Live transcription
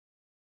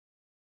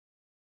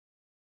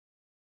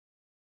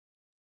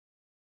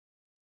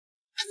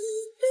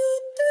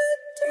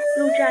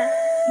陆战，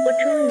我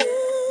终于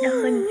要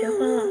和你结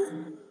婚了。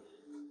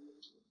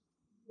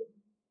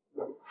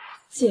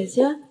姐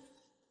姐，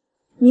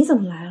你怎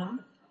么来了？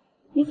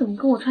你怎么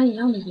跟我穿一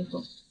样的衣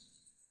服？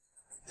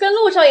跟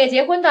陆少爷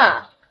结婚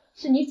的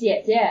是你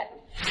姐姐，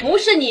不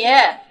是你。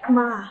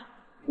妈，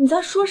你在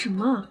说什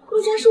么？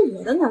陆战是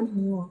我的男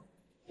朋友。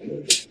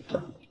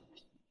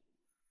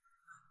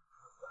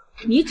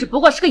你只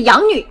不过是个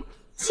养女，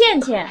倩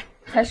倩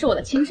才是我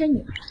的亲生女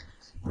儿。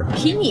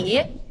凭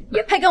你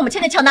也配跟我们倩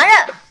倩抢男人？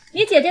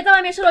你姐姐在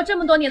外面受了这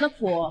么多年的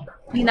苦，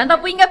你难道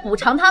不应该补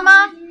偿她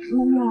吗？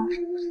妈妈，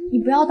你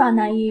不要打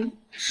男一，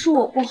是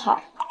我不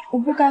好，我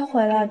不该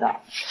回来的。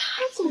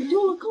他走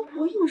丢了，跟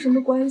我有什么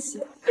关系？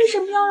为什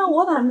么要让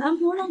我把男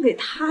朋友让给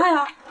他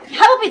呀？你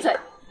还不闭嘴！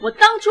我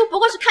当初不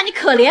过是看你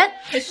可怜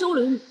才收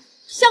留你，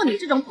像你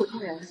这种普通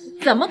人，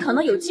怎么可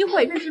能有机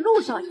会认识陆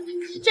少爷？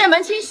这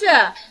门亲事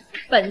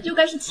本就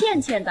该是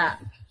倩倩的。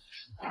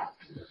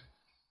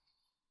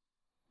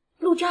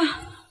陆战，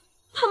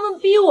他们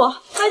逼我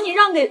把你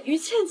让给于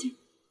倩倩。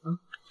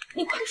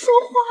你快说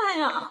话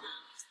呀！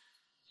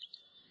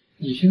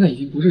你现在已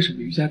经不是什么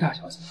于家大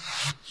小姐，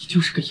你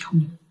就是个养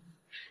女，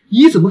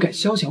你怎么敢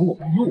肖想我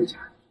们陆家？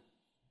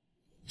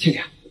倩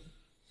倩，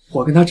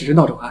我跟她只是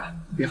闹着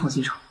玩，别放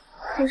心上。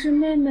可是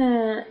妹妹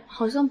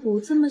好像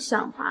不这么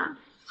想吧？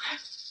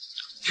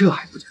这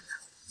还不简单？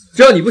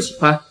只要你不喜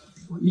欢，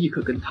我立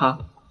刻跟她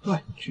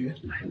断绝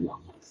来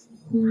往。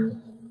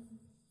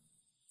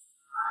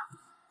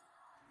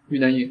于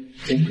南英，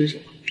我们分手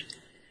吧。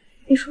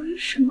你说的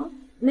什么？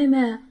妹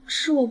妹，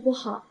是我不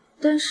好，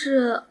但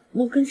是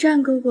我跟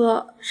战哥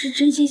哥是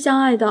真心相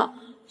爱的，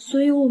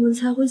所以我们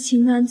才会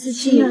情难自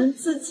禁。情难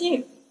自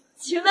禁？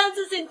情难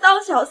自禁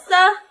当小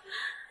三，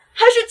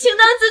还是情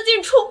难自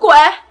禁出轨？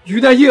于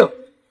南英，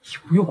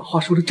你不用把话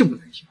说的这么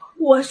难听吧？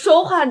我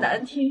说话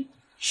难听，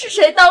是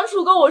谁当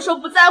初跟我说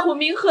不在乎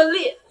名和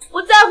利，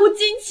不在乎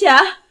金钱，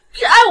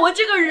只爱我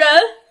这个人？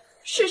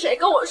是谁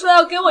跟我说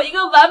要给我一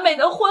个完美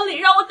的婚礼，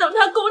让我等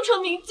他功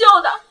成名就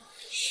的？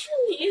是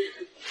你，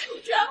陆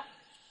战。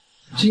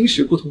今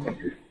时不同往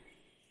日，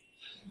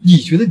你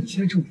觉得你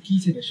现在这种低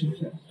贱的身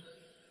份，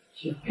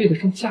也配得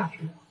上嫁给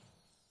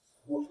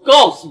我？我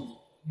告诉你，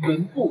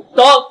门不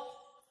当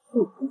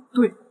户不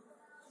对。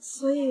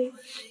所以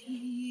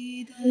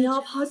你要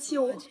抛弃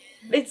我，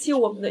背弃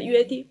我们的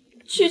约定，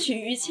去娶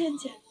于倩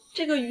倩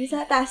这个于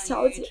家大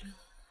小姐，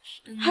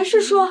还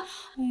是说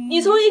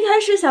你从一开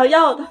始想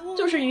要的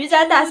就是于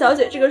家大小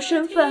姐这个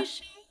身份？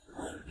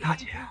大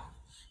姐，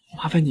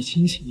麻烦你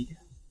清醒一点，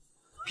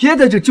别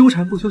在这纠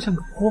缠不休，像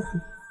个泼妇。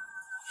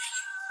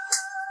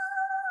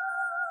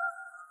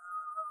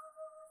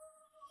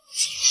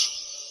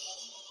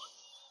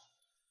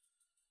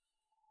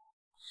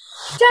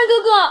战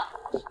哥哥，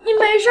你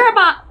没事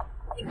吧？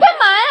你干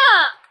嘛呀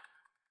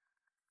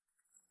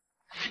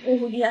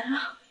？5年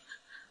啊，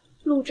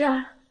陆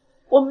战，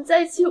我们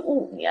在一起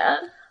5年，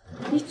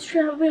你居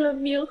然为了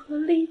名和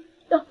利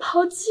要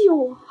抛弃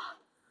我！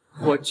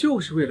我就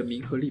是为了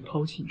名和利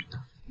抛弃你的，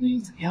那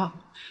又怎样？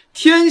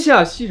天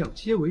下熙攘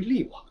皆为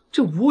利往，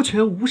这无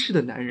权无势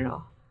的男人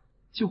啊，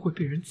就会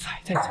被人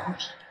踩在脚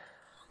底。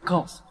我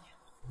告诉你，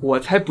我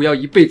才不要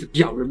一辈子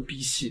仰人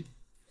鼻息，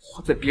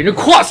活在别人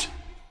胯下。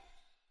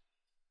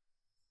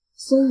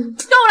所以够了！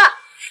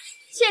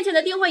倩倩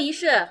的订婚仪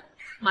式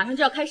马上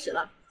就要开始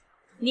了，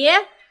你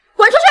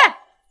滚出去！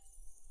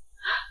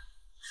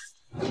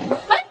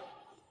哎，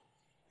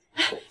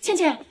倩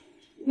倩，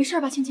没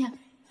事吧？倩倩，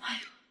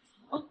哎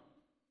呦，哦。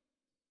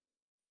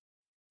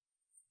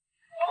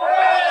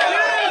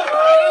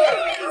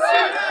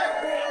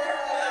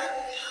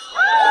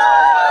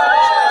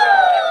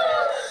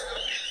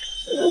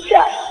陆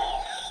战，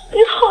你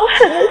好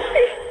狠的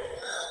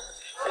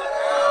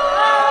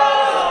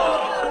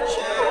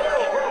心！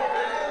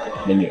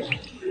美女，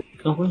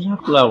看婚纱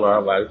出来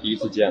玩，我还是第一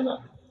次见呢。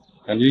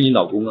感觉你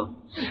老公啊，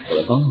我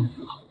来帮帮你。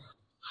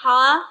好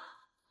啊。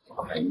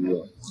哎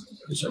呦，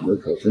这小妹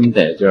可真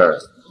得劲儿，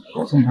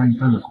我送她一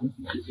份的。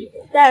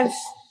但是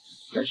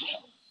啥？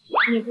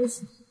你不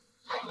行。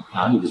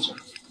哪里不行？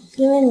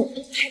因为你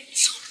太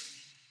丑了。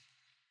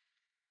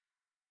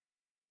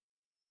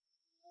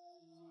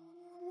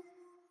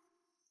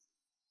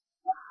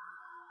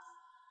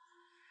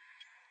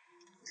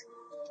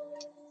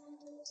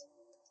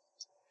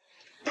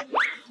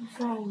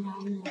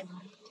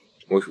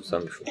我数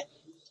3个数，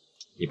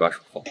你把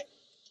手放。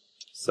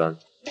3、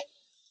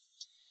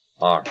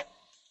2、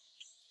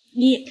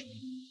1。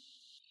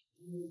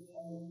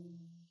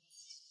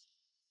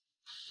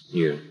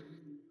女人，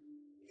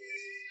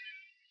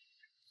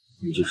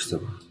你这是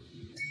怎么？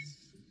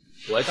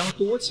我还当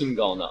多清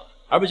高呢，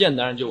还不见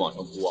男人就往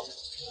上扑啊！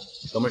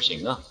哥们儿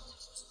行啊，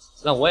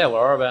那我也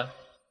玩玩呗。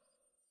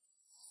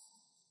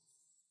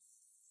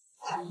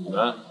你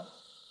们，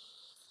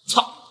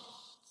操！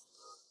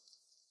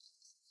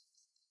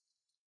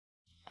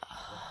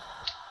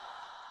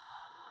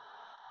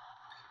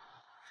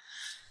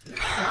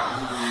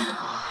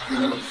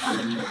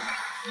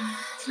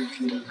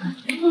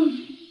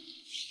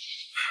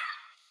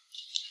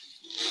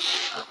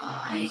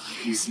真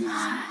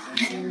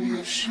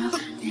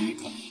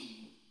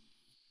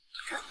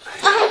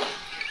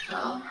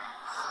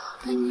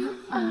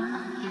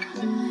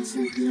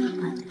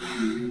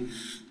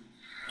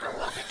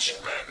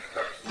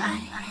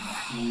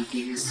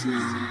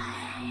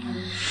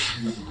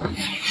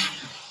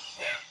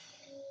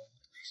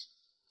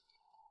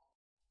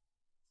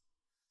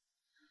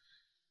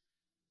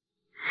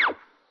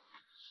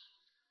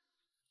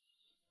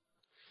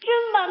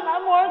把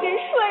男模给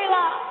睡了。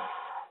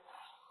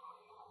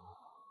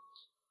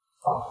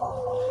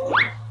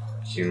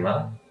醒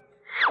了。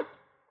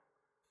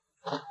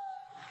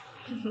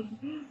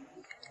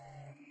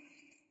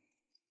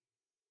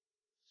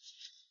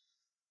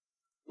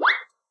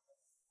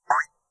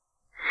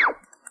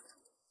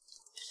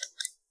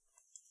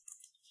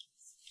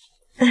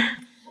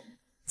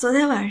昨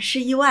天晚上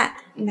是意外，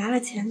你拿了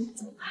钱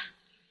走吧。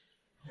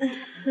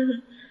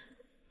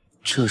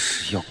这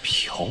是要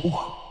嫖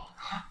我？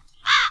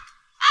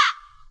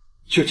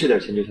就这点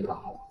钱就想打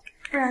发我？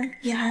不然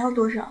你还要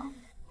多少？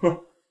哼！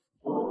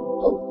混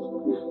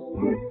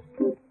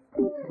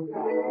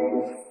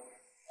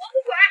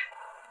鬼！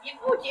你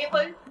不结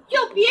婚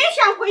就别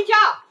想回家。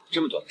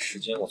这么短的时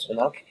间，我从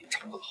哪给你找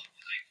个好的？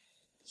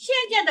现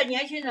在的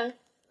年轻人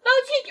都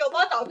去酒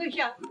吧找对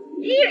象，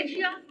你也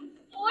去啊！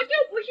我就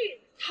不信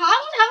堂堂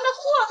的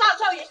霍大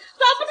少爷找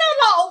不到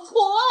老婆。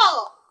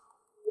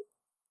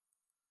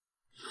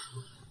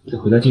在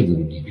回答这个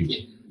问题之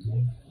前，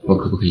我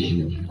可不可以先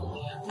问你一个问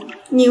题？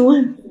你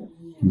问。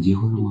你结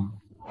婚了吗？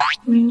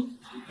没有。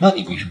那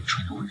你为什么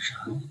穿着婚纱？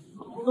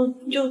我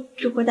就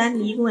只回答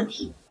你一个问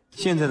题。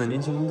现在的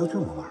年轻人都这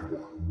么玩吗？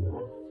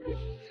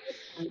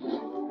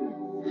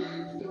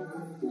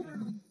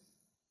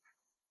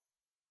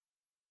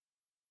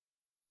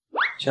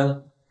钱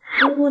呢？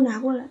你给我拿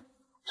过来。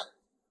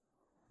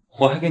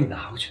我还给你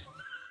拿回去。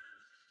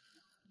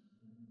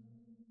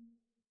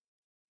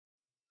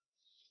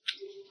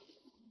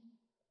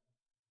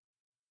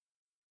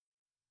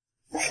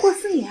霍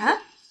思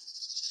年？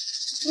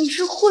你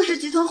是霍氏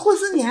集团霍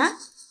思年？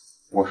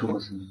我是霍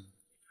思年。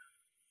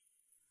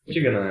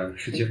这个呢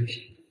是结婚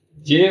协议，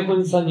结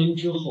婚3年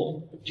之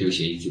后，这个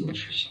协议自动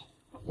失效。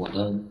我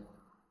呢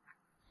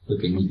会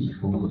给你一笔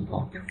丰厚的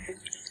报酬，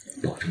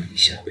保证你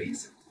下辈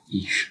子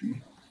衣食无忧。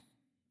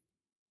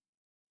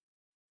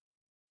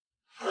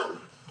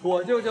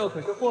我舅舅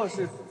可是霍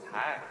氏子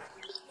才，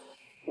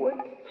我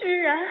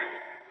居然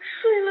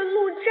睡了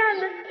陆战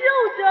的舅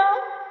舅。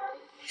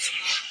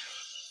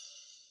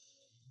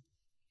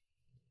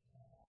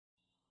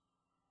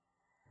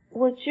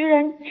我居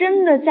然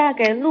真的嫁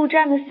给陆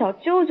战的小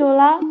舅舅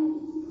了。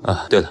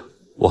啊，对了，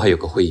我还有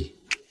个会议，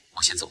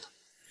我先走了。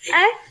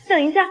哎，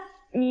等一下，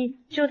你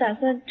就打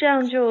算这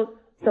样就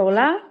走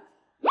啦？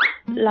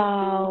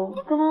老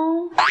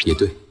公？也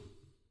对。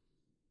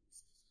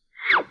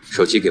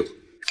手机给我。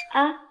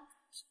啊？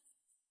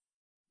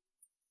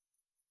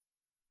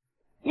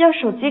要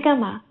手机干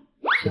嘛？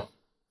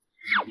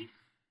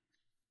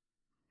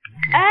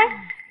哎，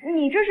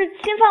你这是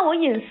侵犯我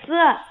隐私。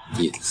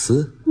隐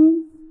私？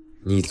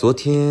你昨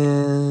天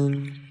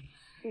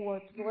我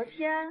昨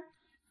天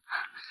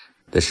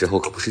的时候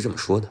可不是这么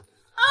说的。你个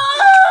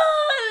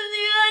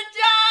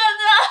渣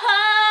男！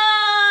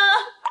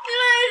你为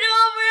什么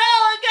不让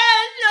我看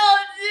手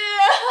机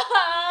啊？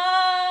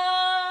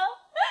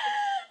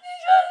你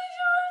说你是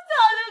不是早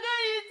就跟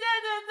于倩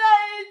倩在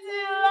一起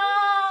了？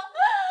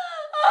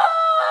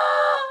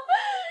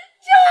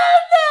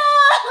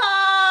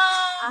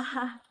啊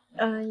哈，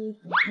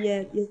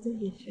也对，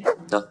也是。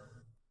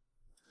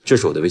这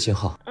是我的微信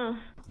号，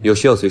有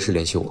需要随时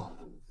联系我，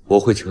我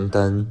会承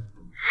担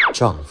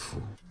丈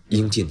夫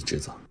应尽的职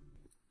责。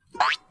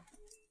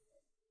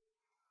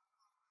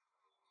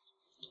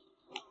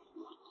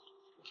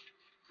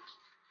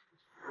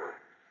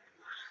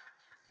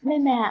妹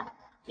妹，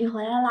你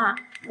回来啦！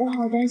我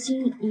好担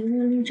心你因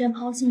为陆战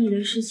抛弃你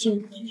的事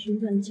情去寻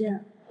短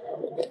见。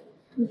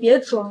你别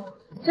装了，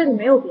这里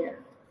没有别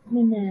人。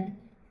妹妹，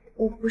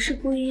我不是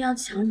故意要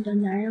抢你的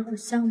男人和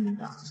项目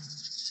的。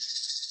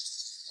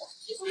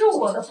这不是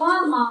我的方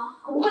案吗？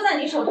怎么会在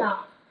你手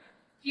上？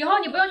以后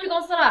你不用去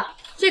公司了，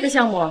这个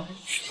项目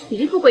已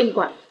经不归你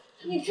管。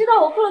你知道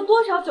我付了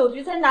多少酒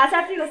局才拿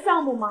下这个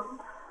项目吗？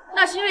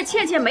那是因为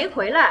倩倩没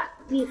回来，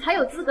你才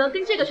有资格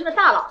跟这个圈的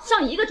大佬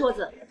上一个桌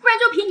子，不然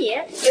就凭你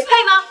也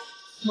配吗？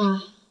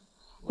妈，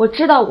我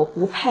知道我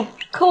不配，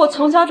可我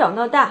从小长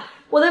到大，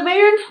我的为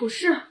人处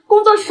事、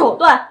工作手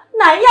段，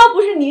哪一样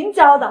不是您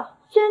教的？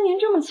既然您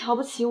这么瞧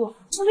不起我，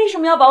那为什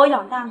么要把我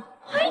养大呢？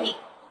嘿你，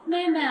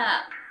妹妹，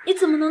你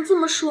怎么能这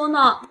么说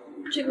呢？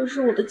这个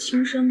是我的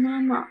亲生妈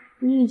妈，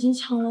你已经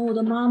抢了我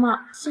的妈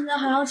妈，现在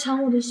还要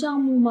抢我的项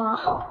目吗？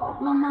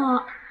妈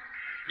妈，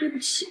对不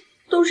起，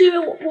都是因为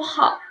我不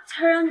好，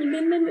才让你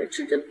被妹妹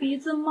指着鼻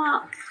子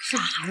骂。傻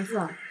孩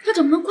子，这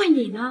怎么能怪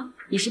你呢？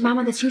你是妈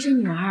妈的亲生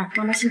女儿，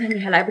妈妈心疼你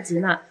还来不及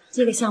呢。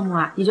这个项目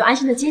啊，你就安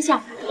心的接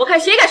下，我看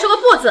谁敢说个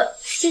不字。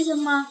谢谢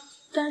妈，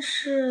但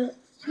是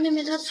妹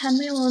妹她才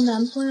没有了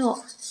男朋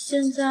友，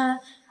现在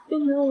又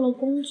没有了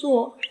工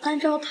作，按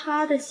照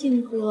她的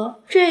性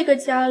格，这个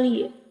家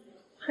里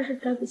还是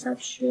待不下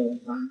去了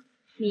吧？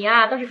你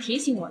呀，倒是提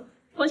醒我了。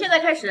从现在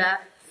开始，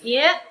你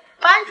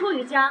搬出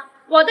余家，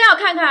我倒要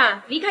看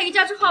看离开余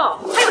家之后，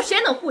还有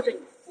谁能护着你。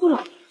不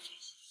了。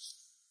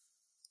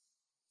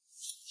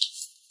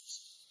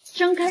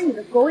睁开你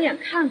的狗眼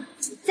看看，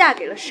你嫁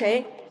给了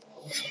谁？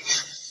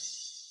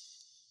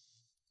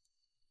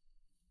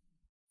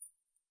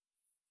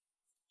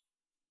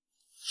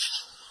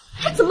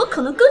他怎么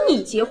可能跟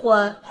你结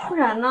婚？不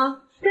然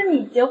呢？跟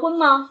你结婚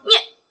吗？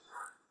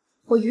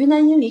我于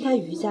南音离开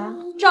余家，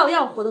照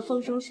样活得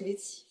风生水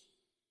起。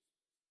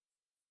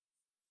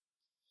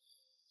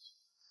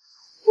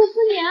霍思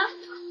年，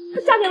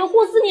她嫁给了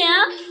霍思年。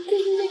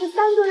最近那个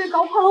3个月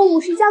搞垮了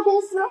50家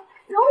公司，然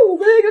后5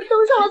个月就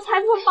登上了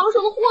财富榜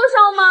首的货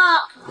上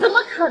嘛？怎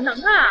么可能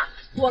啊！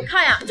我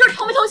看呀，就是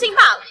同没同姓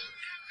罢了。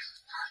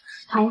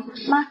好，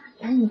妈，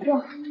来你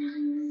坐。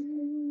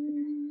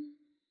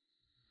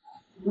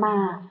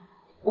妈，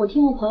我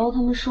听我朋友他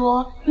们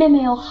说，妹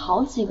妹有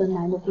好几个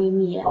男的闺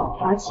蜜，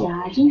而且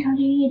经常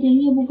去夜店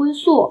夜不归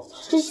宿，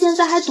这现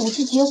在还赌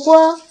气结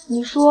婚。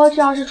你说这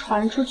要是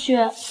传出去，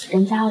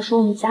人家要说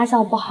我们家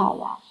教不好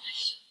了。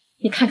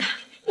你看看，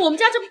我们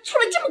家这不出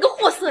了这么个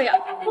货色呀！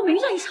我们余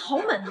家也是豪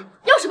门，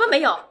要什么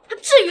没有？他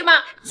至于吗？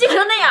饥渴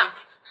成那样。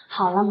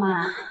好了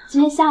妈，今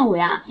天下午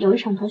呀有一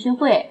场同学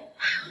会，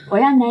我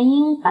让南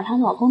英把她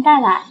老公带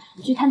来，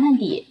去探探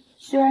底。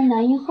虽然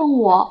南英恨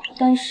我，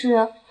但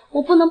是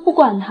我不能不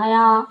管他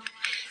呀。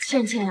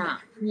倩倩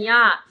呀，你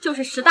呀就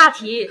是识大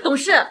体，懂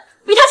事，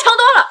比他强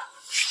多了。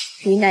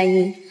于南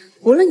英，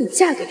无论你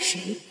嫁给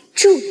谁，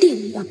注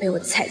定要被我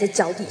踩在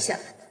脚底下。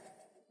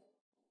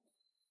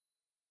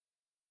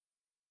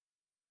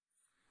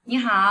你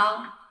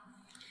好，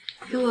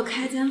给我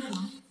开间房。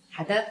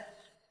好的。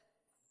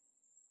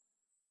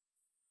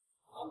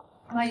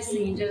不好意思，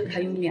您这个卡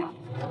用不了。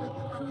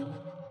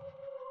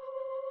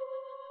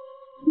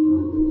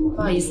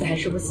不好意思，还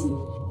是不行。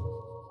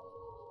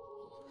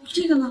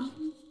这个呢？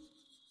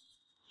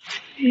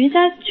余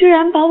家居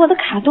然把我的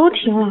卡都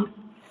停了。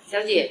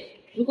小姐，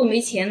如果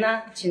没钱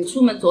呢，请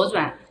出门左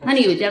转，那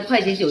里有家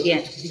快捷酒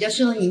店，比较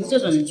适合您这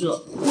种人住。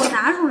我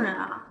哪种人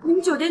啊？你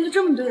们酒店就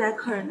这么对待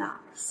客人的？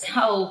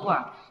笑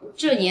话，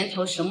这年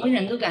头什么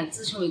人都敢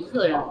自称为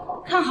客人。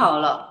看好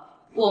了，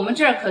我们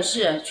这儿可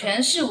是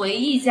全市唯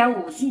一一家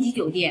5星级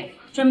酒店，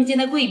专门接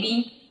待贵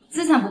宾，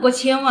资产不过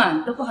1000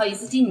万都不好意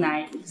思进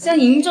来。像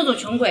您这种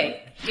穷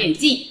鬼，远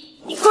近。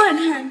你狗眼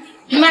看人低。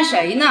你骂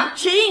谁呢？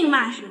谁赢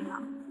骂谁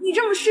呢？你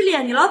这么失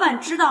脸，你老板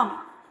知道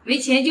吗？没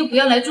钱就不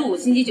要来住5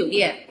星级酒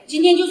店。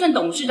今天就算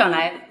董事长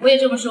来，我也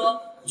这么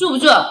说。住不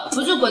住？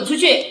不住滚出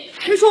去！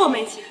谁说我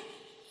没钱？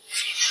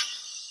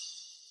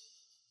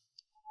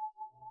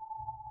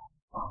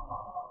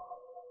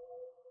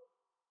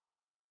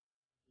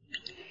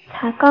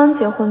他刚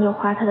结婚就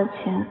花他的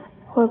钱，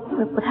会不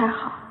会不太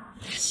好？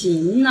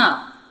行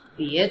了，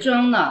别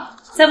装了，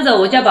再不找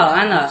我叫保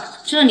安了，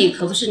这里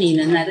可不是你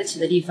能来得起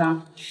的地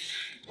方。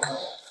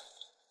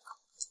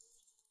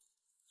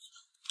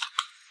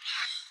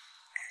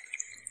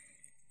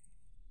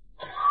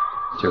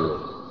这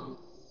个，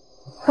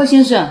霍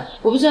先生，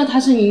我不知道他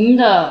是您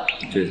的。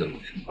这是怎么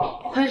回事？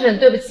霍先生，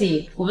对不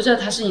起，我不知道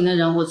他是您的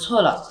人，我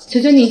错了。求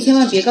求您千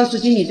万别告诉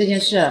经理这件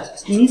事，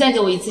您再给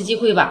我一次机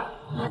会吧。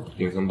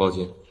顶层包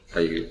间，开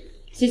1个月。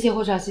谢谢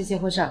霍少，谢谢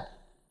霍少。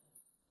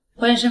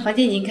霍先生，房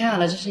间已经开好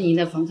了，这是您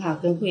的房卡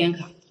跟会员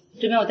卡，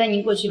这边我带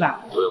您过去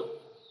吧。不用。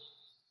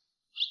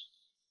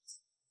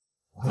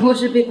我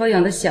是被包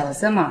养的小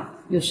三嘛，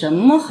有什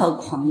么好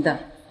狂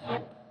的？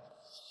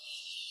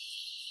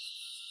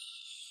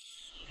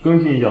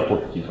更新一下霍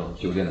氏集团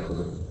酒店的合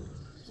作文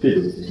件，这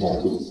个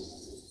毛病。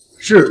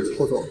是，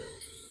霍总。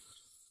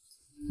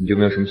你就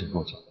没有什么想跟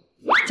我交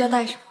代？交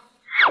代什么？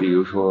比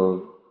如说，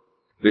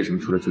为什么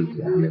出了自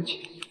己还没有钱？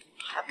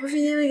还不是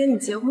因为跟你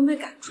结婚被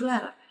赶出来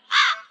了。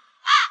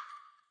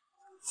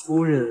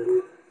夫人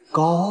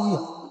高呀。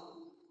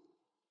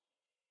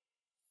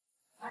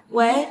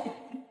喂，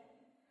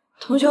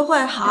同学会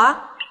好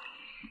啊。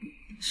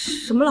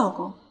什么老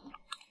公？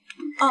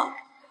哦，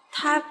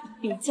他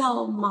比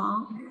较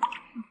忙，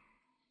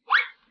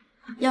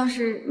要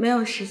是没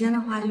有时间的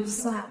话就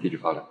算了。继续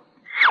发展。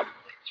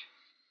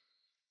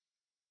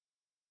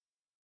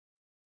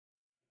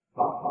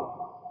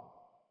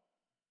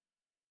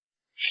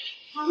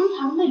堂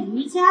堂的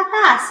余家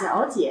大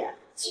小姐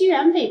居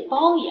然被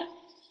包养，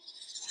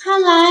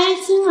看来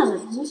今晚的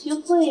同学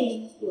会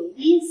有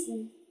意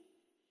思。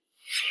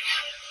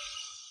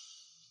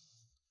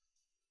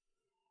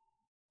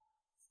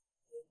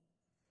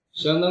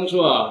想当初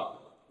啊，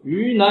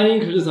于南英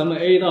可是咱们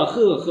A 大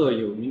赫赫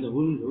有名的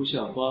温柔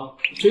校花，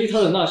追她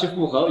的那些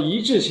富豪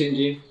一掷千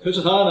金，可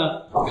是她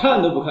呢，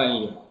看都不看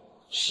一眼。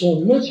什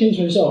么青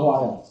春校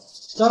花呀！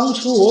当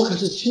初我可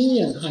是亲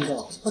眼看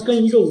到她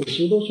跟一个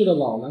50多岁的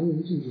老男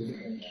人进行的，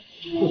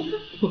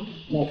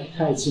那可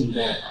太劲爆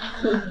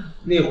了。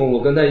那会儿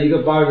我跟她一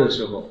个班的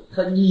时候，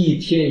她一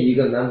天一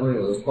个男朋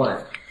友的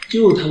换，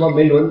就他妈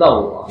没轮到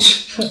我。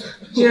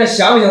现在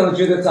想想都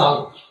觉得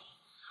脏。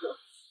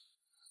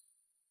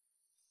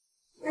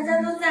大家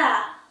都在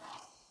啊。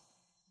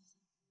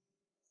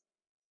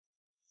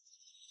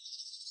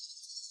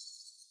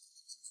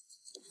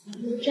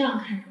这样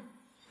看着，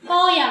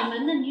包养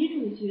门的女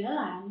主角来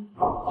了。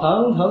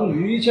堂堂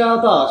余家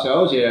大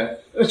小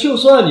姐，就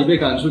算你被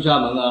赶出家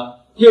门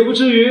了，也不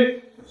至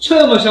于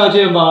这么下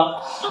贱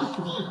吧？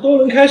都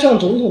能开上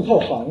总统套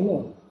房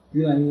了，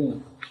于兰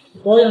英，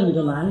包养你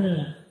的男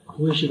人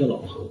不会是个老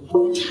头。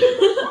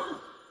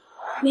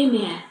妹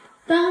妹，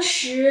当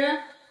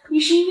时你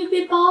是因为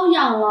被包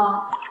养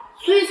了，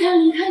所以才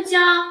离开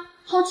家，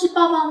抛弃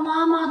爸爸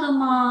妈妈的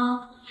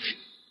吗？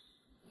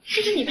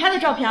这是你拍的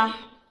照片？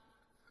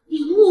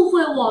你误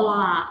会我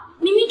了，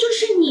明明就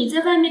是你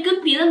在外面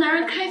跟别的男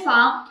人开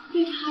房，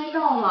被拍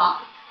到了，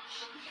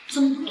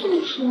怎么这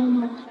么说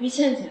呢？于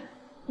倩倩，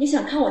你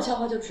想看我笑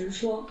话就直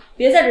说，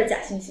别在这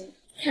假惺惺，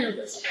看着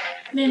恶心。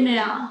妹妹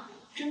啊，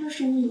真的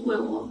是误会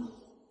我了。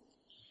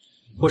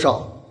霍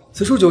少，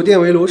此处酒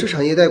店为罗氏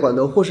产业代管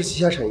的霍氏旗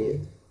下产业，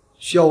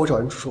需要我找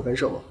人出手干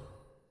涉吗？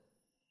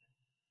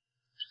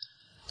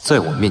在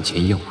我面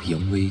前耀武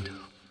扬威的，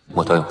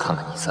我倒要看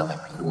看你在外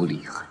面多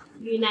厉害。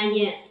于南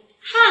燕，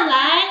看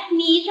来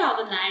你找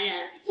的男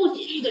人不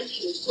仅是个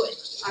穷鬼，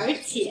而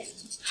且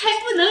还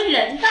不能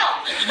人道。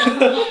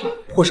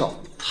霍少，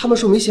他们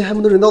说没钱还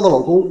不能人道的老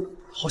公，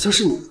好像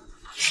是你。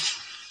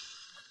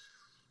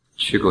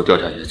去给我调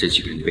查一下这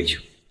几个人的背景。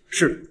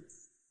是。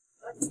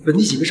本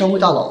地几个商会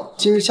大佬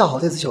今日恰好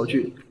在此小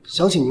聚，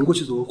想请您过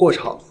去组个过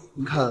场，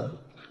您看？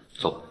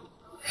走吧。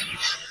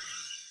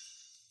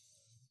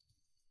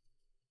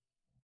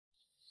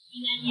于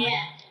南燕，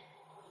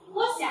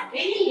我想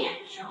给你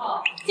脸的时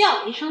候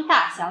叫你一声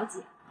大小姐，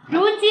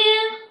如今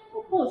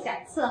我不想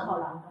伺候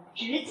了，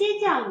直接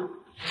叫你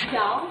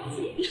小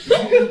姐。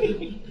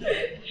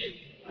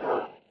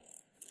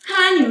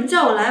看来你们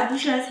叫我来不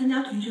是来参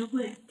加同学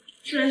会，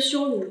是来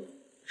羞辱我，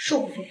受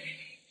不了。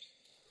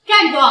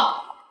站住！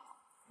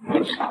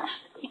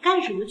你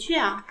干什么去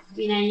啊，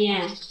于南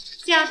燕？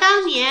想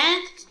当年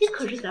你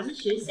可是咱们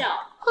学校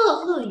赫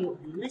赫有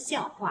名的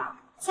校花，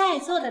在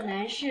座的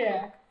男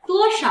士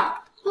多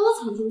少都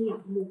曾经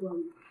仰慕过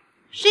你，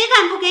谁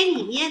敢不给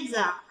你面子？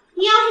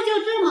你要是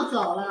就这么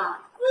走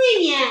了，未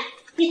免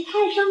也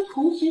太伤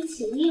同学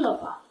情谊了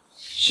吧？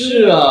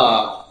是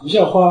啊，于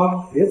校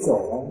花，别走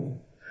了。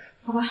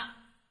好吧，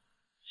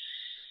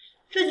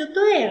这就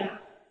对了。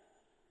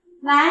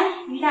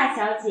来，于大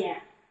小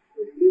姐，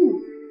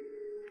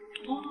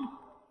哦，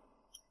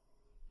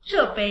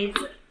这杯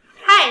子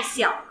太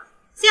小了。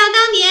想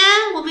当年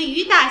我们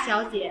于大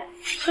小姐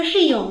可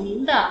是有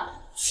名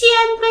的千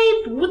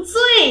杯不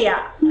醉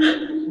呀。服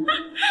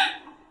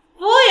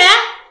务员，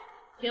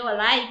给我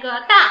来一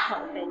个大号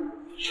的杯子，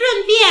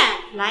顺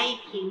便来一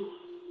瓶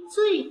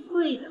最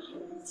贵的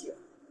红酒。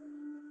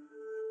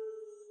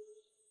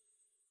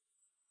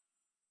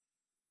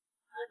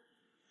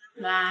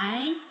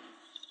来。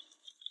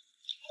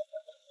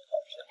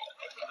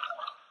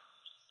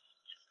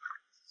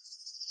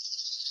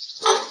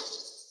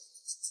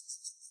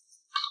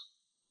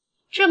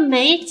这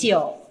美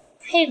酒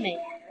配美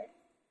人，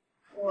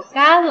我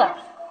干了，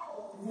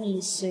你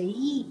随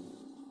意。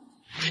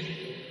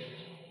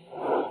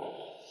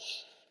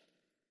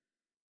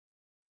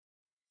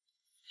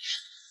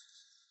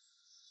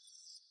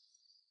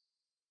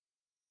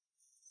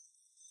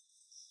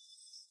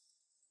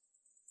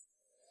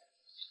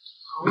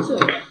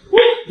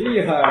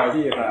厉害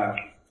厉害！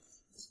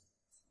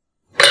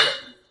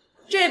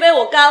这杯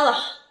我干了，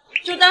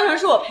就当成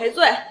是我赔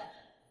罪。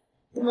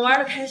我们玩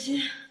的开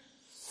心。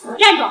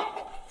站住！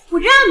我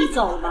让你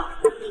走了，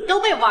你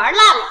都被玩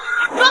烂了，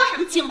装什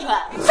么青春？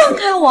放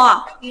开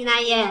我！于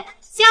南燕，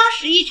相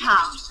识一场，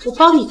我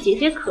帮你解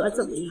解渴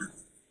怎么样？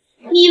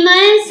你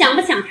们想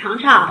不想尝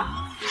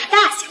尝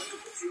大小姐的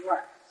滋味？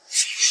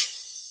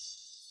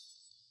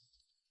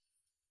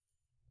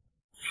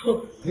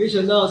没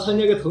想到参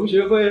加个同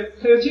学会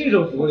还有这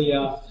种福利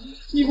啊！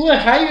你不会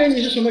还以为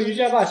你是什么于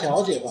家大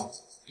小姐吧？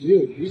只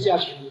有于家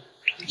权利，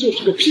就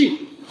是个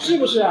屁，是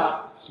不是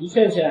啊？于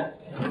倩倩，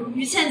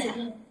于倩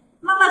倩，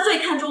妈妈最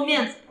看重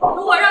面子，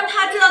如果让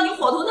她知道你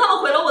伙同他们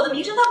毁了我的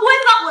名声，她不会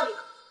放过你的。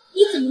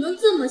你怎么能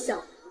这么想？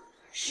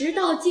时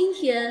到今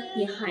天，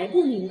你还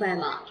不明白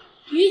吗？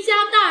于家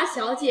大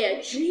小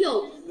姐只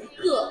有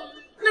一个，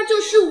那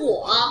就是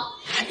我，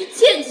于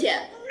倩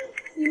倩。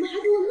你们还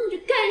给我弄着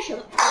干什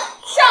么？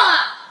上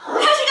啊！还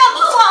是敢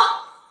碰我？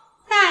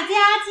大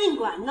家尽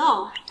管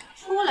弄，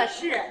出了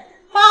事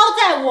包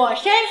在我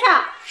身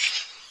上。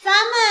咱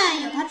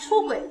们有他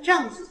出轨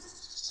证据，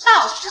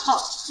到时候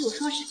就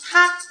说是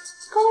他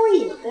勾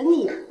引的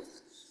你。上！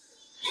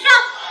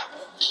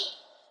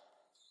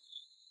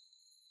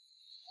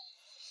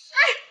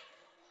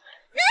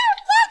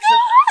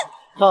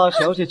大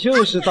小姐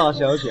就是大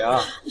小姐啊，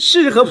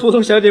是和普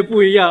通小姐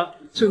不一样，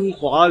真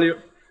滑溜。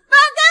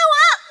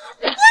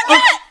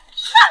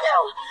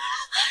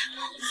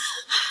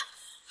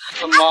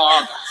他妈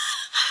的！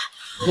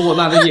落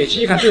难的野鸡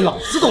也敢对老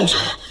子动手，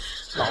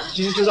老子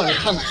今天就让你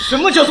看看什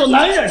么叫做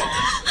男人！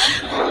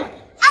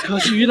可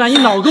惜于南一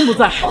老公不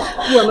在，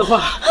不然的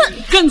话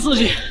更刺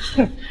激。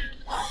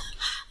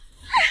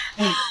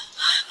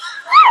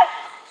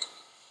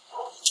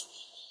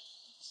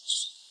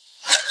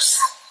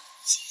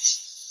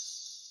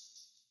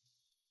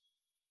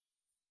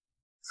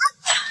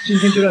今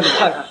天就让你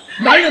看看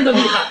男人的厉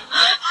害。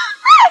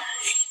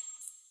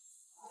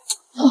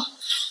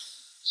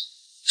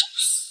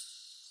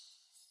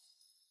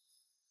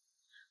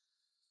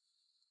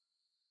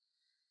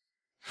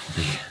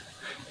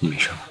你没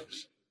事吧？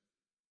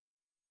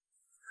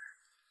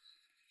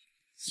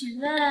请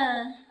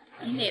问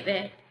你哪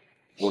位？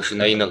我是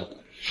南英的老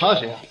公。他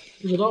谁啊？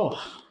不知道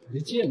啊，没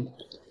见过。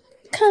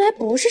看来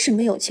不是什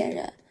么有钱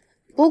人，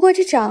不过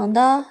这长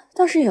得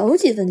倒是有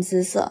几分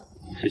姿色。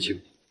谁欺负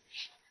你？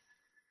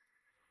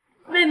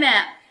妹妹，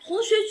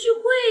同学聚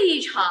会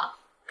一场，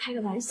开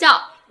个玩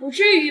笑，不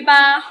至于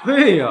吧？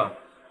会呀，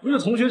不是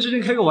同学之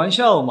间开个玩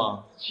笑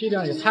吗？气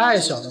量也太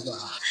小了吧！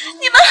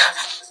你们，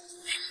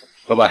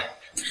老板，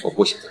我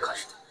不想再看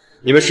着他。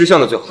你们识相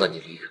的最好赶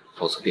紧离开，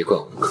否则别怪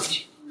我不客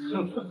气。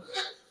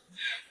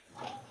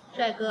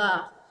帅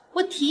哥，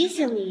我提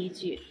醒你一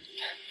句，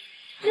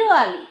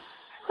这里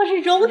可是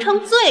荣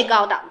城最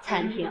高档的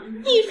餐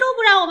厅，你说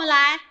不让我们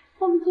来，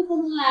我们就不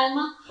能来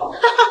吗？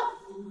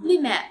妹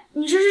妹，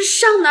你这是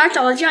上哪儿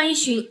找了这样一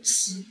群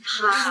奇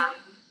葩？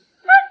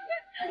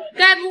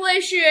该不会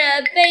是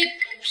被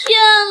骗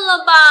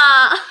了吧？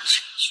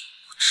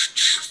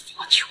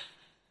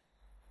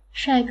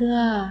帅哥，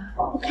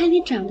我看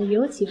你长得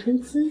有几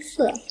分姿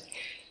色，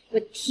我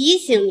提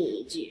醒你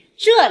一句，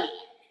这里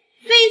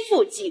非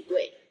富即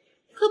贵，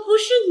可不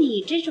是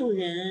你这种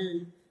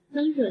人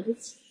能惹得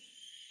起。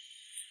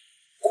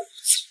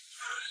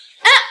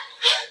哎，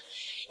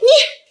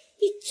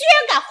你居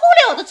然敢忽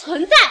略我的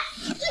存在，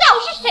你知道我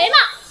是谁吗？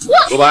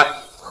老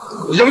板，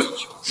我扔出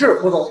去。是，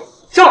胡总，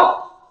上。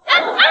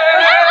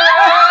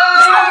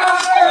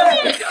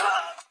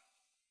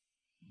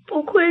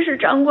不愧是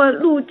掌管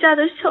陆家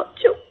的小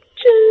舅，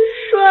真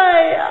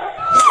帅呀！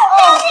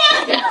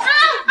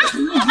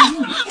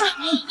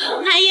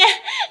南爷，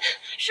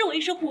是我一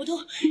时糊涂，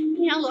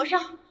你让罗少，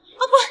哦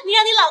不，你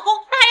让你老公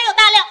大人有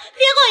大量，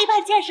别跟我一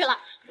般见识了。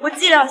不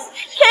计较偏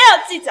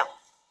要计较。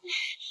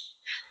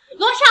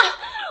罗少，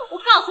我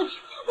告诉你，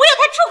我有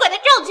他出轨的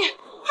证据，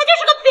他就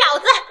是个婊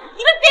子，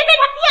你们别被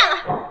他骗了。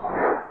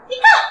你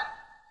看，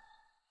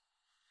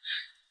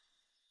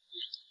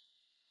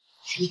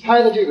你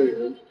拍的这个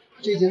人、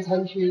这间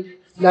餐厅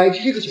乃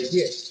至这个酒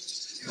店，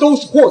都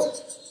是货色。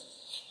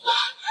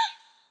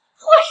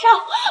霍少，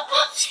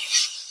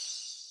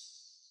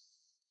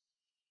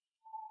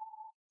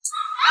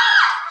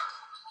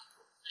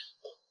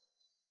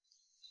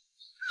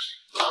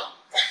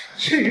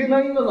这云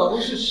南英的老公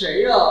是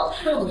谁呀？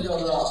这么嚣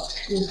张！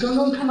我刚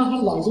刚看到她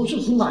老公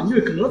是从满月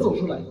阁走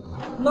出来的，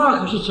那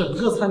可是整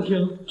个餐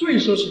厅最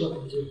奢侈的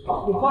房间。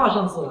我爸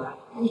上次来，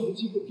为什么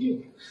记不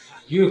定？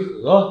月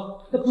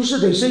阁，那不是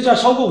得身价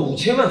超过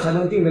5000万才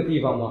能订的地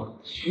方吗？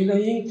徐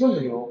南英这么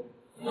牛？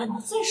你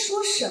在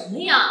说什么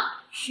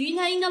呀？徐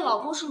南英的老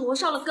公是罗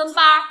少的跟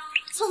班，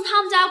蹭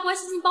他们家关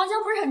系进包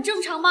厢不是很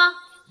正常吗？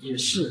也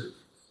是，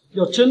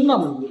要真那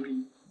么牛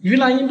逼，于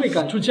兰英被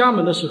赶出家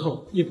门的时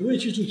候，也不会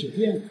去住酒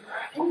店。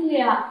丽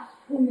丽，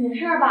你没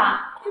事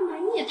吧？这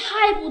南英也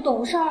太不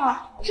懂事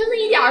儿，真的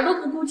一点都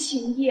不顾情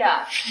义。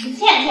倩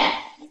倩，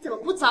你怎么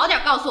不早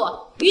点告诉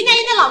我，于南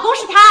英的老公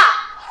是他？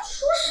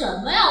说什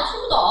么呀？我听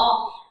不懂。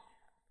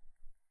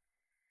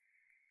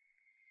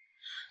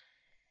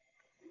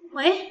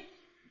喂，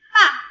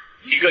爸。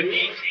一个逆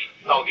贼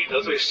到底得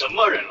罪什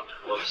么人了？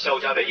我们萧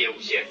家的业务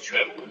线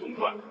全部中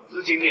断，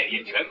资金链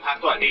也全盘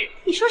断裂。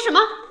你说什么？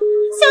萧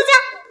家？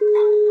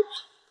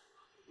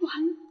完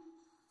了，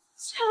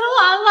全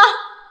完了！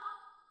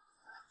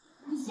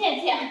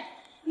倩倩，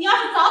你要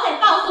是早点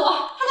告诉我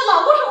她的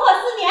老公是霍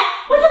思年，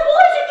我就不会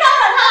去招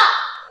惹她。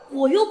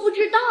我又不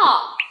知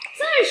道。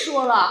再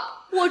说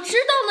了，我知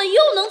道呢，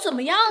又能怎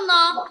么样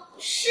呢？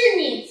是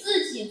你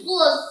自己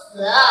作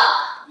死，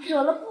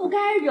惹了不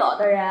该惹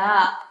的人。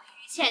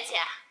倩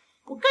倩，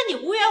我跟你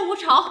无冤无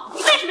仇，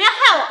你为什么要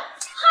害我？害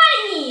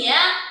你？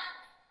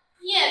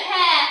你也配？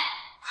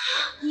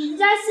你们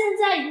家现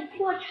在已经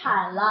破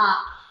产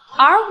了，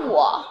而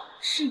我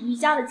是余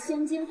家的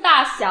千金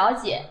大小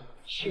姐，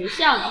识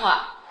相的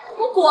话，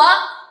我滚！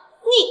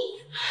你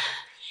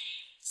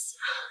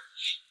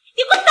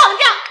给我等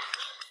着！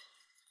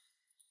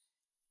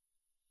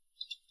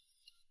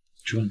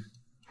中。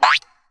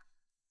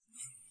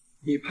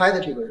你拍的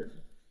这个人、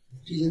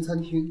这间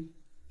餐厅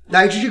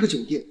乃至这个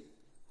酒店，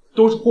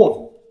都是货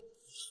色。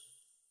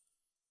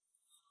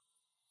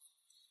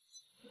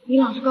你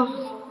老实告诉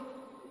我，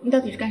你到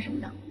底是干什么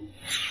的？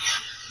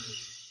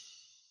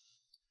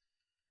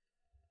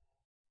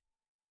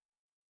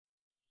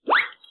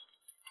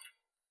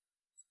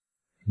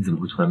你怎么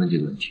会突然问这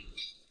个问题？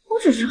我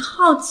只是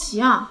好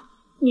奇啊，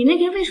你那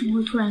天为什么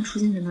会突然出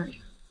现在那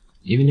里？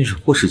因为那是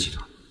霍氏集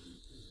团。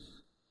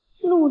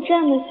陆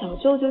战的小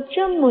舅舅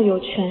这么有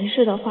权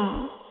势的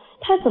话，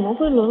他怎么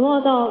会沦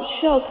落到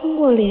需要通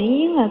过联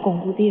姻来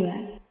巩固地位？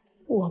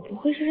我不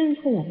会是认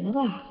错人了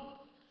吧？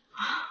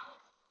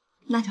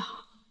那就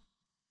好。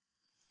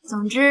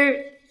总之，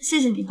谢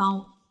谢你帮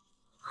我。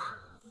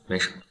没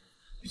什么，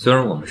虽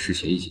然我们是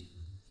协议结，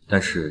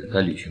但是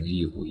该履行的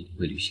义务一定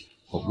会履行，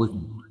我不会放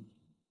过你。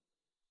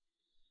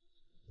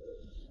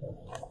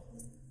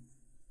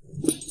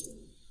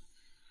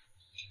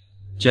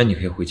既然你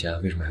可以回家，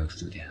为什么还要住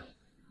酒店？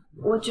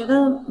我觉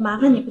得麻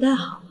烦你不太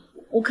好，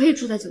我可以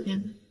住在酒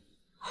店的。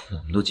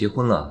我们都结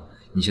婚了，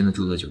你现在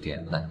住在酒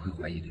店，那你会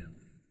怀疑的。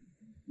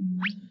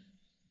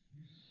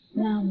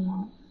那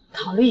我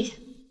考虑一下。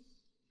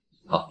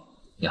好，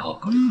你好好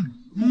考虑。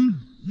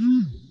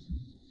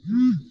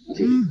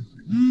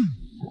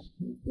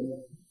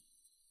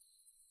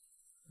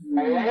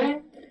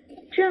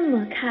这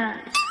么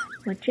看，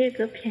我这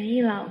个便宜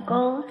老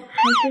公还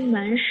是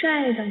蛮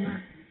帅的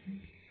嘛。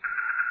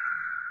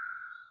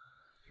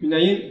于南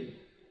英，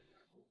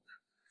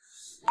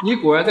你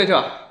果然在这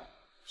儿，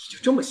你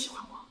就这么喜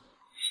欢我？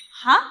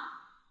哈？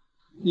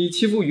你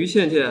欺负于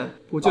倩倩，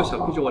不就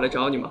想逼着我来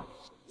找你吗？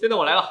现在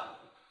我来了，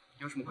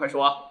有什么快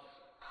说啊！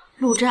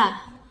陆战，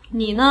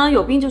你呢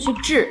有病就去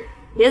治，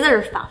别在这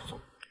儿发疯。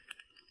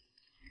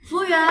服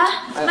务员，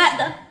买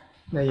的。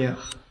南英，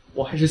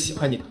我还是喜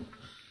欢你的，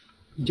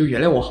你就原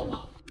谅我好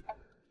吗？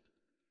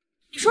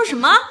你说什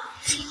么？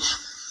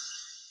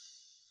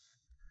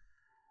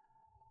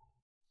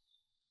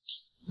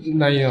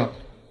南英，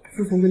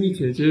自从跟你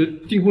姐姐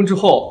订婚之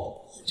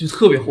后，我就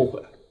特别后悔。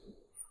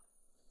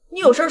你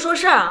有事说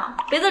事啊，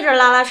别在这儿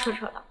拉拉扯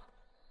扯的。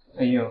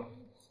南英，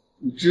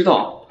你知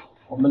道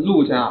我们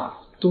陆家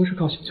都是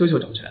靠小舅舅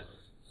掌权，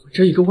我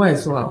这一个外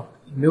孙啊，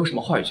也没有什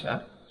么话语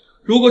权。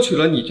如果娶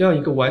了你这样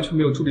一个完全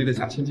没有助力的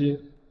假千金，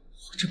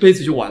我这辈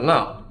子就完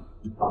了。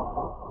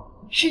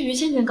是于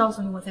倩倩告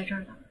诉你我在这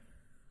儿的。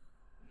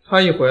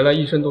她一回来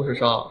一身都是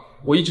伤，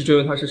我一直追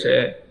问她是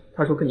谁，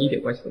她说跟你一点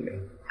关系都没有。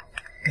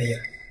南英，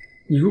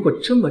你如果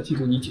这么嫉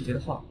妒你姐姐的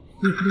话，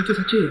你也不能对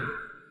她这样。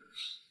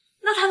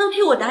那她都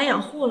替我打掩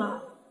护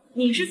了，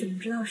你是怎么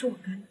知道是我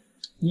干的？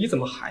你怎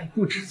么还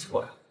不知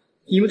错呀？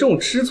你们这种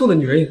吃醋的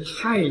女人也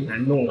太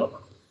难弄了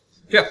吧！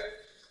这样，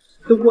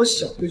等我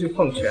小舅舅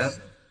放权，我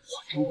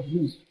找我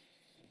陆总，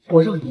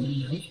我让你们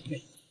两姐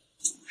妹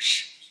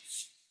是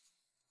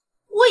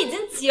我已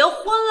经结婚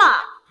了，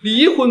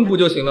离婚不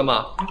就行了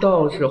吗？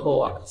到时候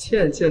啊，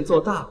倩倩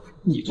做大，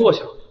你做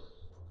小，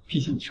毕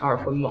竟你是二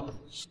婚嘛。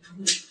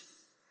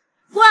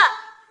滚！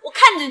我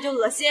看见就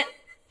恶心。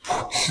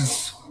不知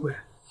所谓。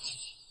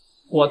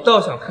我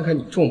倒想看看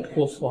你这种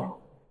泼妇啊，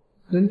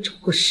能找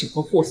个什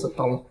么货色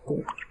当老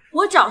公？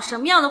我找什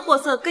么样的货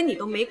色跟你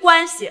都没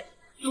关系。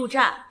陆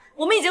战，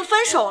我们已经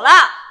分手了。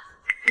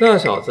那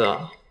小子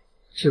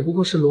只不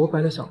过是罗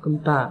白的小跟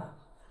班，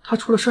他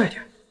除了帅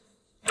点，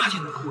哪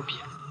点能跟我比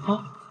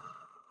啊？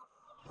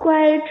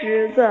乖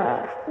侄子，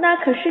那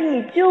可是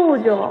你舅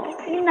舅，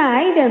你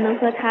哪一点能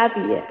和他比？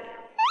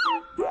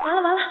完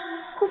了完了，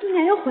郭新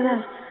年又回来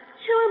了，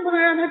千万不能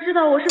让他知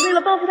道我是为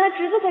了报复他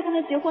侄子才跟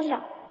他结婚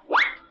的。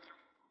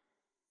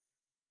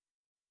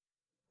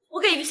我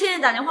给于倩倩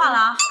打电话了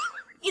啊，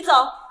你走，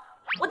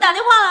我打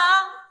电话了啊。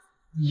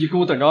你给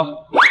我等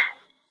着。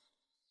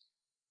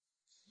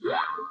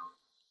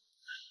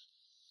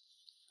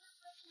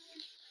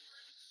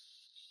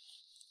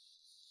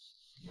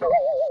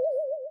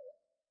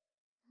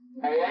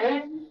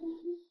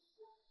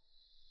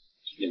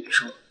也别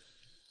说了。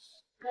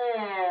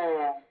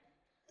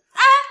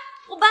哎，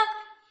我搬。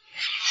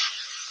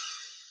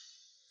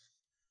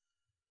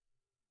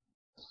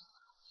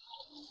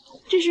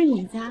这是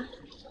你家？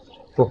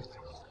不，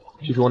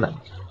这是我奶奶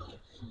家。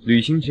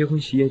履行结婚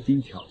协议第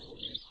一条，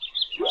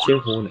先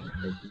和我奶奶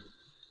联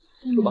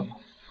系。走吧。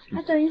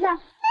哎，等一下，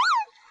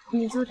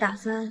你就打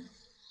算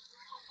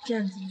这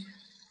样进去？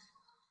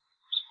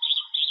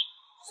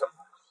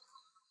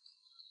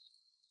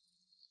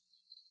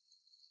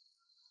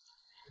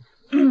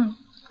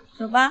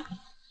走吧。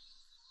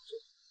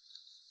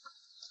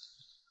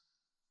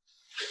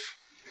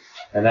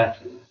奶奶，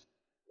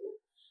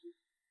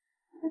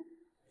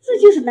这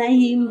就是南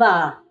英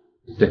吧？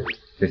对，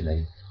这是南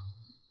英。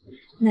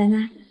奶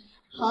奶，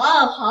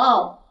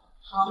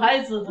好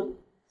孩子的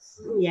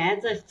，4年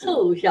这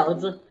臭小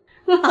子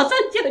马上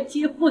就要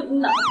结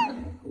婚了，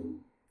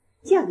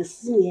嫁个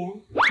4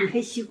年，你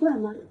还习惯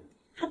吗？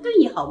他对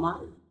你好吗？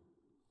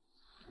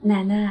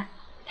奶奶，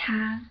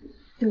他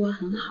对我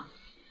很好。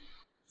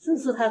这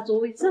是他作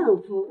为丈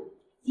夫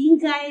应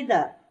该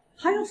的。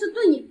他要是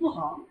对你不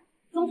好，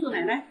告诉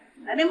奶奶，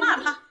奶奶骂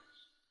他。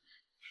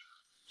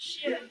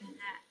是奶奶。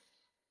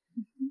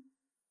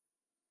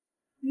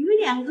你们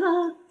两个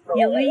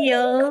有没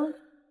有？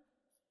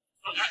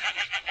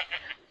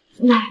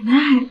奶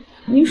奶，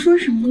您说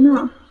什么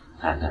呢？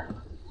奶奶，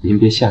您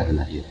别吓着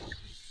南英。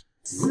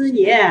4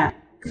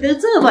年，都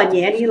这把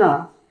年龄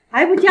了，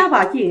还不加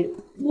把劲，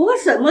我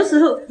什么时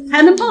候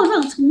才能抱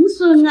上重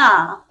孙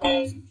啊？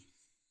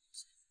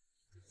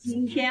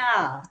今天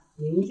啊，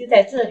你们就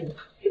在这里，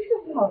就是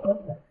好好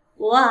的。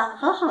我啊，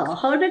好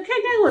好的看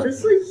看我的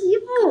孙媳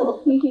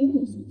妇。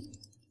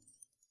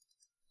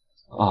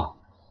啊，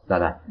奶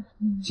奶，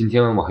今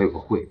天我还有个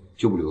会，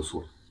就不留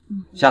宿了。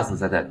下次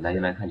再带南英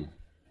来看你。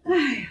哎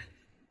呀，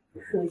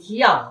可惜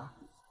呀，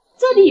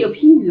这里有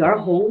瓶女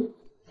儿红，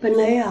本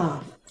来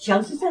呀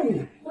想是在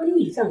你婚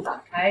礼上打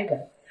开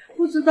的，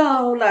不知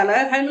道奶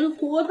奶还能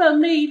活到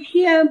那一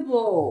天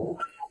不？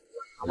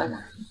奶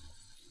奶，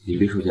你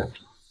别说这样。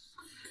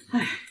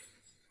哎，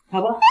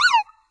好吧，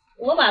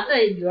我把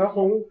这一卷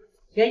红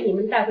给你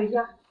们带回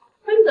家，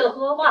分着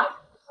喝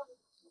吧。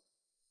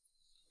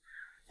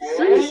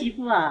孙媳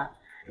妇啊，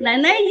奶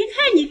奶一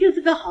看你就是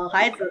个好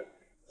孩子，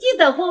记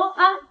得喝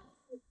啊。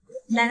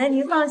奶奶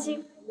您放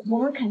心，我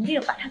们肯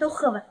定把它都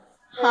喝完。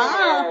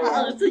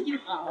好，这就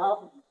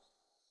好。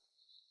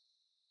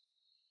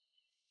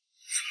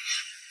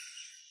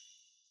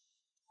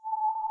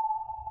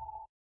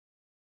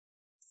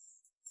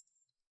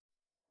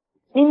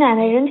你奶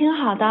奶人挺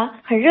好的，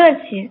很热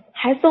情，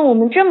还送我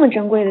们这么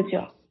珍贵的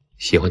酒。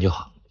喜欢就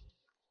好。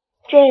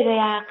这个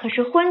呀，可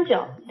是婚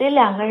酒，得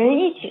2个人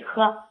一起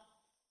喝。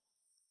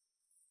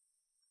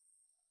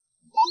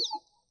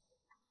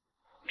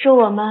祝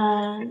我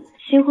们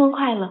新婚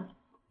快乐！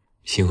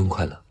新婚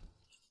快乐！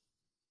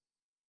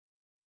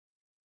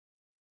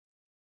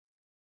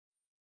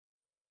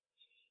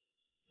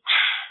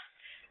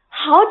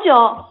好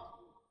酒！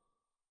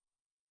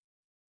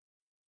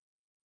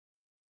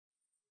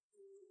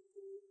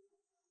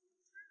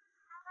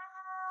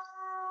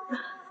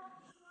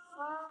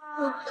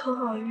头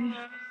好晕。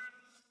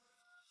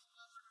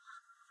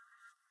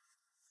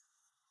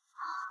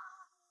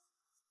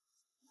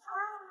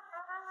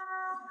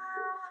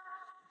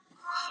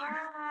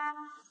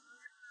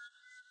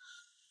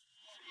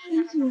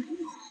你怎么这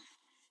么好？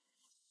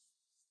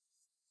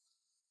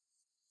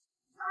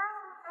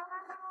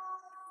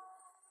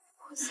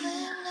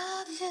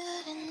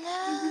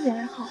你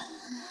脸好。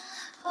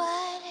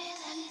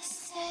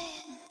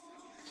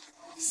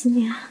思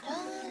念。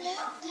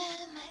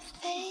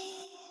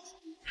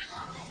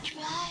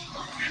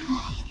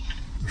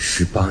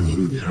18年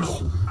女儿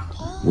红，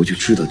我就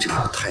知道这个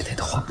老太太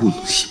的话不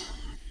能信。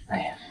哎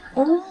呀，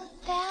就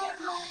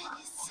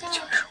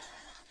是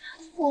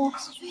我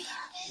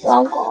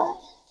老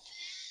公，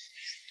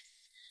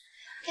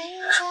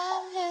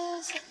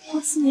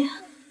霍思年，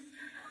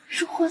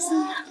是霍思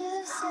年。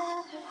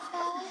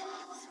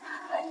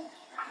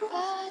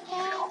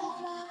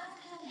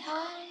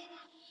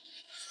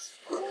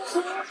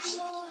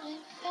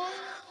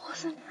霍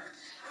思年。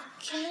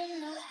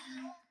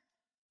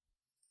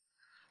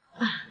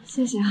啊，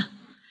谢谢啊，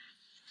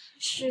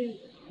是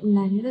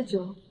奶奶的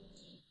酒。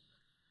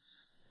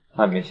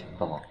还没想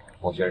到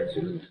我居然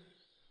觉得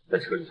在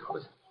车里喝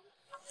下。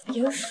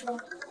别说，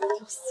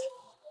要死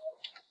了！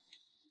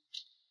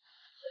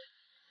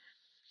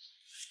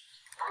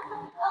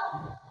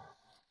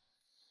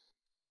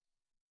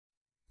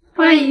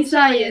欢迎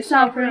少爷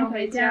少夫人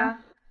回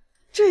家。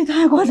这也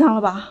太夸张了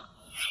吧！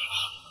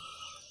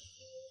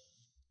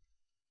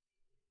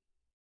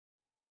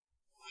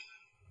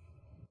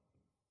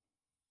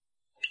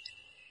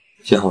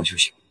先好好休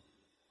息。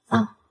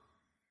啊。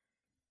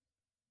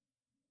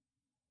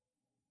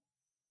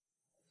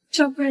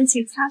少夫人，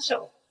请擦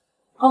手。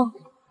哦，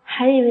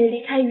还以为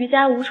离开余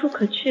家无处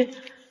可去，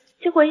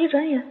结果一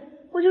转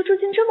眼我就住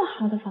进这么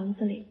好的房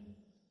子里。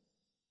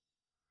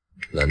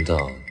难道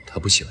他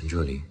不喜欢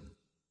这里？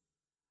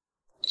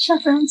少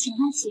夫人，请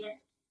换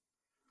鞋。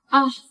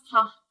啊，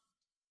好。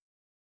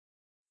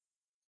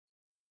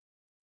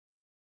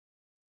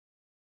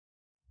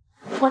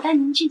我带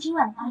您去今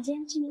晚房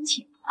间，敬您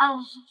请。啊，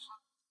好。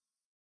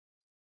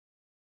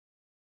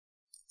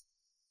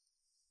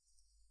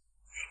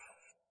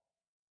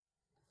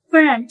夫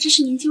人，这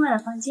是您今晚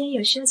的房间，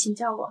有需要请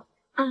叫我。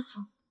啊，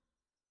好。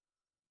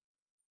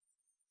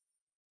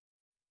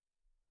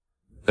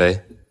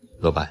喂，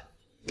罗白，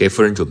给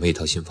夫人准备一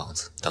套新房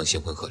子当新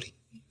婚贺礼，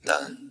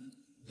但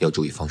要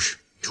注意方式，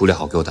处理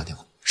好给我打电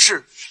话。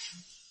是。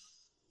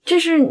这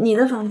是你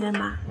的房间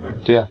吧？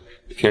对呀，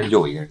平时就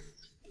我一个人，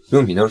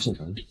用品都是现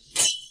成的。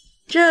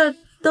这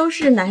都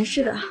是男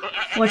士的，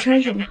我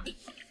穿什么？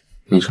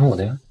你穿我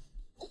的呀。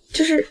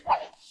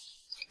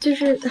就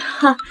是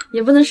哈，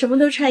也不能什么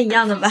都穿一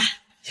样的吧？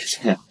也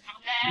这样，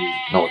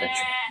那我带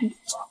你去。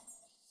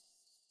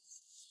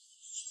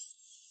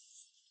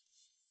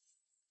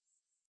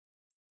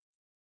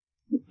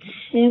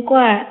奇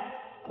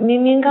怪，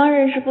明明刚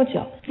认识不久，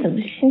怎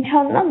么心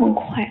跳那么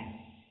快？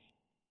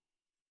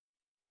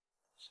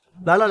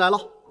来了，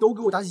都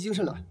给我打起精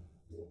神来！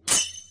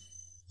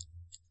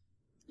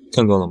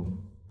看够了吗？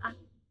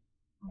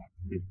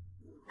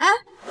哎，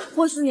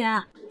霍思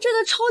年，这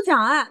个抽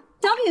奖哎，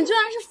奖品居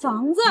然是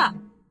房子，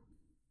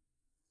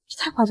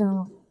这太夸张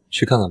了。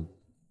去看看吧。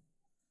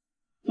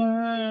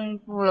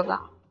不了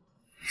吧。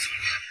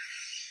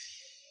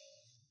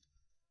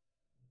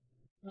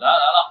来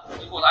了，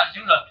都给我打起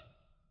精神！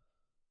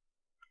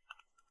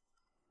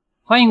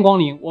欢迎光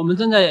临，我们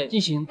正在进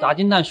行砸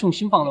金蛋送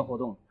新房的活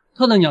动，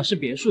特等奖是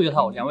别墅一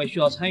套，2位需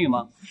要参与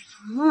吗？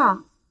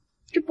啊，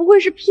这不会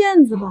是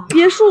骗子吧？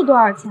别墅多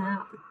少钱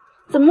啊？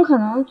怎么可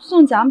能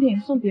送奖品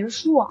送别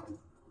墅啊？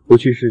不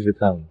去试试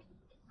看，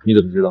你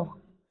怎么知道？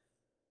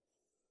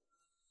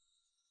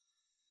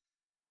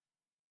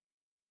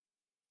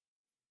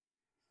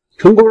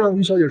成功让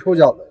于小姐抽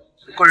奖的，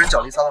个人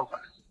奖励3万块。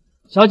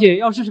小姐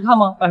要试试看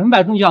吗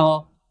？100%中奖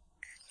哦。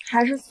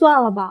还是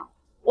算了吧，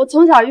我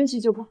从小运气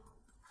就不好，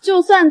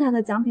就算他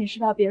的奖品是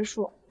套别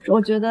墅，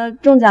我觉得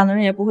中奖的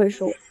人也不会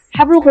是我，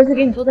还不如回去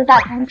给你做顿大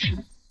餐吃。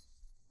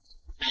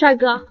帅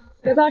哥，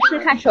要不要试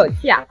试看手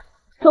气啊？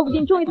说不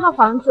定中一套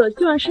房子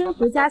就能升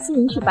职加薪，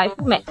迎娶白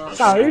富美，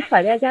早日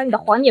甩掉家里的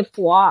黄脸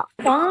婆。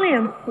黄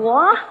脸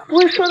婆？不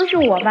会说的是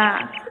我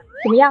吧？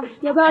怎么样？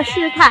要不要试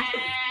试看？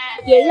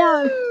别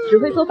让只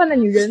会做饭的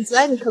女人阻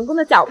碍你成功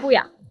的脚步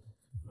呀！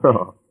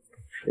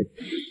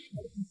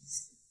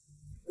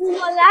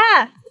我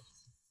来。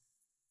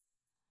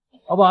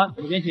老板，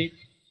里边请。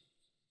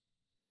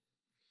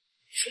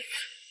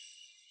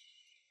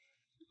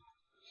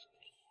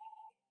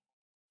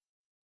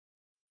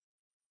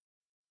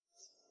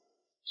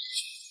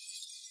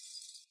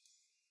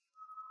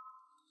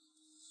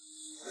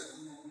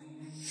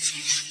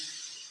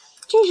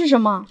这是什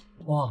么？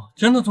哇，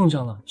真的中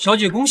奖了！小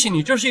姐，恭喜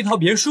你，这是一套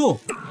别墅。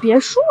别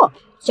墅？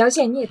小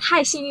姐，你也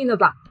太幸运了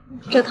吧！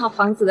这套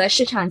房子的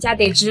市场价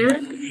得值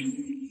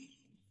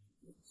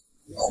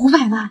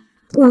500万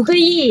，5个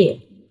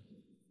亿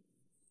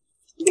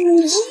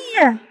，5亿！四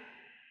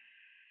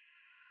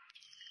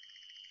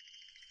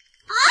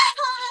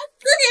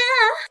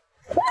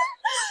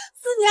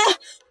年，我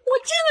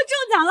真的中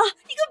奖了，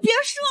一个别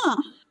墅！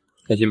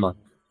开心吗？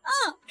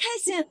开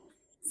心。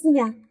四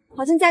年，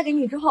好像嫁给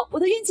你之后，我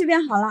的运气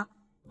变好了。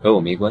和我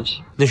没关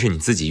系，那是你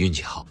自己运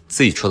气好，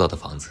自己抽到的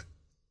房子。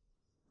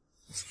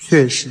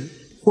确实，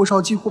霍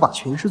少几乎把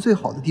全市最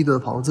好的地段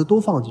的房子都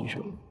放进去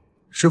了。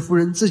是夫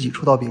人自己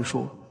抽到别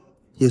墅，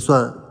也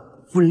算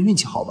夫人运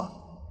气好吧。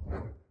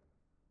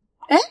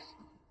哎，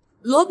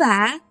罗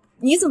百，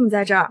你怎么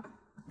在这儿？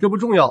这不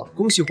重要，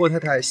恭喜霍太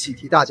太喜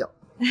提大奖。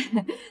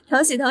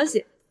讨喜讨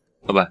喜。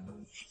老板，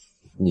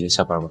你先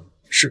下班吧。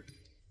是。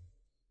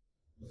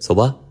走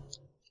吧。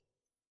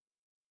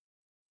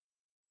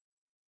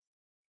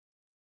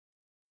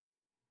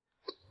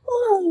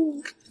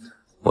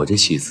我这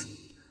妻子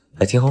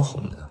还挺好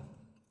哄的。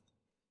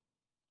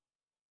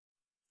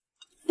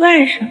外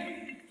甥，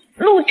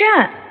陆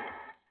战，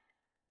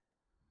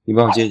你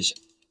帮我接一下，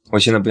我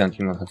现在不想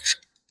听到他的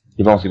声音，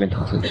你帮我随便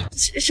搪塞一下。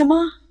什么？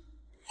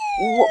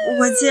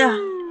我接。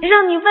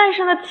让你外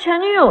甥的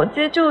前女友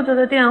接舅舅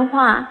的电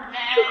话，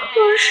这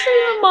合适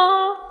吗？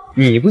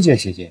你不接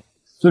谁接？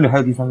这里还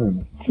有第三个人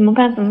吗？怎么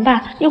办？怎么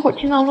办？一会儿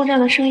听到陆战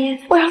的声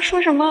音，我要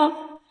说什么？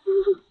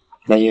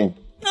南音。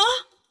啊！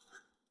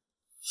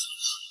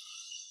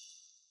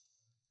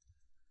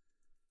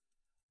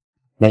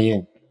南音。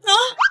啊！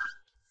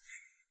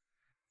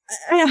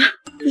哎呀，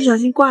不小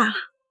心挂了。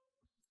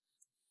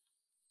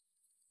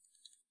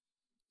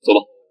走吧，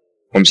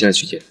我们现在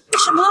去接。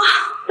什么？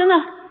等等，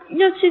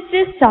要去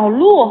接小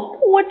陆？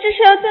我这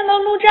是要见到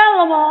陆战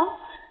了吗？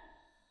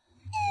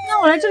那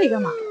我来这里干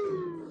嘛？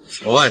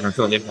我外甥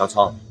是有年嫖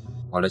娼，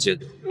我来接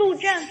的。陆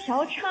战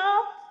嫖娼？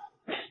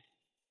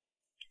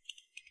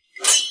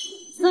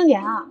思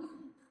年啊，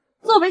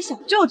作为小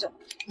舅舅，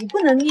你不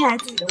能溺爱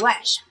自己的外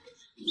甥，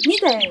你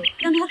得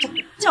让他长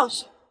教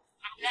训。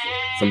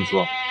怎么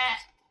说？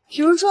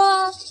比如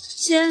说，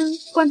先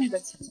灌他个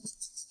钱。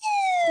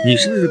你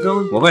是不是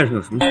跟我外甥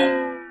有什么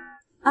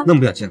那么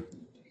不想见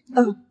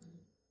他？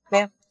没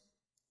有。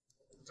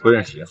不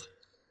认识也好，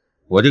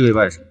我这个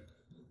外甥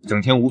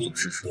整天无所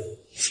事事，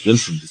人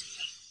品不错，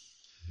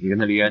你跟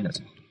他离远点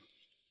就好。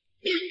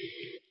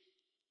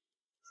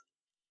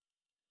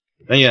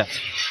南野，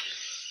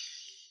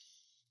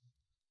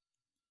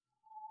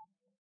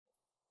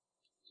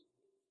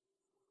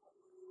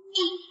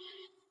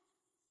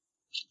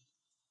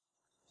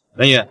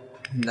南野，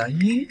南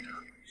野，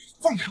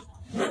放手！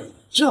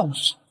这样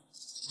是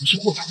不是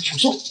霍家的禽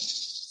兽？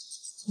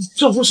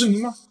这不是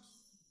您吗？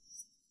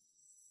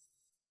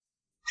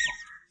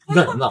你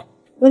干什么呢？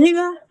我那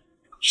个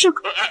是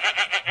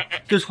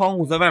这窗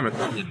户在外面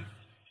看见你。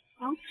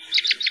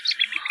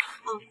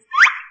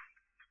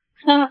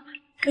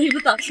我也不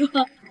早说。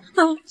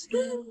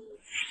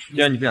既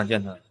然你不想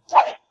见他，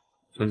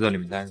就在里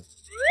面待着。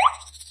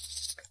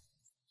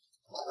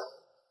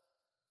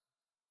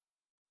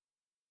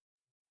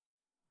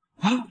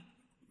啊，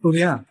陆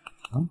林啊，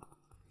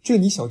这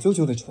你小舅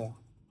舅的车呀？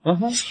啊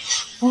哈！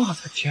我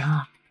的天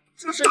啊，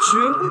这是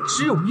全部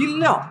只有音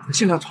量，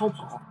限量超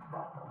跑！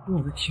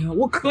我的天，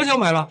我可想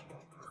买了。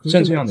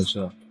像这样的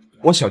车，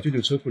我小舅舅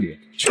车库里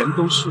全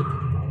都是。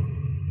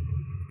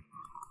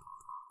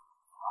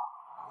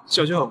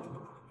小舅，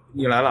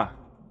你来了。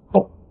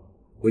哦，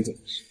我怎么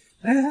是？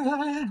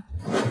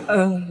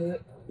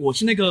我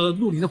是那个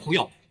陆林的朋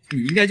友，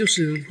你应该就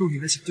是陆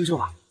林的小舅舅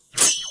吧？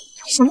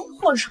什么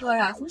破车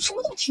呀？怎么什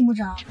么都听不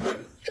着？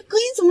这隔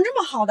音怎么这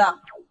么好的？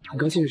很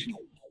高兴认识你。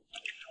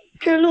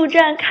这陆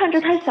战看着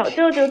他小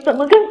舅舅怎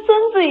么跟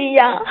孙子一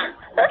样？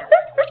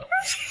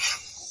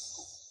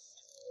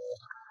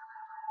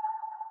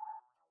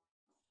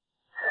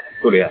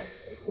陆林，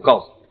我告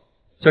诉你，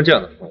像这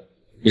样的朋友，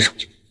你少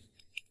交。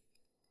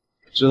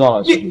知道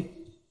了，兄弟。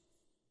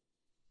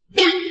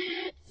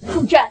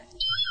陆战，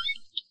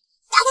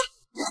打他！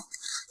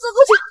走过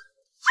去。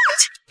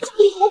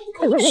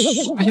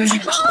哎呀呀！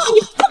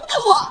你放开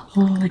我！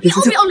你要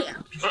不要脸？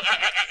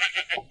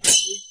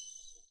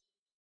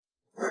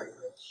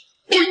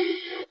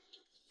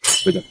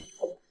回家。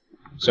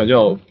小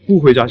舅不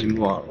回家行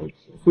不？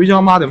回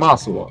家妈得骂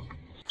死我。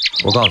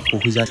我告诉你，不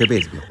回家这辈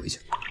子别回去。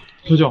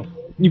九九，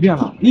你变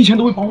了，你以前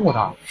都会帮我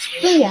的。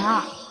孙岩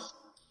啊，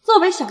作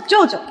为小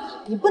舅舅，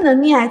你不能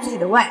溺爱自己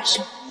的外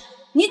甥，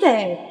你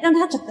得让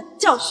他长个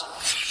教训。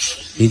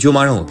你舅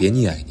妈让我别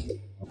溺爱你，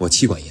我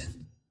妻管严。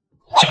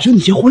小舅，你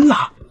结婚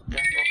了？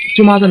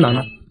舅妈在哪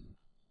呢？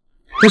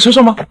在车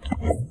上吗？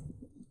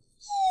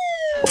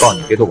我告诉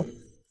你，别多管，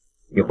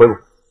你回我，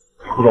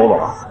不准我走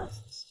了。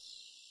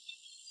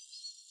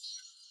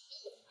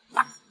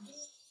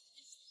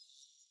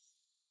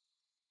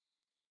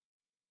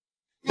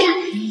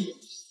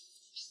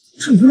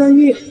这于南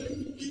一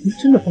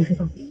真的放车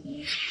上？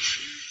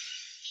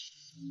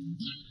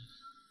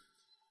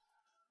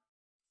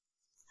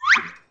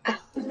哎，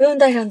不用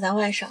带上咱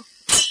外甥。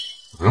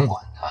不用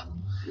管他，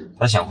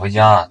他想回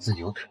家自己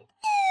有腿。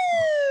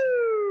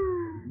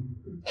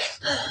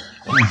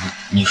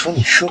你说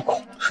你社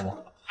恐是吗？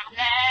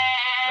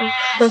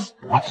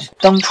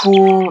当初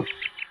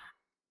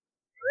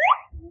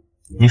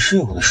你睡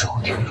我的时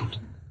候挺主动，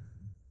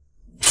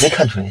没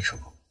看出你社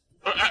恐。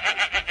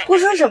胡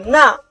说什么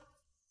呢？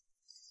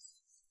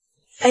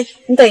哎，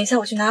你等一下，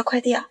我去拿快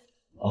递啊。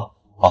哦，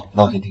好，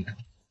那我先听着。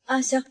啊，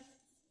行。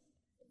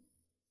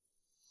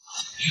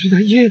于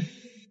南一，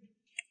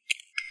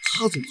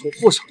他怎么从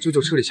霍小舅舅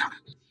车里下来？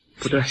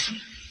不对，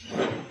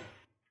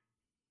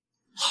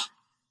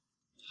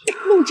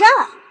陆战，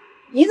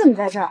你怎么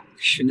在这儿？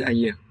于南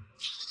一，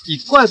你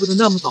怪不得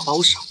那么早把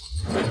我赏了，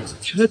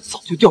原来早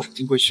就掉手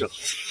金龟婿了。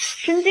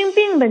神经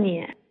病吧你！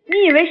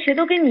你以为谁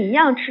都跟你一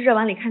样吃着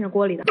碗里看着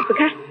锅里的？走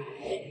开！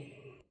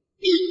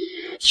你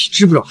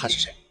知不知道他是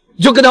谁？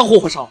你就跟他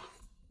混上了。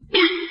我当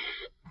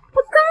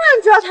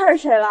然知道他是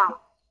谁了。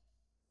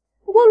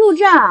不过陆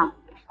战，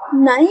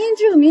南音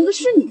这个名字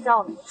是你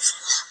叫的吗？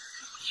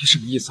你什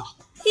么意思啊？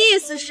意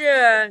思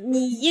是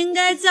你应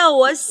该叫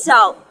我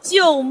小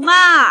舅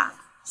妈，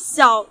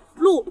小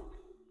陆。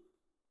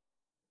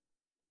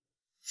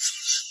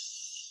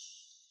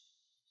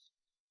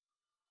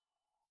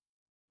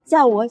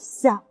叫我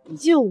小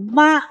舅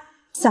妈，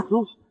小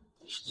陆。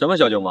什么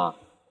小舅妈？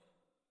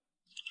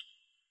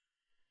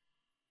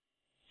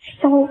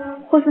小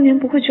霍思年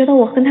不会觉得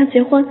我跟他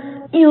结婚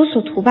意有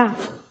所图吧？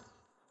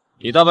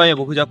你大半夜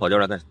不回家跑调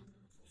来干什么？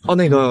哦，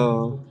那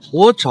个，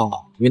我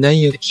找于南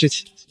一有点事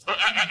情。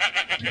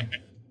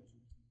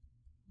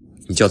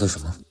你叫她什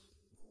么？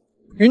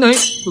于南一，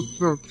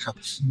不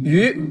是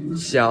于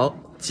小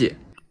姐。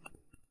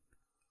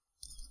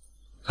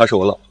她是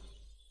我老婆。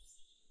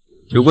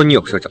如果你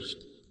有事找，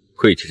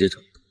可以直接找。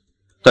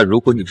但如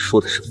果你说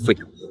的是废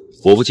话，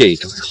我不介意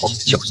找人好好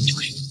教训教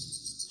训。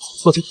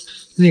哦对，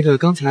那个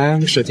刚才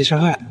手机摔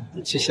坏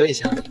了，去修一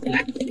下。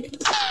来。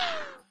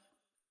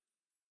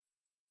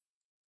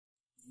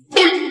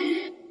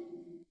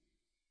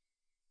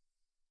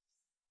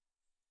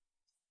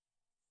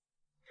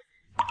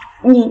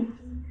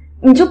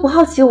你就不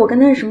好奇我跟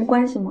他是什么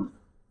关系吗？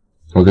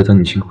我该等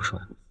你亲口说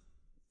呀。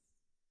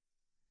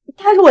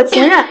他是我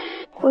前任。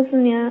霍思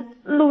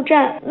年，陆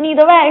战，你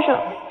的外甥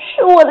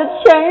是我的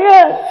前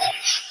任。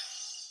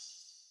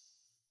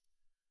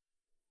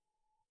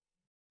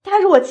他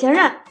是我前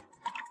任。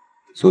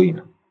所以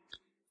呢？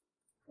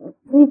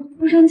你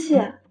不生气？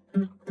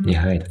你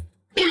还爱他？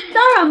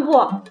当然不，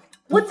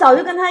我早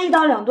就跟他一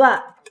刀两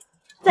断，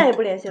再也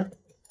不联系了。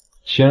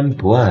既然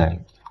不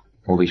爱，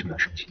我为什么要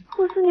生气？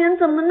霍思年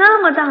怎么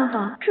那么大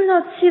方？知道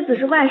妻子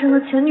是外甥的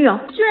前女友，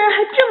居然还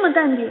这么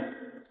淡定。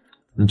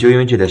你就因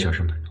为这点小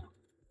事瞒着我？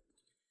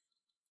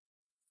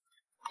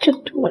这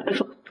对我来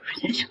说不是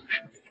件小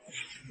事。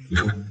你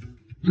说什么？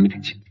我没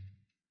听清。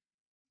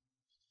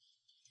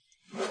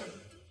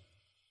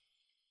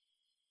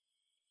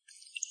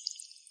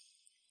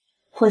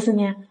霍思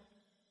年，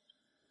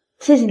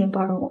谢谢你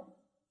包容我。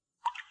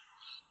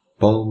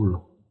包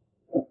容。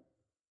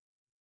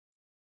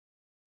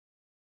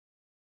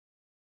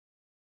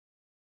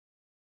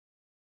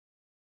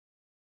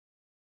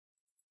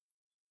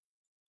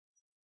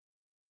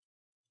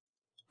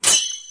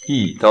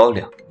一刀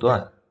两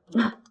断。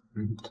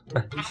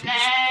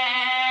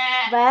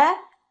喂，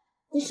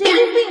你神经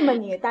病吧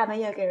你？大半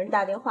夜给人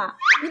打电话，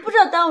你不知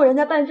道耽误人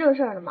家办正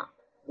事儿了吗？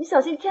你小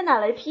心天打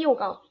雷劈！我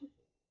告诉你，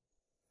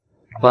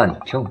办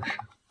正事，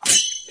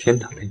天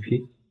打雷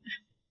劈。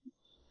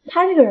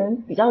他这个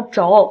人比较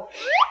轴，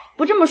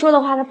不这么说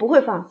的话，他不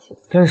会放弃。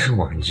但是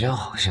我们家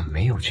好像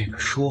没有这个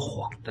说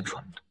谎的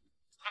传统。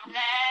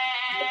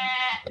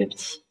对不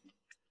起。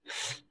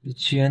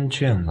既然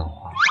这样的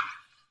话，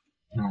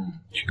那我们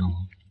就……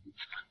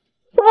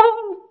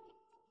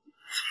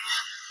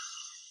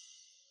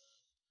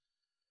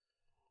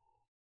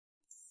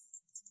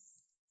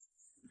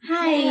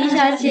嗨，于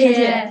小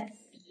姐。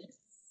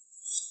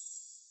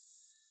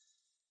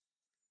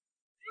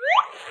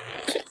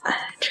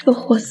这个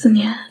霍思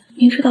年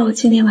明知道我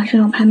今天晚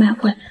上有拍卖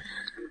会，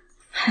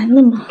还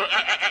那么……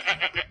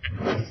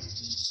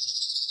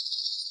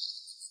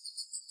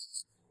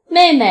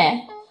妹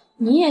妹，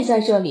你也在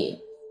这里，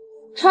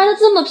穿得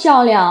这么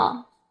漂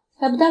亮，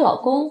还不带老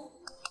公？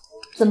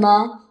怎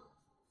么，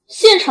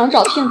现场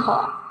找骗口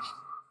啊？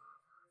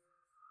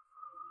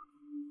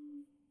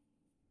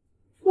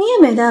你也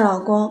没带老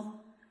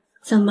公，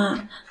怎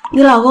么，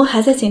你老公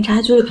还在检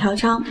察局里嫖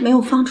娼，没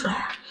有放出来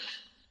啊？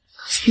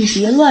你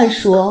别乱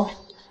说，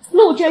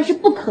陆战是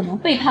不可能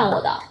背叛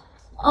我的。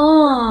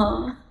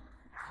哦，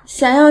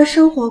想要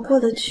生活过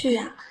得去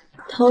啊，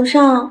头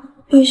上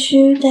必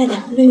须带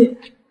点绿。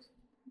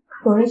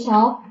有人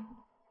瞧。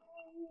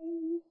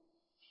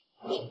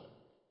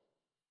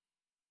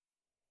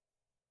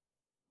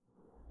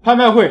拍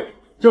卖会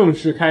正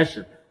式开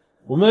始，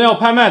我们要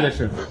拍卖的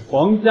是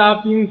皇家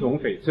冰种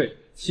翡翠，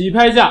起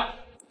拍价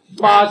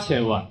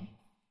8000万。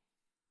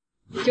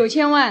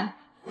9000万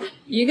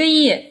，1个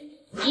亿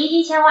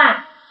，11000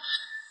万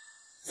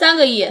，3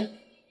个亿。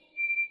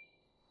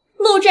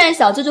陆战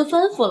小舅就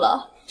吩咐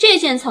了，这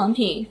件藏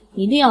品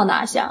一定要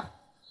拿下。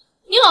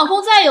你老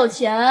公再有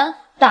钱，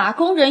打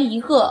工人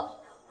一个，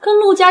跟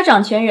陆家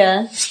掌权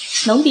人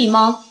能比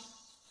吗？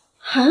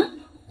啊，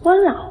我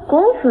老公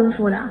吩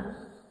咐的。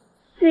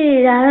既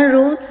然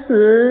如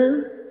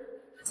此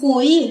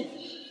，5亿。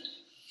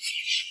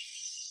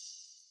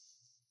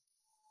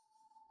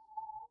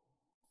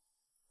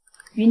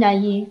于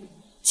南一，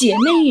姐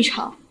妹一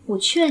场，我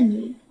劝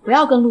你不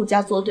要跟陆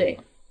家作对。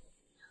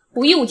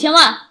5亿5000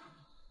万，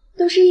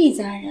都是一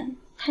家人，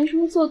谈什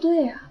么作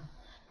对啊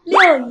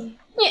？6亿，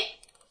你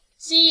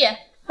7亿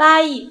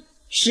，8亿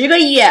，10个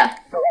亿。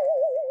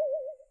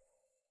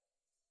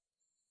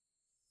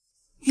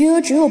余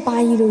额只有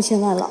8亿6000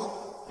万了，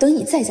等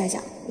你再加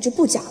价，我就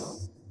不加了。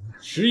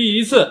10亿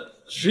一次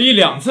，10亿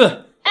2次。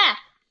哎，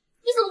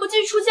你怎么不继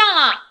续出价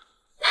了？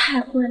太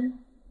贵了，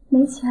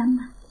没钱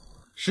买。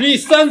10亿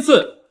3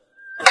次，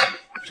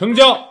成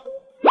交。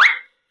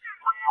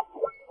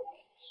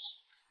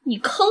你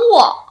坑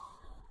我？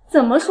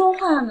怎么说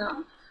话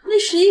呢？那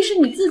10亿是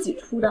你自己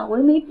出的，我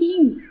又没逼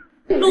你。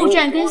陆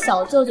战跟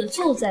小舅舅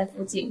就在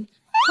附近，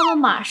他们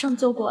马上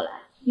就过来，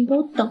你给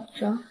我等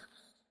着。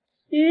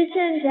于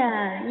倩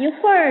倩，一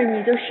会儿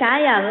你就傻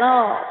眼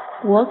喽，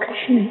我可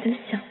是你的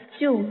小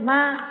舅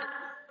妈。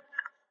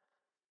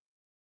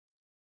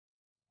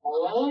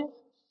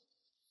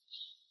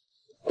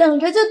等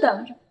着就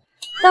等着，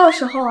到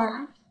时候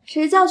啊，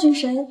谁教训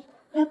谁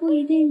还不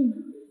一定呢。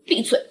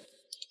闭嘴！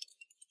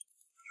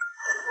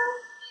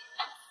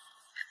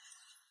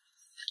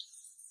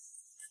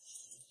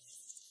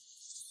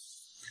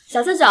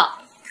小舅舅，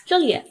这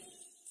里。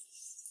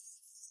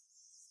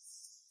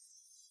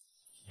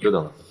久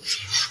等了。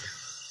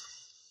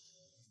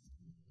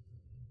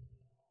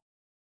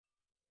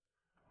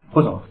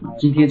霍总，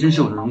今天真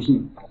是我的荣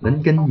幸，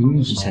能跟您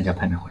一起参加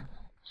拍卖会。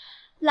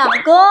老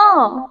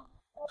公，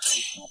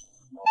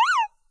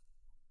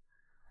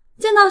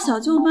见到小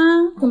舅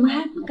妈，怎么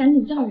还不赶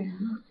紧叫人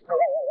啊？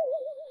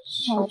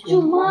小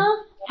舅妈，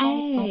哎，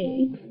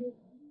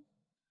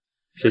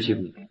谁欺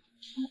负你？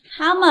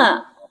他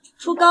们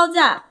出高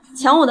价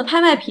抢我的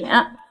拍卖品。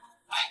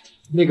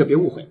那个别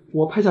误会，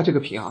我拍下这个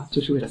品啊，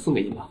就是为了送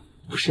给你的，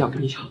不是要跟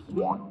你抢。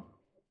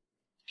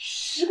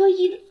10个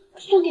亿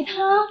送给他？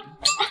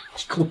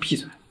你给我闭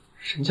嘴！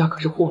人家可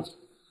是霍总，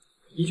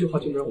一句话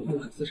就能让我目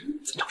很自然，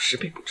怎叫10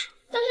倍不值？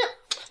但是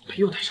没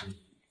有带上，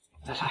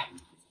再来，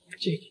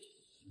这个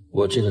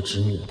我这个侄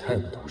女也太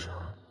不懂事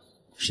了，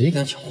谁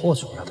敢抢霍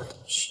总要的东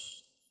西？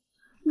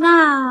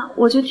那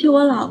我就替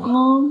我老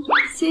公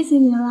谢谢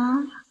你啦。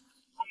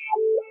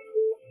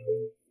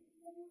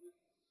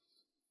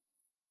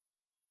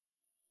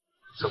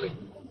送给你。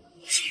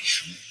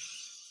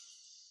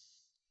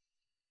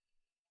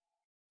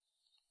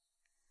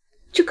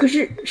这可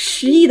是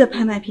10亿的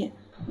拍卖品，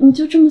你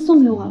就这么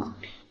送给我了？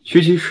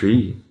区区10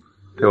亿，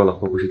对我老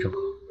婆不是正好？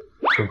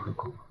更何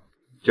况，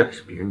这还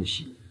是别人的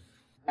心意。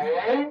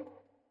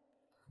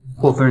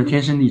霍夫人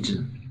天生丽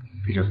质，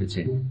陪着飞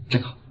剑，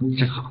正好，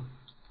正好。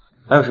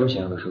还有什么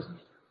想要的收藏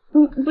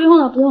品？不用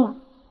了，不用了，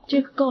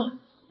这个够了。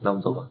那我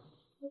们走吧。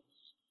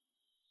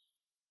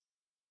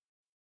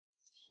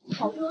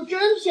小舅舅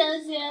真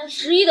偏心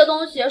，10亿的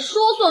东西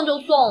说送就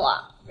送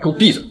了。给我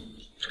闭嘴！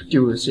这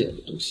丢人现眼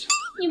的东西！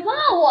你骂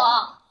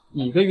我？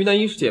你跟于南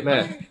一是姐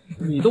妹，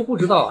你都不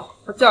知道，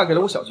她嫁给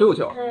了我小舅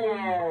舅。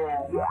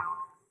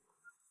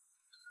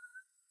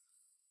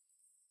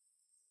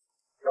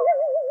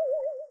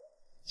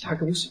嫁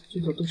给我小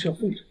舅舅都是要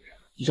奉承的人，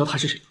你知道他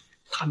是谁吗？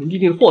大名鼎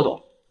鼎的霍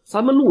总，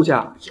咱们陆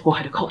家以后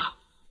还得靠他。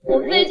我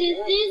费尽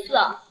心思，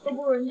都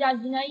不如人家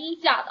于南一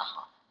嫁的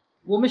好。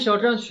我们小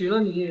张娶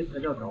了你才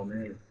叫倒霉，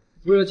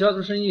为了家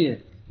族生意，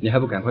你还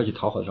不赶快去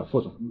讨好一下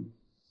霍总？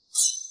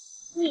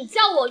你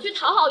叫我去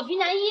讨好于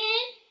南一？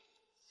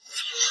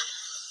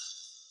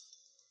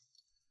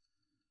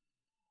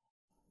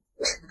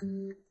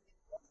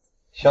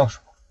笑什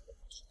么？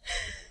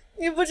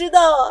你不知道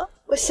啊，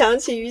我想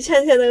起于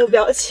倩倩那个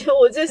表情，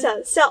我就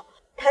想笑。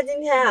她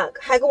今天啊，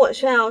还跟我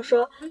炫耀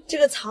说这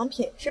个藏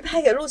品是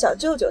拍给陆小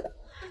舅舅的，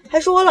还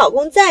说我老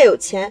公再有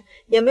钱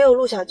也没有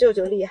陆小舅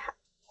舅厉害。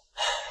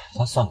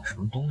他算个什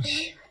么东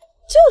西？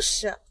就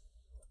是，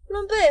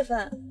论辈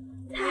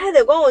分，他还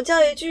得管我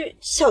叫一句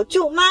小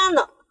舅妈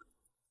呢。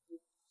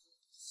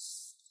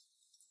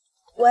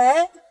喂，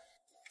您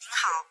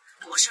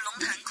好，我是龙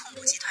腾控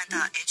股集团的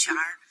HR，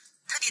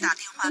 特地打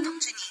电话通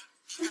知您，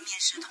您的面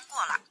试通过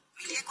了，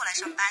明天过来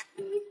上班。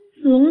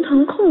龙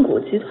腾控股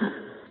集团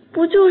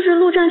不就是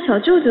陆战小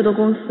舅舅的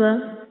公司？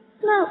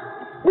那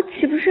我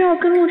岂不是要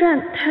跟陆战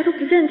抬头不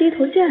见低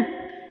头见？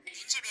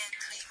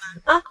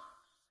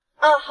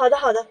好的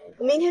好的，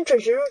我明天准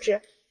时入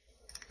职。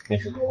面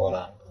试通过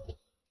了。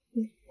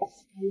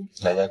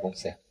哪家公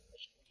司呀？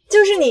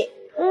就是你。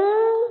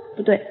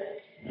不对，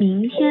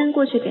明天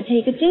过去给他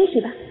一个惊喜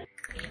吧。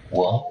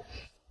我？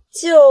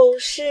就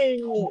是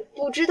你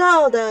不知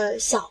道的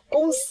小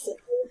公司，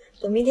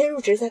等明天入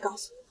职再告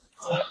诉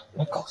你。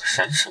我搞的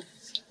神神。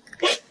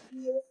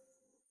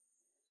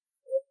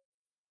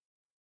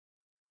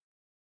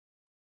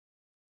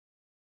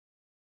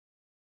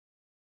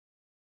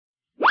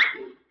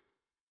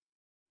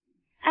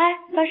哎，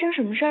发生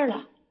什么事儿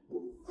了？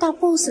大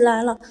boss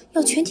来了，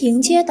要全体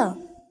迎接的。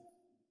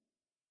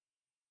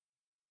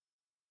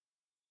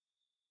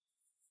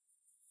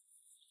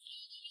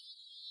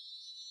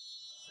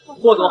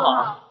霍总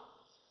好。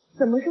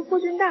怎么是霍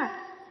俊大？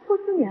霍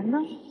思年呢？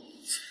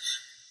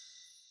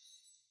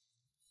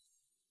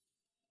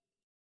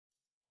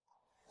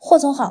霍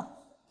总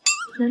好。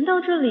难道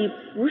这里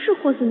不是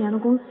霍思年的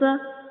公司？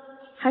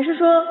还是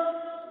说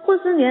霍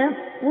思年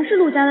不是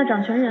陆家的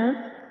掌权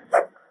人？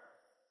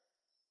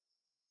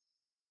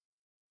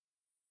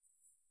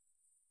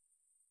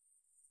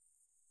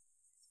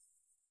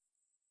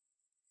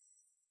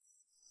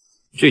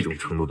这种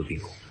程度的并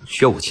购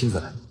需要我亲自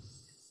来。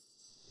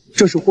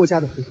这是霍家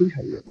的核心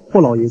产业，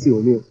霍老爷子有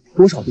命，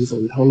多少得走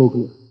一趟漏个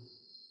路。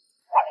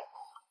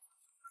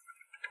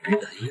于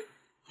南一，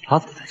他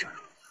怎么在这儿？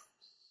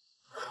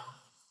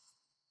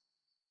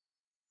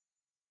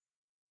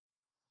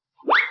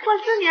霍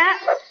思年，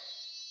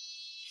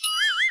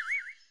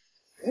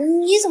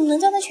你怎么能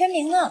叫他全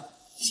名呢？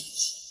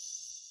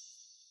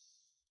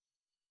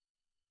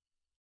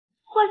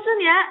霍思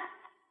年，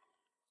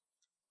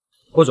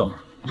霍总，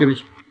这边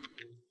请。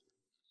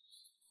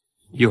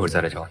一会儿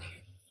再来找你。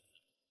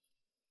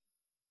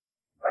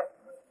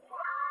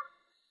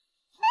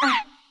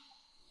哎，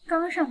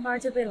刚上班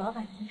就被老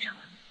板盯上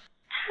了。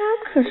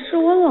他可是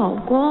我老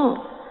公，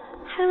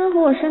还能和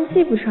我生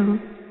气不成？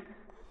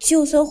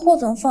就算霍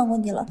总放过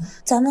你了，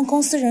咱们公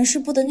司人事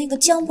部的那个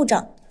江部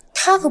长，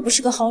他可不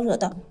是个好惹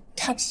的，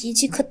他脾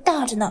气可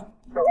大着呢。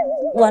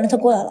完了，他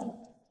过来了。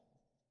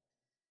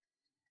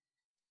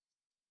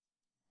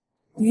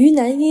于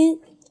南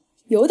音，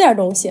有点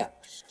东西。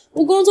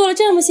我工作了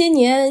这么些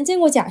年，见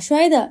过假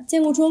摔的，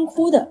见过装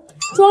哭的，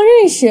装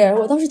认识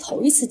我倒是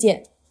头一次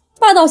见。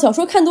霸道小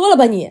说看多了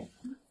吧你？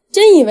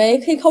真以为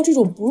可以靠这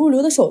种不入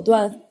流的手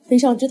段飞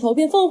上枝头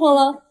变凤凰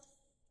了？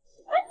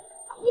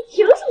你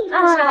凭什么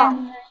这么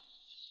说？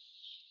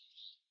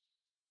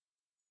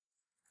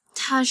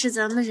他是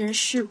咱们人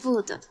事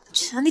部的，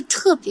权力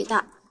特别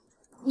大。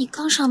你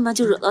刚上班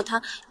就惹到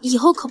他，以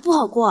后可不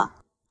好过。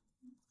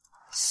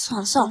算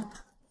了算了，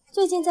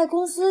最近在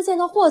公司见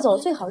到霍总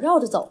最好绕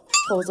着走，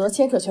否则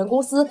牵扯全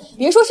公司。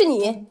别说是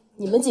你，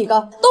你们几个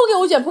都给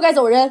我卷铺盖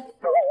走人！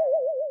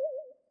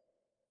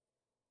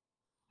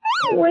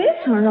我也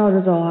想绕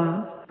着走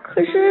啊，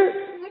可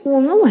是我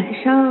们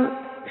晚上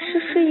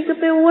是睡一个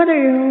被窝的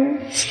人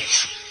哦。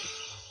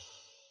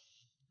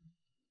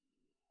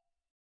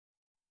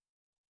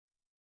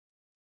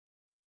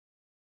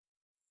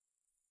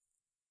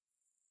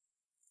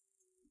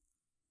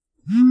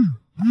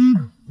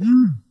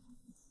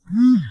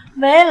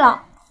喂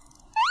了，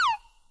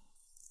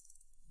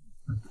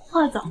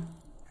霍总，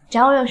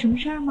找我有什么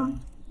事儿吗？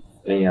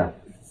哎呀，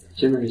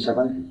现在是下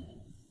班时间。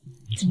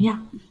怎么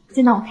样，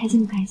见到我开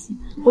心不开心？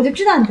我就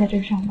知道你在这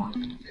儿上班。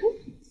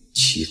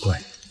奇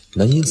怪，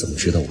南音怎么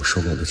知道我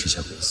收购了这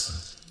家公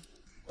司？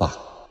爸，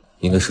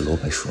应该是罗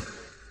白说的。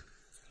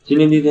今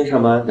天第一天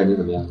上班，感觉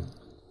怎么样？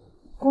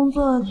工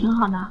作挺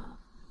好的，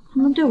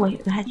他们对我也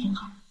都还挺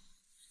好。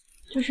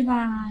就是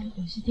吧，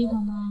有些地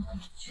方呢，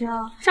需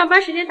要上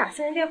班时间打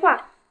私人电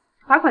话，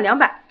罚款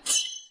200。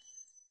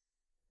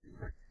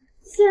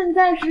现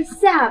在是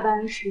下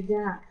班时间，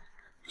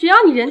只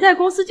要你人在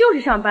公司就是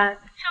上班，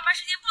上班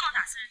时间不能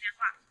打私人电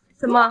话。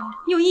怎么，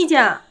你有意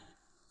见啊？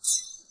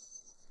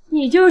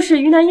你就是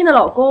于南音的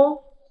老公，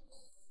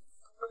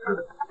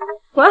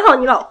管好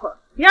你老婆，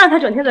别让她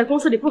整天在公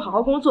司里不好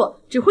好工作，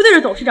只会对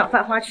着董事长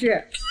犯花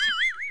痴。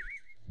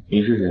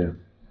你是谁？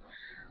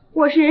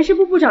我是人事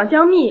部部长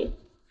江蜜。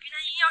于南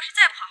音要是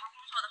再不好好工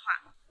作的话，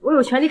我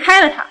有权利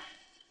开了她。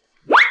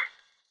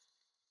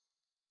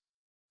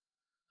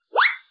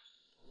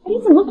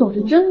你怎么总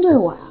是针对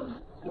我呀？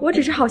我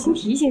只是好心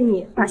提醒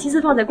你，把心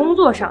思放在工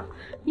作上。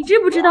你知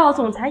不知道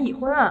总裁已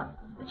婚啊？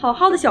好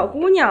好的小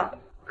姑娘，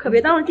可别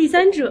当了第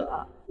三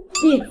者。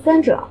第三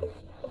者？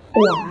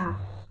我啊？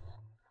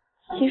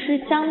其实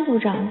江部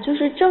长就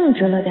是正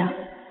直了点，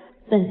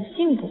本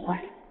性不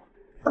坏。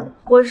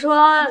我说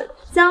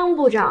江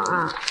部长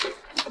啊，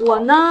我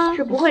呢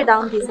是不会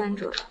当第三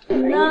者，你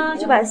呢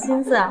就把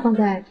心思放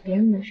在别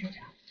人的身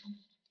上。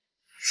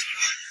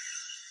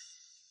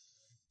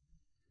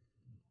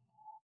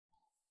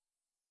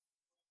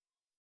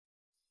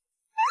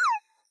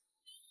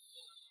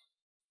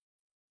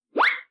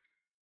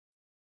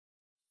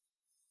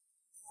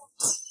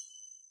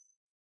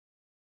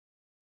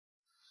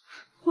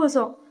霍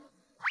总，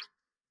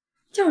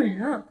叫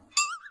人啊！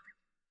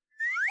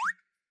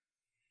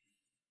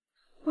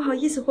不好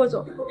意思，霍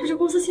总，这是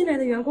公司新来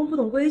的员工不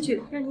懂规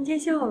矩，让您见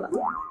笑了。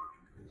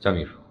江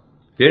秘书，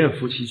别人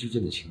夫妻之间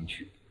的情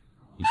趣，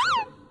你说？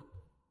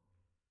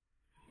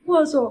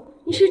霍总，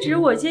你是指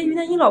我接于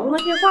南英老公的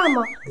电话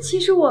吗？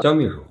其实我……江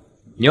秘书，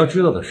你要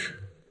知道的是，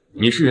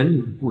你是人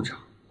力部部长，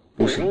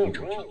不是民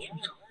政局局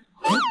长。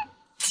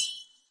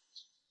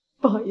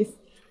不好意思，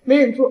没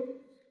忍住。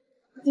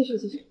继续。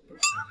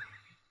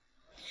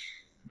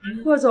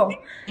霍总，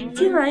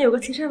今晚有个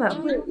慈善晚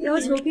会，要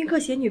求宾客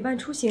携女伴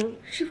出行，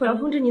是否要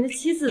通知您的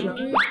妻子呢？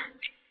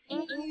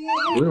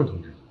不用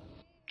通知。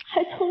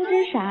还通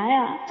知啥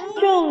呀？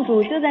正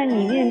主就在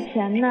你面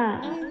前呢。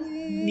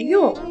不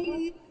用。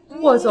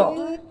霍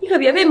总，你可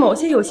别为某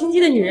些有心机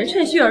的女人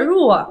趁虚而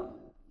入啊！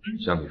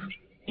江秘书，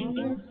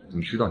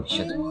你知道你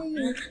现在吗？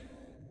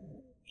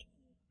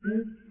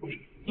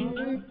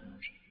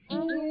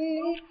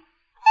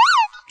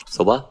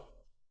走吧。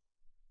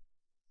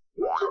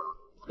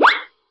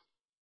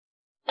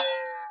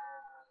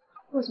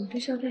霍总这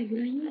是要带于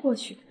兰英过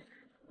去，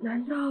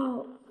难道？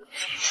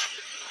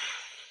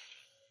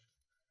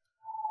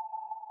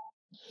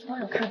帮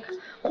我看看，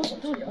霍总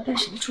到底要带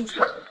谁出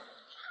场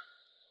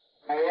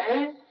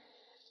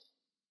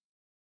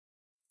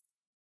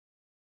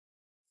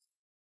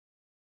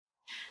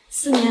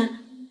？4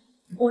年，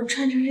我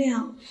穿成这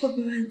样会不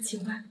会很奇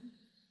怪？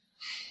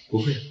不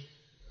会的，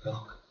很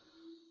好看。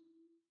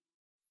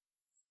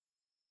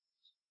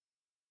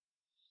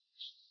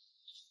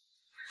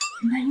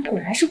于兰英果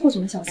然是霍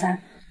总的小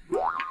三，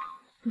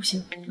不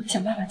行，我得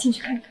想办法进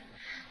去看看。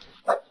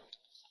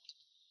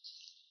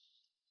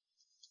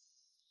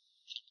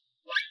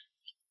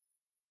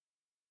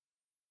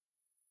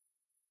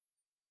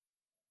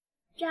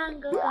战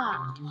哥哥，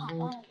好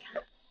看。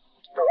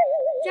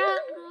战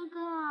哥哥，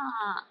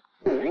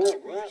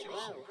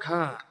好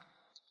看。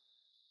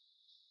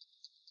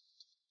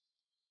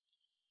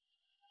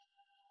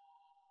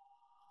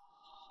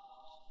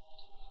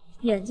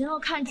眼睛要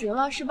看直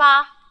了是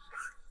吧？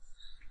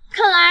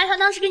看来他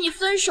当时跟你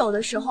分手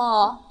的时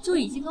候就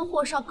已经跟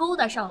霍少勾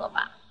搭上了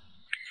吧？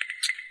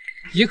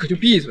也可就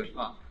闭嘴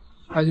吧，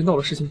他已经闹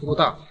的事情不够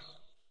大。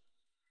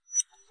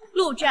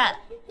陆战，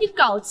你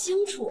搞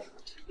清楚，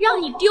让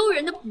你丢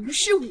人的不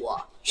是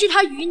我，是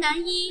他于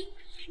南一。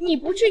你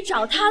不去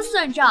找他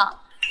算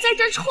账，在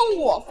这冲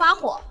我发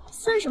火，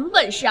算什么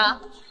本事啊？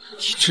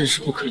你真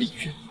是不可理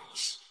喻。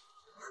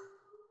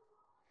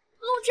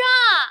陆战，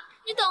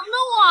你等等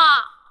我。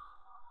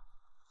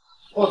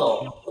霍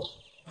总，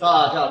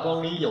大驾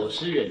光临，有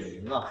失远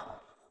迎啊！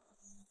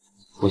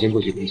我先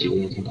过去跟几位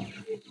年轻打招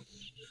呼。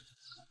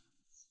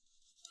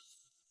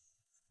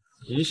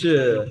您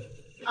是？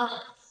啊，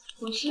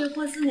我是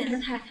霍思年的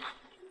太太。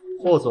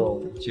霍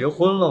总结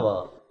婚了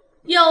吗？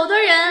有的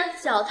人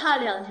脚踏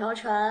两条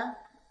船，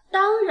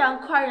当然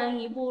快人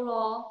一步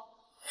喽。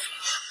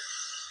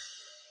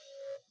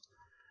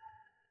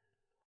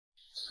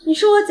你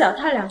说我脚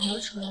踏两条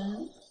船，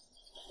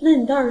那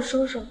你倒是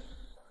说说，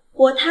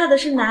我踏的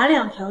是哪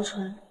两条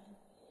船？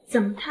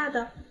怎么踏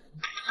的？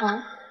好，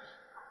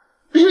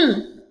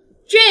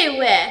这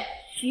位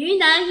于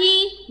南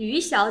一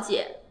于小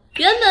姐，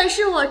原本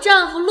是我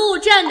丈夫陆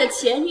战的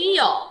前女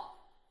友。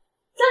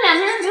在两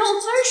个人没有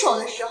分手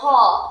的时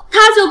候，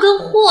他就跟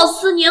霍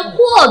思年霍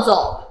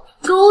总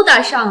勾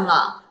搭上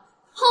了。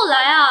后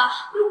来啊，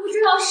又不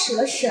知道使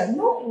了什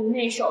么狐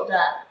媚手段，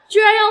居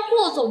然让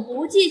霍总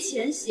不计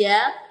前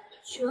嫌，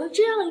娶了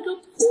这样一个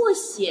破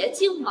鞋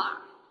精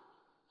马。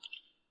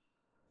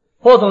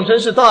霍总真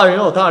是大人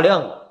有大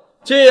量啊，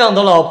这样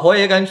的老婆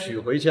也敢娶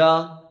回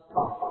家。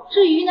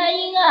这于南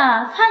英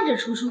啊，看着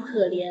楚楚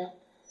可怜，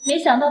没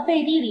想到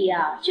背地里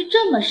啊，却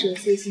这么蛇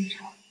蝎心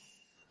肠。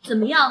怎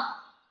么样？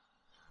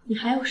你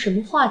还有什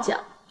么话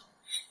讲？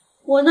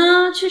我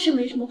呢，确实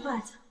没什么话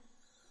讲，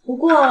不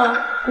过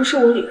不是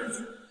我捋不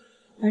讲，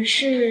而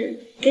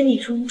是跟你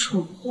这种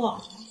蠢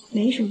货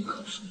没什么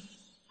可说。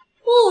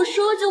不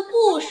说就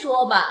不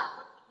说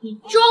吧，你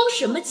装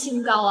什么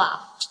清高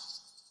啊？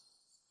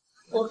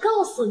我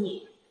告诉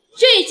你，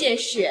这件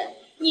事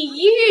你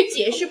一日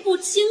解释不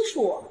清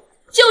楚，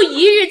就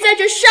一日在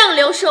这上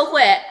流社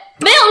会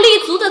没有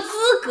立足的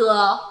资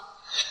格。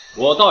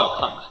我倒要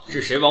看看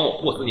是谁往我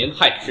霍思年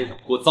太太身上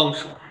泼脏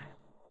水。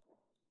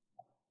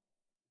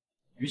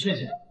于倩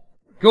倩，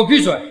给我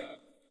闭嘴！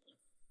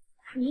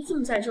你怎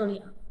么在这里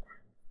啊？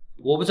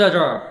我不在这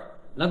儿，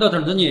难道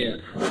等着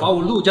你把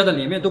我陆家的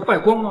脸面都败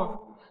光吗？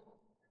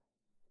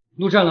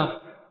陆战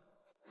呢？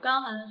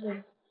刚还在这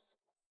里。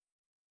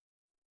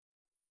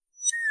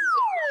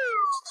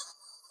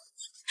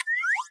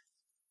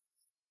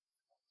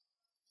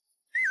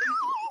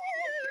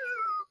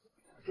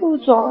陆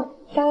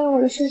总，答应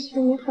我的事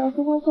情你还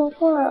会不会做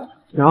错啊？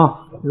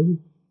行，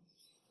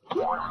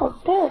好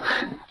淡。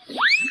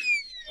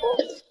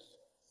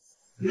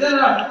你在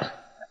哪儿？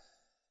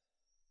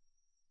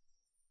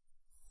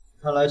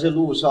看来这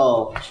陆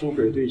少出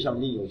轨对象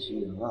另有其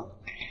人啊！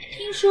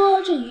听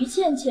说这于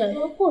倩倩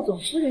和霍总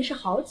夫人是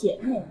好姐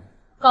妹，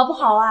搞不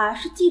好啊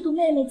是嫉妒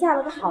妹妹嫁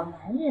了个好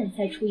男人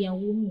才出言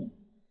污蔑。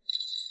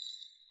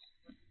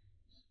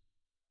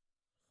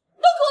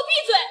都给我闭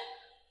嘴！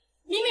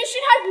明明是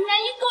他于南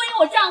一勾引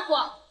我丈夫，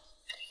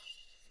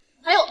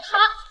还有他过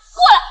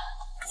来，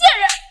贱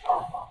人！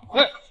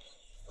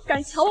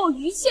敢抢我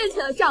于倩倩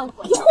的丈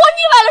夫，你活腻歪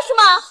了是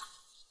吗？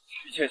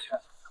于倩倩，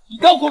你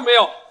当过没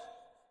有？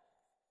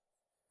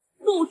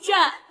陆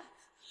战，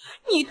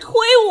你推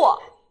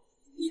我，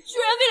你居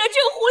然为了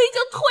这个狐狸精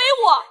推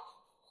我！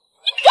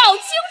你搞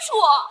清楚，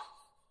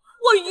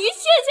我于倩倩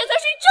才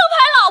是你正牌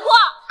老婆。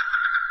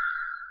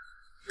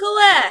各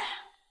位，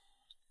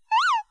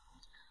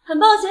很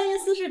抱歉因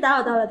私事打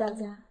扰到了大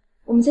家，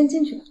我们先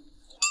进去吧。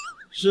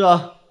是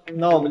啊，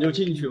那我们就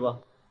进去吧。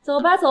走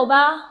吧走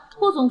吧，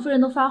霍总夫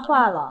人都发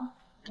话了，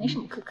没什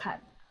么可看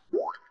的。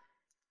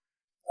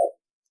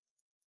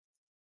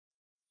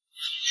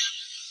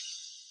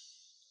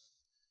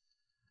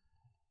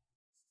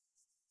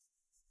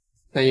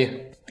南一，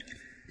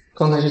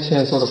刚才是倩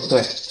倩做的不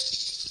对，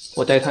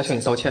我代她向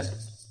你道歉。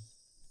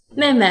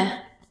妹妹，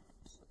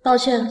道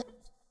歉。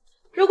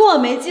如果我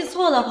没记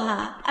错的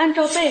话，按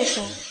照辈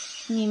分，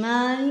你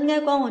们应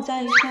该管我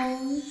叫一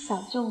声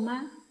小舅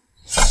妈。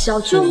小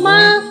舅妈？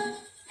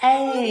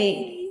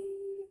哎，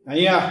南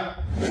一啊，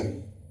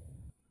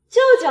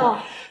舅舅，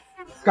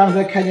刚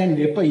才看见你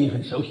的背影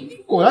很熟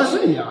悉，果然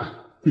是你啊！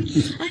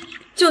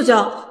舅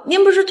舅，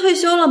您不是退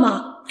休了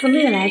吗？怎么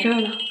也来这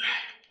儿了？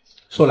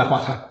说来话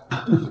长。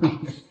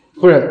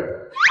夫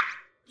人，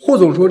霍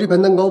总说这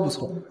盘蛋糕不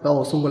错，让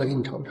我送过来给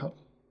你尝尝。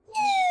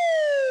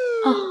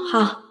哦，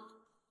好。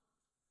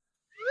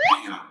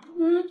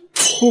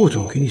霍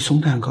总给你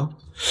送蛋糕，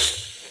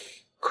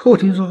可我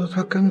听说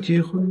他刚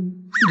结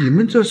婚，你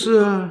们这是？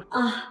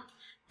啊，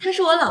他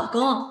是我老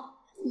公。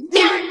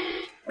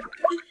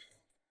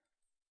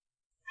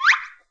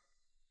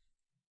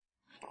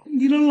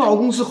你的老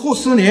公是霍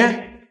思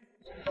年？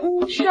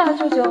是啊，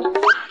舅舅。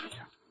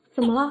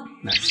怎么了？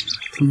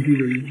听句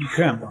有一句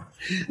劝吧，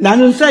男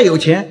人再有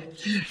钱，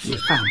也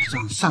犯不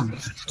上上门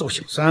做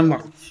小三嘛。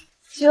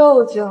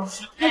舅舅，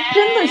他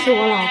真的是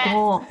我老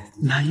公。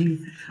南英，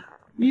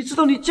你知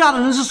道你嫁的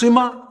人是谁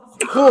吗？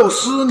霍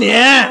思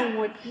年。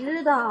我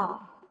知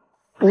道。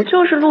不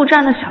就是陆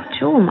战的小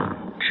舅吗？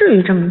至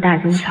于这么大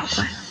惊小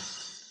怪？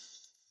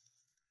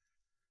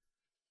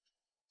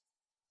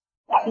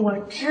我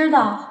知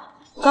道。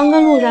刚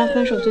跟陆战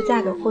分手就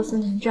嫁给霍思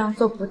年，这样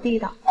做不地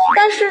道。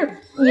但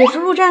是也是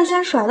陆战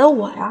先甩的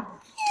我呀，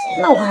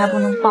那我还不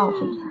能报复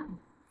他？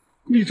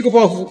你这个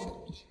报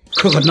复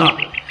可狠呐！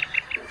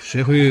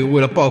谁会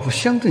为了报复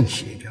乡镇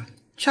企业家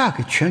嫁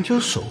给全球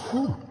首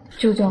富？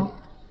舅舅，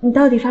你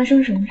到底发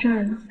生什么事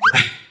儿了？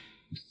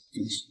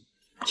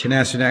前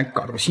段时间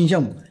搞了个新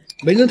项目，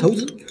没人投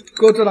资，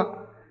搁置了，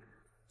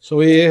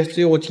所以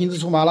只有我亲自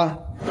出马了。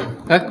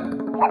哎，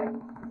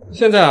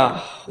现在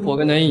啊，我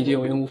跟南一已经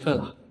有缘无分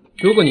了。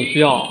如果你需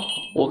要，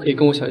我可以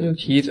跟我小舅舅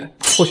提一嘴，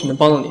或许能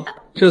帮到你，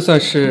这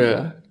算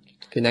是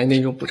给南一的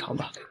一种补偿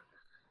吧。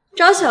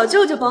找小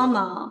舅舅帮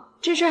忙，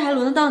这事儿还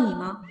轮得到你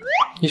吗？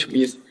你什么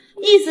意思？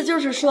意思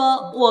就是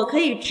说我可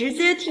以直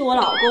接替我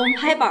老公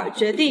拍板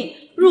决定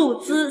入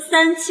资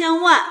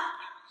3000万。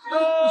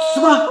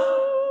什么？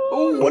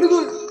我那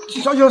个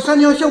小小3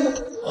条项目，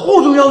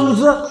霍总要入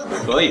资？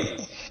可以。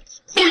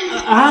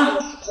啊？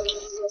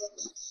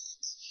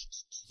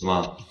怎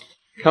么？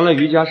看来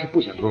于家是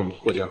不想跟我们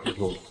霍家合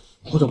作了。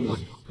霍总不，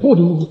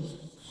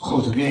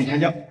霍总愿意参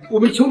加，我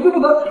们求之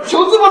不得，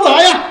求之不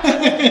得呀！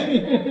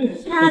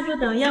那就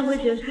等宴会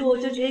结束，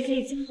就直接可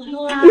以签合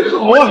同啦。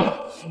好啊！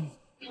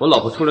我老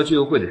婆除了聚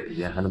会的时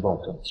间，还能帮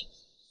我赚钱。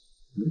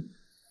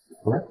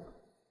来，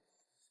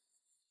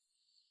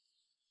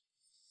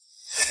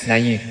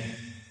南一，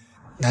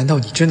难道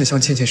你真的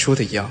像倩倩说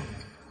的一样，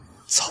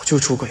早就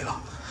出轨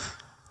了，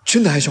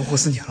真的爱上霍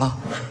思年了？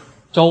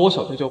找我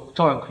小舅舅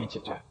照样可以解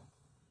决。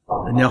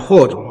人家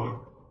霍总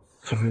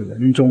可是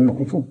人中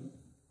龙凤，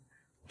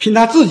凭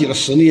他自己的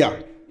实力啊，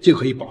就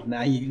可以保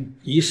南营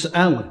一世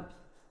安稳。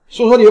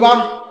说说你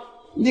吧，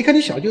你看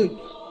你小舅，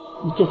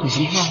你做成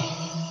什么样？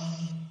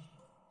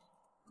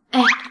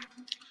哎，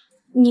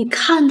你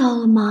看到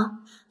了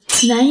吗？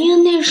南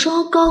英那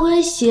双高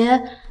跟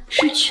鞋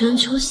是全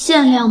球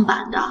限量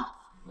版的，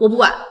我不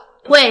管，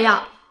我也要。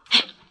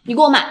哎，你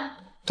给我买。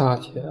大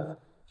姐，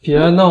别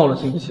闹了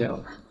行不行？闹？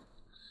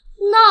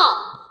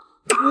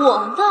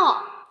我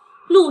闹？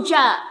陆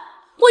战，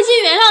我已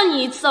经原谅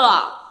你一次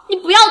了，你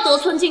不要得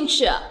寸进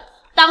尺。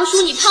当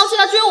初你抛弃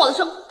他追我的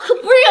时候，可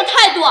不是这个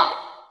态度。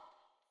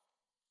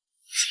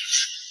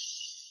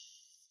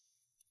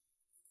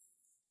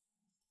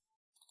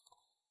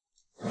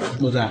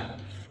陆战，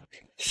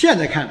现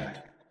在看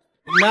来，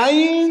南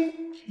英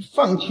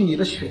放弃你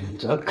的选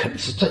择肯定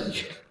是正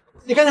确的。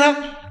你看看他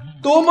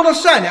多么的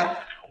善良，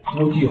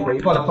不计回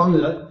报的帮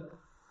人。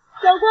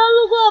小哥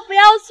路过不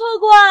要错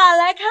过，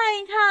来看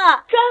一看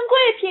专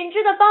柜品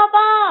质的包包，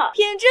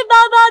品质包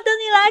包等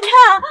你来看。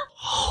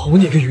好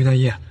你个于南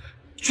一，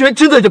居然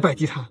真在这摆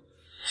地摊，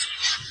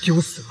丢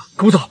死了，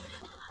给我走！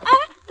哎，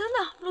等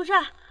等，陆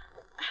战，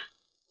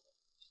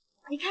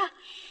你看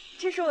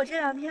这是我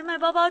这2天卖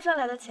包包赚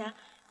来的钱，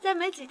再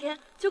没几天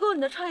就够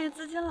你的创业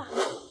资金了。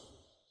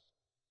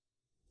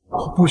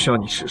我不需要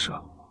你施舍。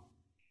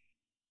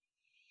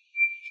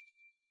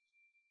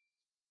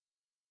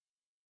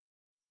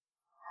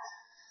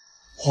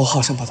我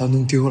好像把它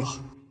弄丢了。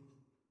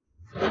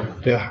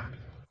对吧？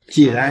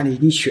既然你已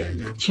经选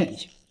择欠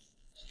下，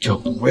就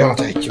不要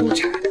再纠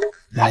缠。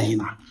南一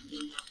呢？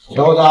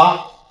小子，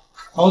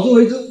好自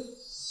为之，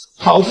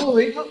好自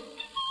为之。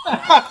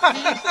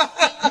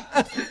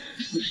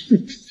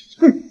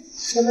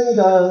那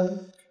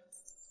个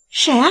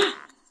谁啊？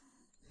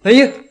南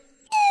一，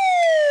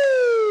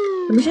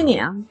怎么是你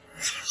啊？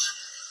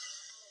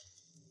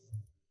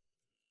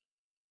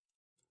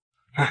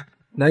哎，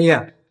南一，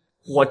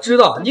我知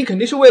道你肯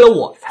定是为了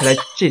我才来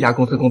这家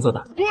公司工作的。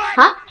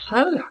啊？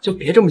咱们俩就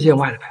别这么见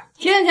外了呗。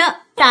停，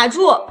打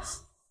住！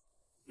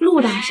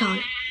陆大少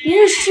爷，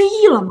您是失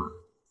忆了吗？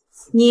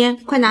你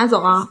快拿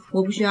走啊，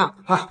我不需要。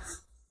啊，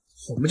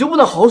我们就不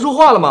能好好说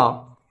话了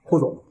吗？霍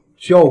总，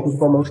需要我过去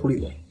帮忙处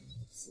理吗？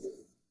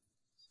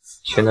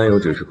前男友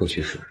只是过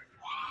去式。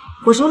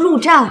我说陆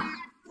战，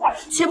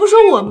且不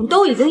说我们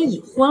都已经已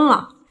婚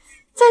了，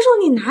再说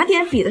你哪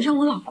点比得上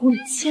我老公的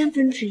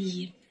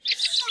1/1000？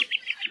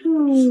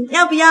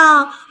要不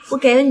要我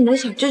给了你的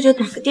小舅舅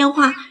打个电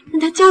话，让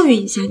他教育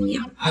一下你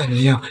啊？哎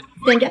呀，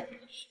等着。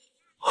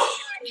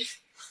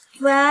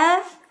喂，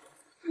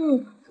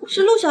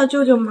是陆小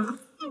舅舅吗？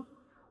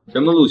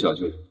什么陆小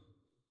舅舅？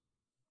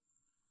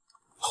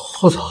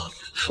霍总，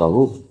小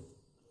陆，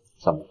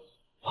怎么？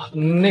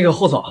那个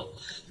霍总，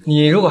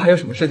你如果还有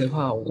什么事情的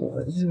话，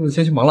我就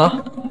先去忙了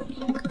啊。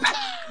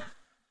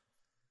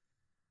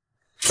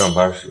上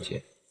班时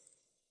间，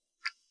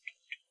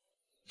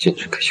进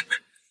去可行不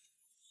是？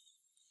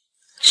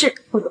是，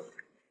霍总。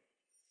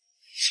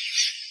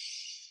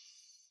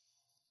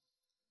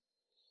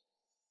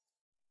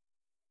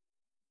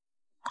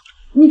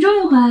你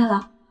终于回来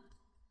了。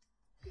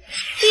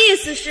意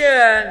思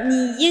是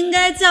你应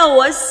该叫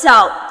我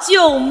小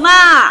舅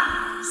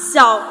妈，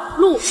小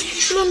陆。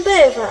论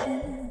辈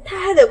分，他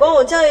还得管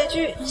我叫一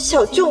句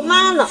小舅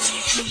妈呢。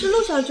是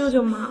陆小舅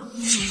舅吗？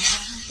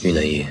于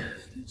南一，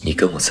你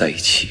跟我在一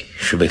起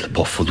是为了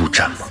报复陆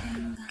战吗？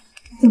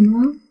怎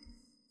么了？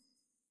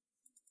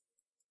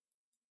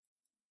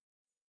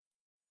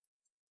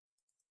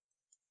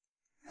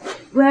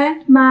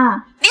喂，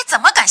妈。你怎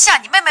么敢下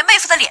你妹妹妹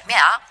夫的脸面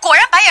啊？果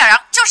然白眼狼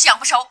就是养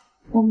不熟。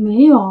我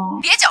没有。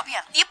别狡辩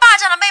了，你霸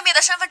占了妹妹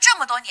的身份这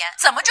么多年，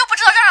怎么就不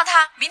知道让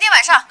她明天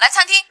晚上来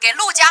餐厅给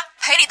陆家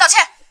赔礼道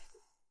歉？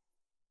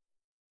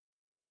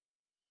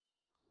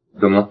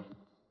怎么了？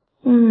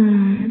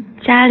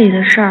家里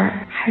的事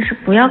儿还是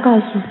不要告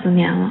诉思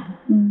年了。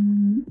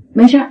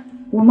没事儿，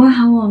我妈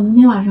喊我明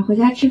天晚上回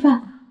家吃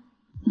饭。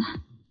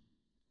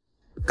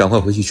赶快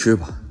回去吃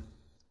吧。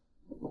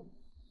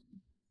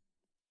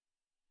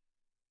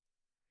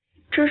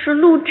这是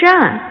陆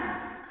战，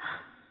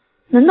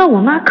难道我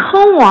妈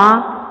坑我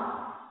啊？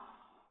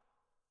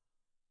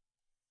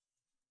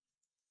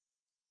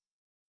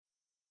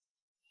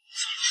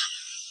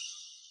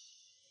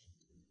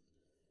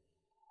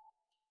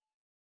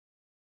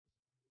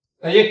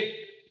南一，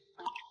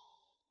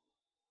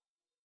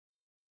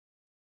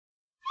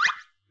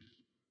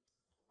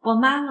我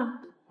妈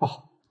呢？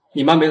哦，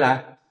你妈没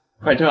来，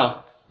反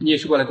正你也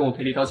是过来跟我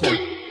赔礼道歉的。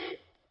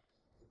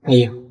南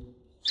一，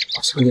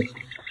我求你了，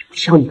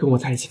只要你跟我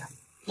在一起，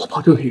我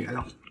保证会原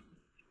谅你。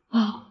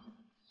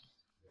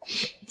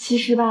其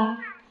实吧，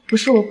不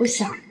是我不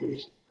想，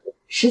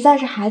实在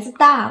是孩子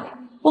大了，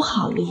不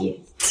好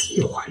离。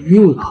你怀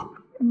孕了？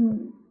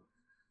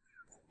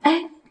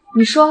哎，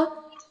你说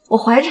我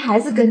怀着孩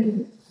子跟着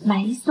你买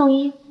1送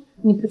1，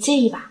你不介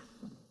意吧？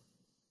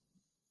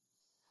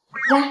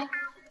来，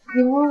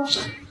你摸摸。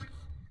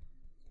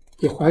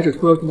你怀着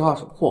拖油瓶的2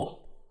手货，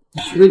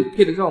你觉得你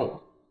配得上我？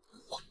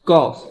我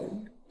告诉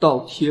你，倒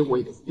贴我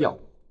也不要。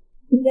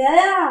别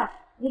呀，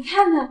你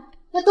看看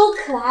那多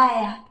可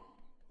爱呀！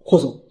霍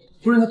总，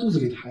夫人她肚子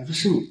里的孩子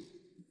是你。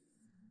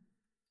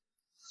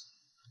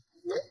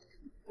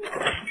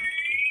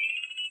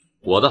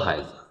我的孩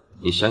子，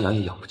你想养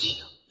也养不起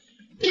啊！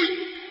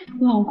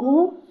老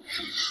公，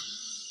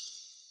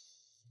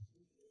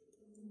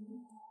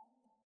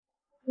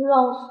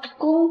老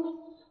公，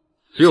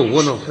只有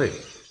窝囊废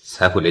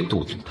才会连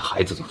肚子里的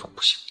孩子都装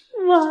不下。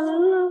完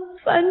了，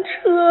翻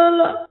车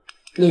了。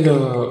那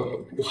个，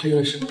我还有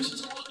点事不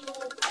急。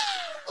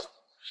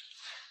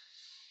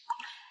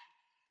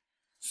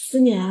思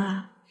年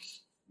啊，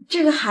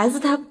这个孩子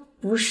他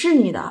不是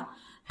你的，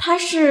他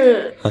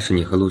是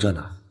你和陆战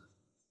的？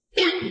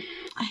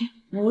哎，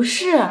不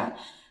是，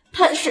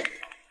他是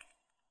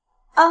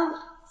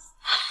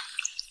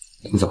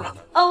你怎么了？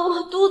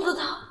我肚子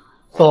疼。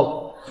糟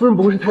了，夫人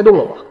不会是胎动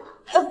了吧？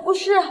不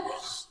是，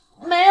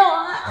没有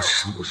啊。不是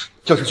什么不是？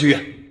叫车去医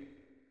院。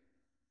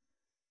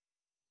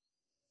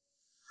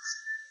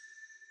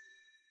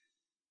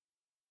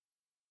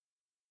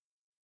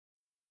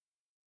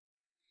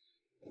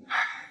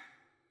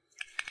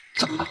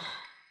怎么了？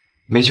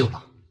没救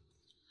了？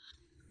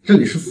这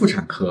里是妇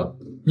产科，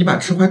你把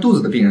吃坏肚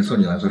子的病人送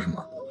进来做什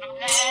么？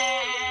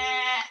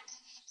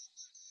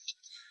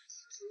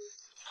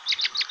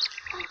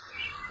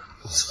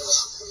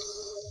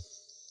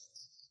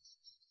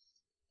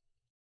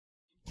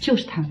就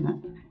是他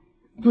们，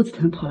肚子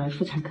疼跑来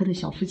妇产科的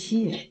小夫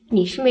妻。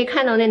你是没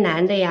看到那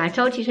男的呀，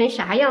着急成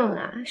啥样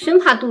了？生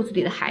怕肚子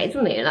里的孩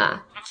子没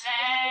了。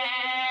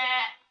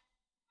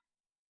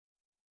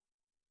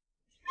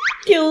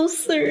丢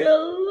死人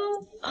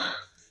了！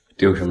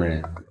丢什么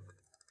人？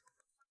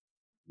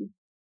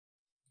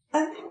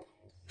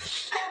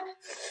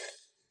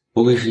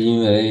不会是因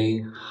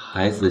为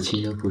孩子的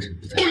亲生父亲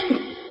不在？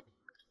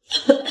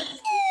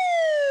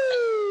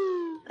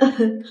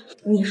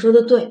你说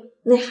的对，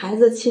那孩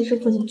子的亲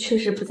生父亲确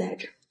实不在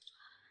这儿。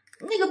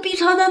那个 B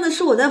超单子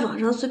是我在网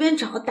上随便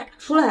找打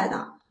出来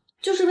的，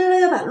就是为了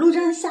要把陆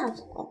战吓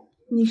走。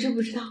你知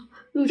不知道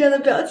陆战的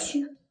表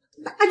情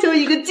那叫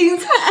一个精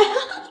彩？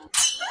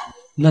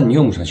那你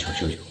用不上小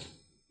舅舅，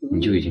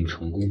你就已经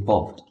成功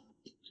报复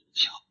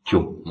小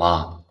舅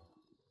妈。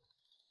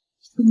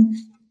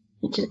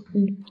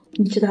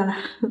你知道了。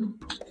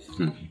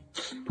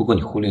不过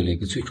你忽略了一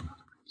个最重要的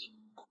问题，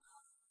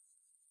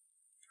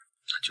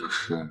那就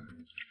是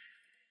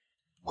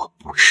我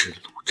不是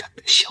陆战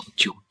的小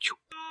舅舅。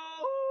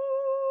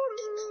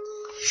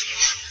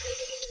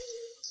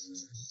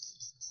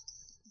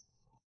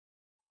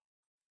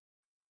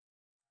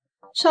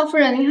少夫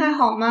人，您还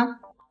好吗？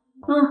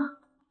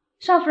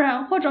少夫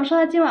人，霍总说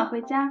他今晚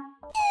回家。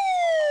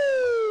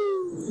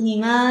你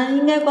们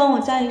应该管我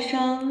叫一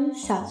声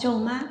小舅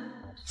妈。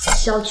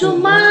小舅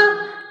妈？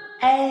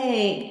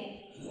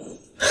哎，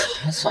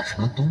这算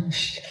什么东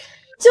西？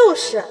就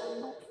是，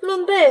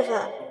论辈分，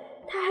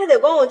他还得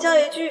管我叫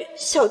一句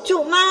小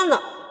舅妈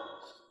呢。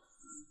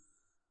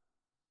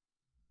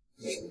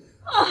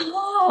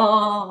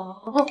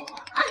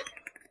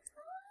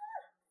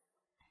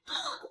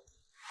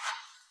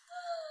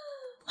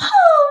好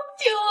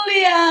丢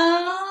脸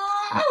啊！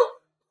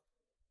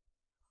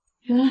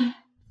原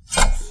来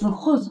死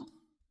霍总，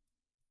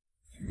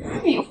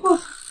李霍，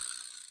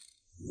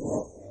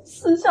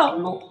死小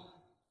鹿，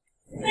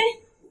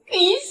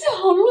李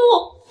小鹿，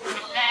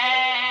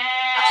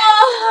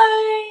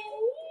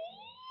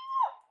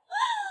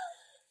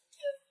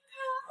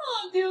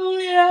好丢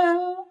脸啊！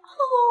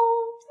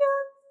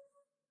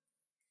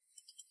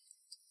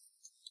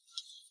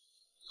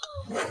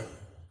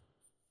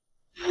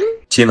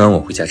今晚我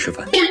回家吃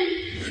饭。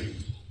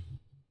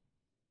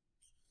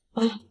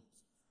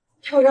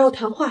他要找我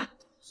谈话，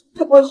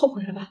他不会后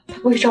悔了吧？他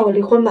不会找我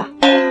离婚吧？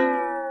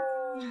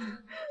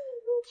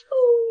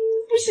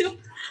不行，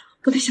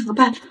我得想个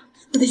办法，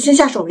我得先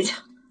下手为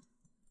强。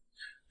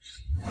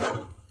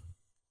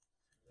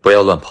不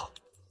要乱跑，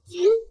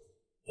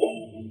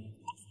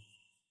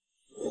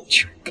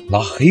竟然敢拉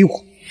黑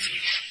我！您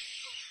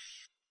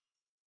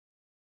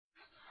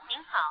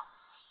好，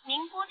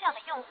您拨叫的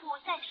用户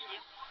暂时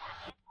无法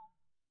接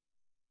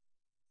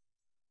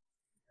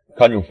通。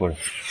看住夫人。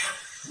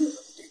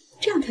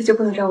这样他就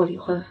不能找我离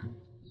婚了。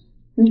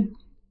夫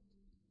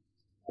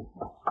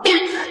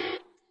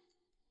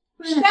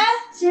人，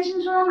先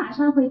生说他马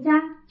上回家，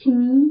请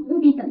您务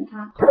必等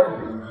他。不会吧，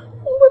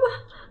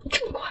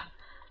这么快？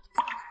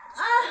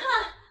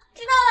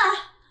知道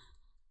了。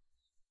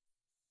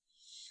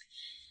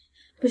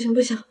不行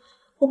不行，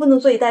我不能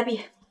坐以待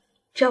毙，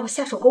只要我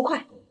下手够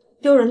快，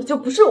丢人的就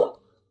不是我。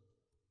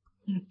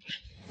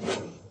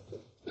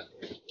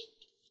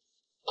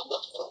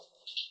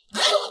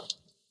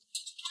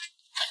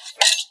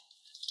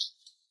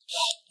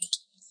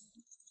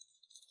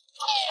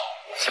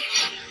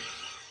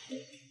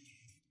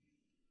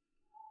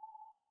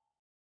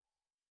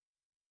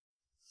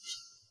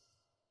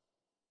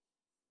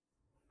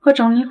霍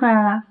总，你回来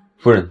了。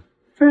夫人，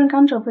夫人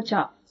刚走不久，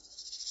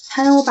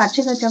还让我把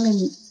这个交给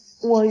你。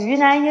我于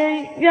南音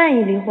愿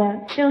意离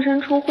婚，净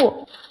身出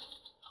户。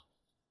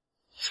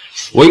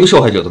我一个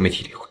受害者都没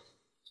提离婚，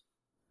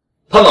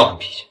他闹什么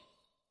脾气？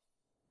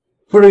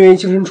夫人愿意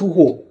净身出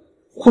户，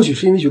或许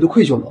是因为觉得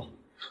愧疚呢。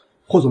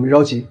霍总别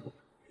着急，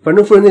反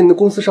正夫人在您的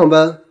公司上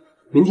班，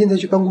明天再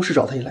去办公室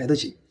找她也来得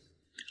及。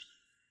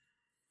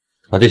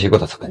把这些给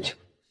我打扫干净，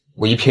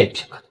我一片也不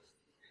想看。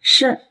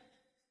是。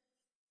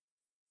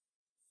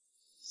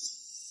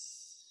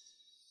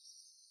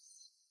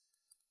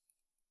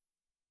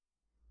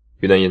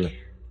于南音呢？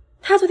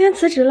他昨天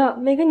辞职了，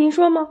没跟您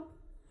说吗？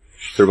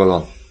辞职报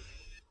告。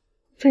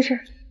没事。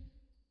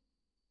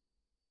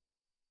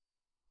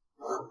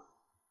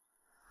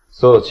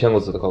所有签过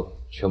字的高管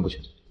全部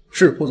劝退。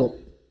是，霍总。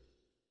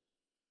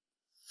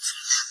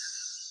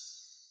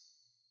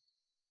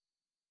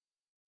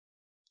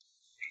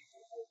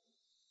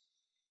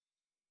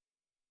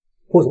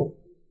霍总，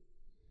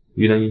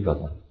于南音找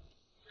到了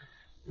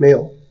没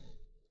有？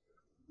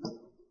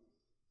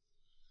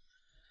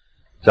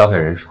加派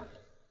人手，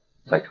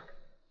在场。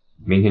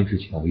明天之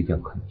前我一定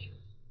要看见。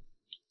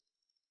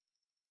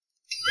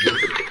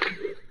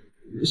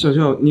小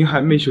舅，您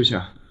还没休息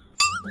啊？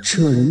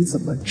这人怎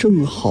么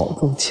正好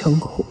到枪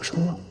口上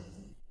了？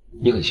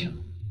你很闲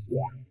吗？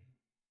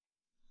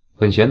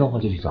很闲的话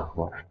就去找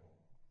个玩。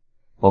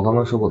我刚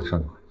刚收购的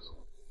商场还不错，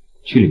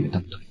去里面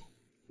当队友，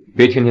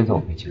别天天在我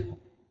面前晃。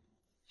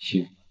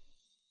行。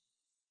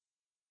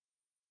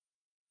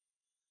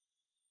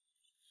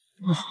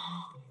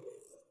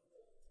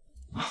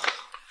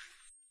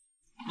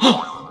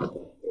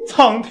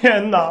苍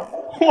天呐，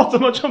我怎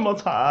么这么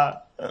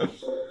惨？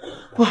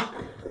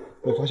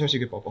我发消息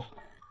给宝宝。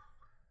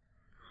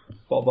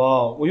宝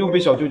宝，我又被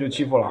小舅舅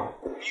欺负了，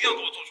一定要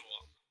给我做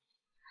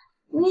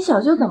主。你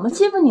小舅怎么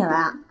欺负你了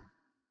呀？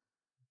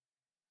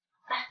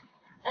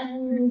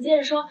你接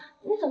着说，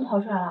你怎么跑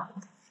出来了？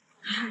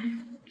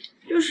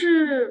就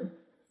是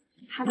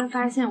怕他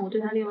发现我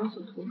对他另有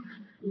所图，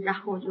然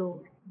后我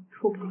就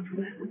偷跑出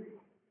来了。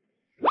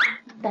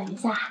等一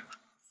下，他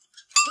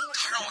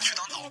让我去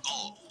当祷告，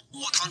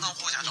我堂堂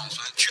霍家长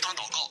孙去当祷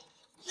告，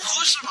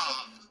合适吧？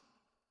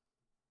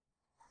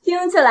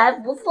听起来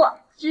不错，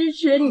支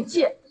持你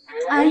去。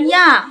哎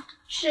呀，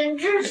沈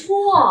之初，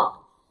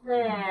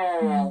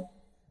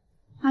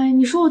哎，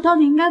你说我到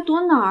底应该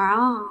躲哪儿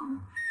啊？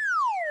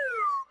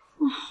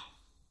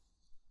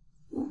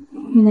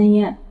于南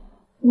烟，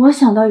我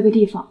想到一个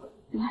地方，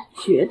我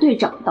绝对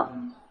找得到。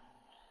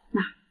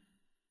哪？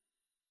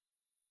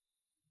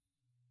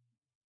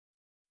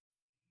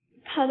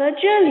跑到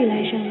这里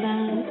来上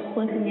班，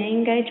霍思年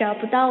应该找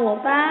不到我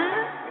吧？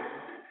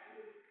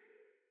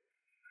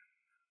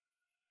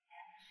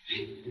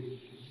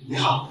你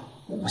好，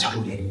我叫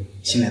陆林，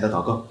新来的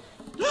祷告。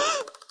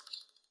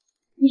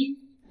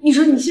你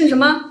说你姓什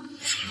么？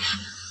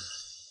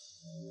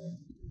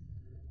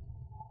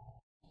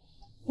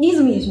你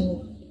怎么也姓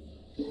陆？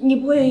你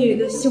不会也有一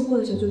个姓霍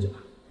的小舅舅吧？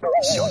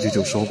小舅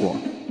舅说过，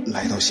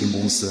来到新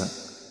公司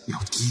要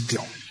低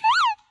调。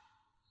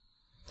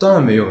当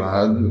然没有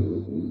了，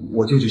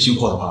我舅舅姓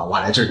霍的话，我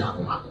还来这儿打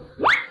工啊。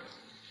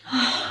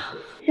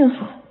幸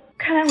好，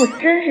看来我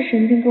真是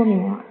神经过敏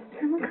了，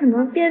怎么可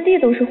能遍地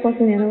都是霍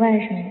思年的外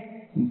甥？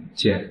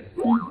姐，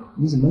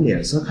你怎么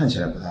脸色看起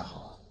来不太好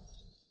啊？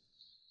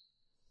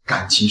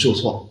感情受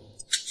挫？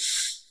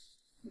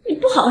你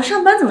不好好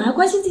上班，怎么还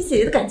关心自己姐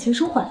姐的感情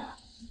生活呀？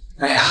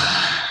哎呀，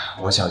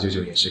我小舅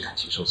舅也是感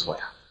情受挫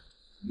呀，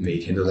每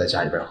天都在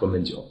家里边喝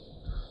闷酒，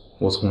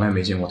我从来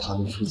没见过他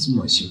露出这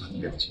么兴奋的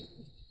表情。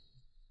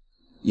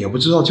也不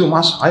知道舅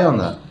妈啥样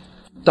的，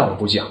但我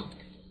不讲，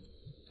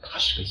她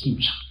是个硬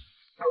茬。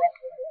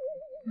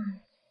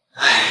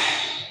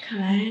看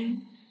来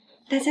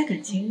大家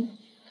感情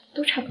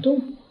都差不多。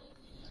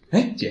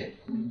哎，姐，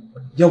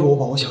要不我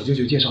把我小舅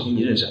舅介绍给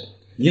你认识，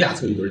你俩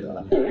凑一对得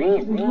了。不，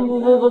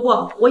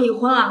我已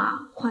婚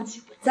了，况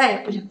且我再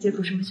也不想接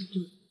触什么小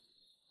舅舅。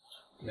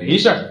没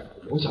事儿，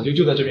我小舅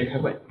就在这边开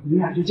会，你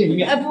俩就见一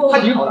面。哎不，他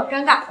挺好的。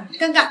尴尬。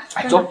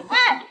哎，走。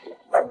哎，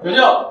舅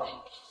舅。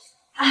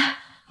哎，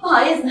不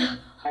好意思，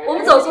我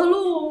们走错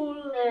路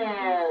了。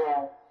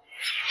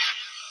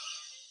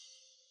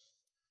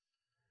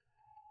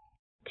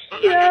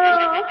天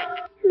啊，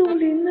陆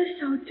林的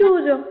小舅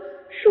舅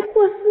是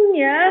霍思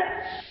年。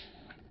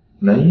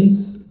南一？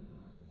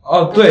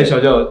哦，对，小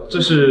舅，这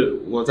是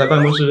我在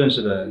办公室认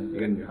识的一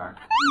个女孩，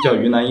叫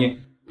于南一。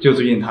就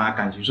最近她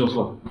感情受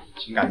挫，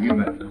情感郁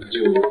闷，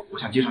我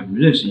想介绍你们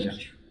认识一下，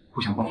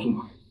互相帮助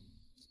嘛。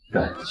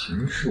感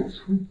情受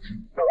挫？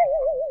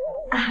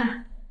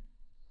啊，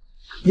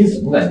你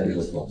怎么感情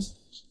受挫？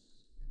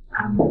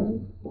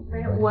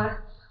没有我。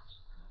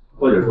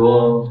或者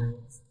说，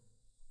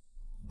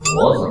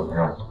我怎么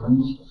让感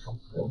情受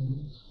挫？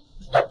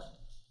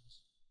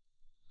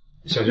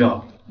小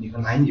舅，你和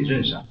南一姐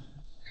认识啊？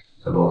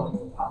小罗，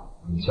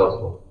你叫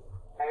错。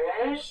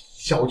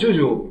小舅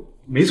舅，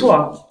没错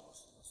啊。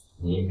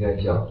你应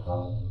该叫他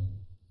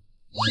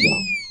小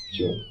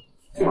舅。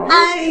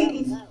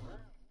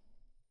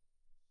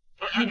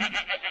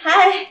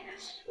嗨，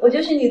我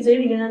就是你嘴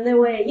里面的那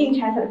位硬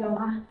茬小舅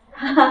妈。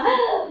哈哈。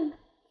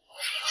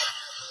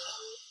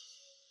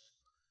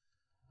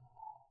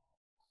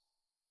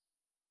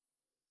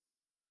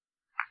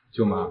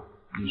舅妈，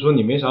你说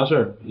你没啥事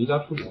儿，离家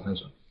出走干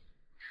啥？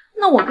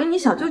那我跟你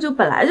小舅舅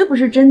本来就不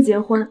是真结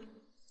婚。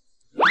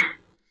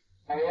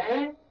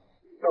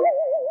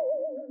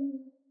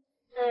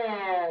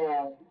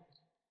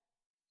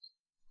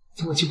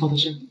这么劲爆的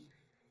声音，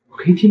我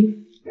可以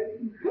听。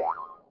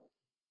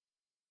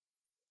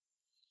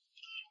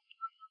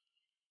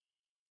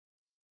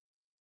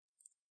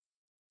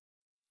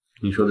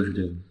你说的是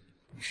这个？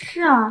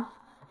是啊，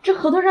这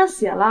合同上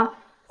写了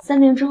，3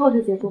年之后才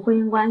解除婚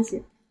姻关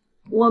系。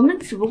我们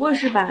只不过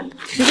是把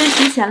时间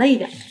提前了一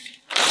点。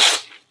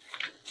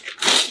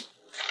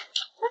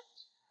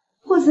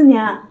霍思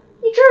年，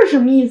你这是什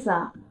么意思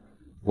啊？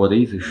我的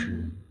意思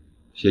是，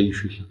协议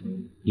实行，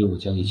因为我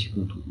将一起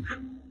共度余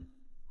生。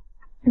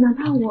哪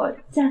怕我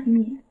嫁给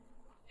你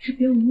是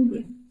别有目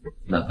的，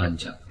哪怕你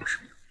嫁给我是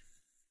没有。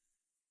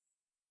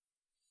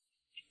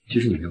其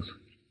实你没有错，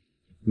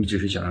你只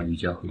是想让于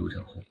家和陆战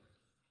后，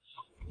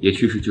也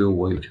确实只有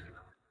我有这个能力，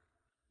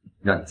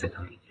让你在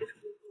他面前。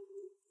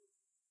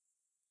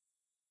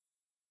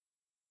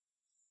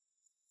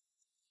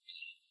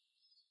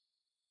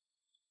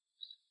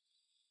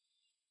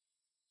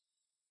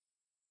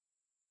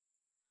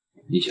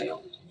你想要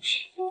的东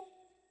西，我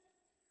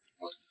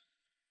懂。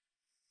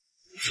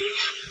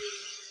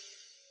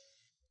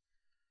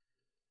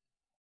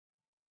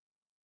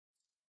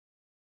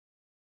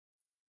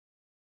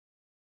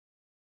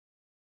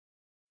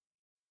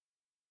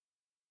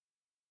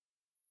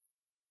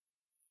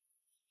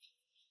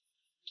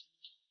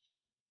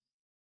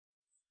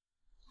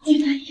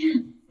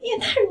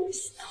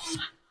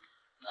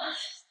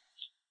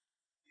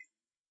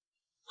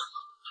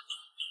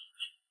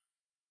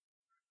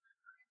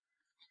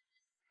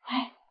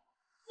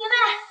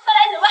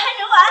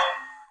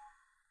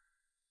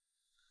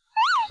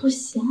不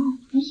行，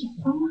你眼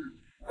光啊！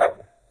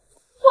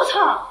我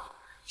操！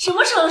什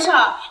么时候的事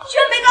儿？居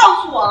然没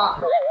告诉我！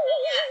你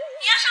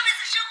要上辈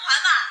子生还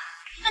吧？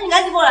那你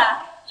赶紧过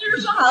来，就是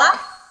说好了。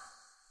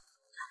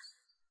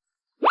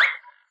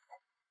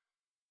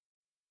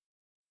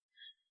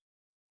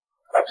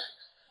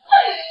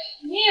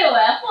你以为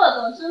霍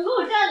总是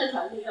陆战的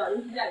小舅舅，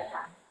一直嫁给他？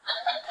堂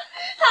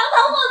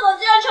霍总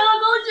居然成了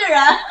工具人！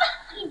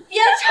你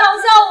别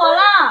嘲笑我了！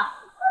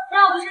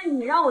要不是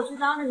你让我去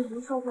当那个什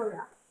么售货员，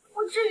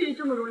我至于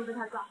这么容易被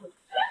他抓回去？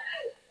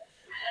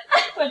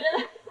我真的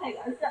太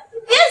搞笑！你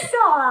别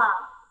笑了。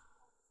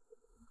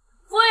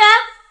服务员，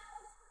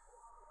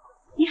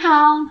你好，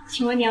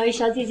请问两位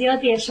小姐姐要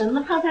点什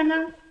么套餐呢？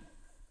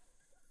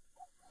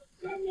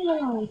那个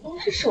老公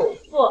是首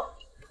付，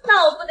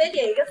那我不得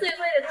点一个最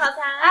贵的套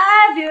餐？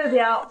哎，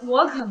别，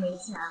我可没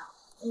钱，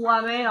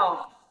我没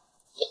有。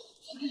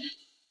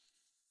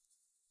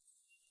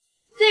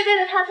最贵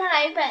的套餐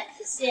来一份，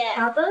谢谢。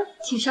好的，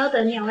请稍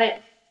等两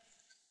位。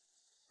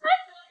哎，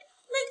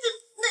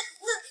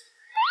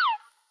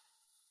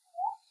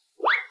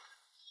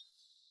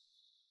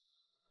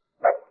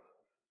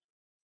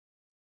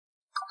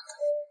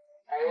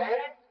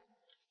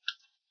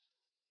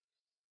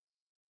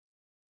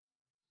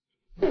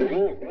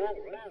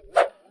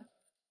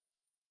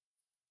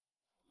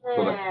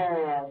老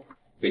板，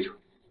备场。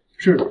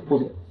是的，副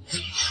总。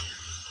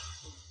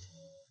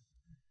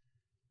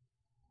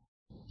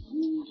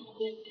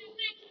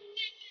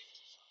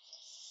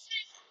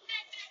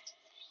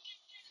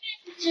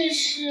这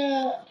是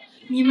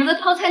你们的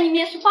套餐里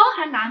面是包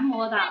含男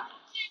模的，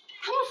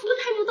他们服务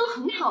态度都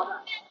很好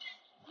的。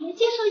来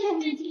介绍一下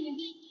你们经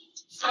理。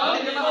小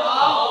姐姐们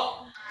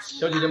好，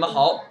小姐姐们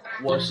好，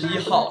我是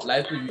1号，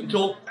来自云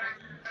州。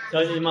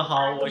小姐姐们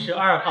好，我是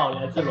2号，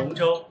来自龙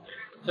州。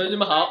小姐姐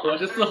们好，我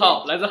是4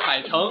号，来自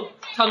海城。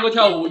唱歌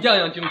跳舞样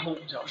样精通，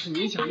只要是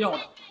您想要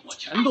的，我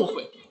全都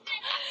会。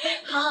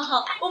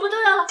好，我们都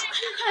要了，快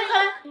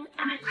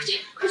来，快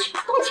去，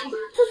动起来，走。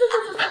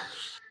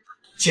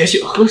姐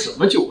喜欢喝什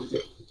么酒？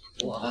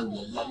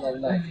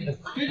来，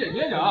别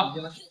点啊！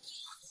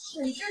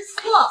沈志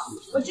苏，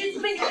我这次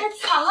被你害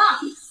惨了，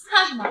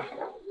怕什么？我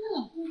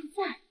老公不在。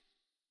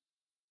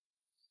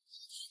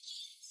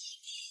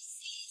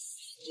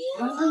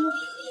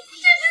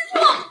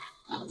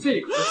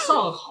这可是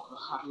上好的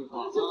哈密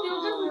瓜。这不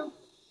用，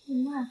怎么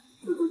办？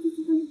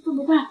怎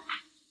么办？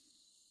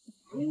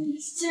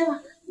接吧。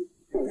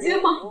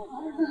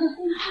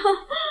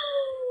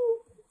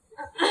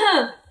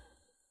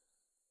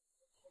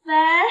喂，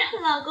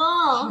老公。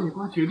哈密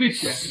瓜绝对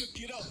甜。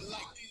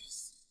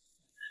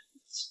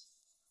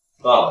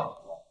爸，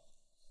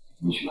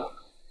你去哪？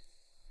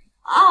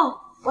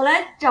哦，我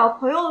来找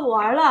朋友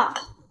玩了。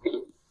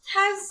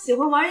他喜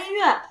欢玩音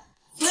乐，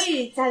所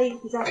以家里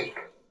比较。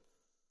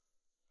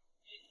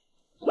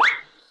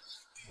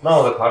那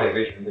我的卡里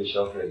为什么被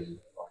消费了100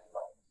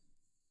万？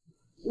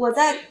我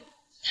在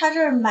他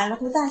这儿买了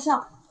头大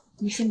象，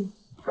你信吗？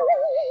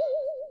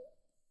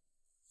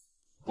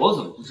我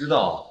怎么不知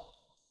道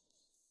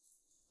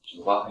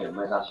酒吧还有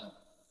卖大象？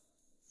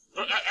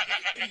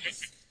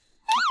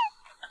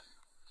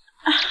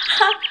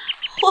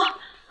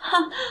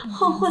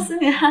霍思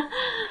年，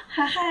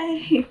嗨，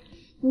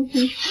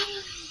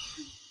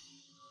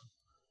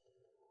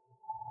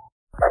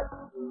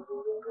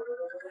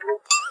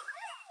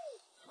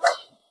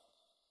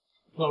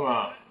哥们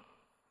儿，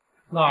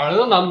哪儿来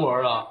的男模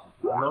啊？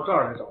我到这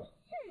儿来找他。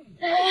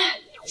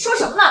哎，说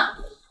什么呢？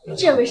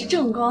这位是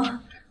正宫，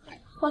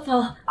我操！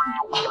来，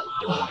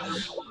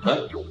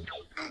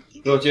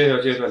给我介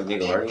绍你那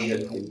个玩音乐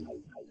的朋友。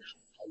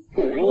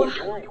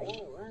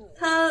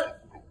他。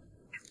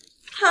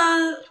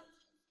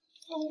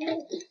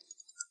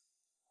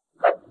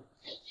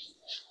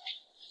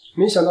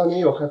没想到你也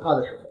有害怕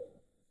的时候。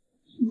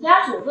你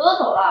家主都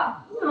走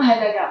了，你怎么还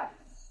在这儿？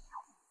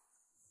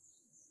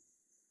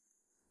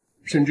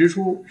沈直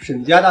初，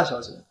沈家大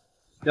小姐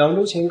，2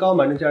周前刚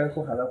瞒着家人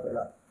从海外回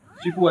来。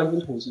据不完全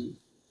统计，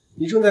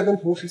你正在跟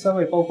同时3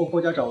位，包括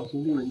霍家长和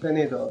路人在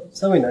内的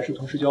3位男士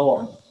同时交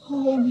往。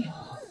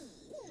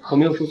我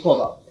没有说错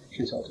吧，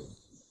沈小姐？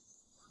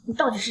你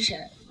到底是谁？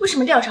为什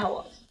么调查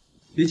我？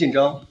别紧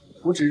张，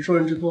我只是受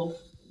人之托，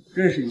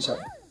认识一下。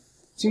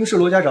京氏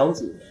罗家长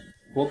子，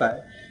罗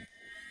白。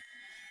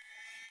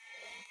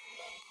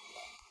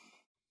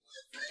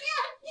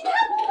你太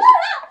过分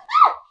了！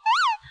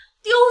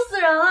丢死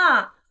人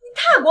了！你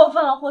太过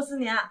分了，霍思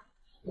年。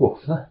过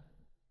分？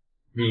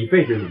你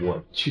背着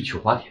我去酒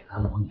吧点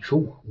按摩，你说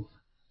我过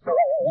分？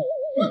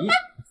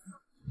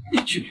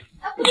你去！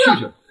不是，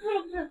你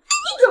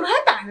怎么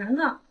还打人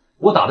呢？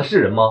我打的是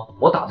人吗？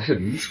我打的是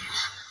驴。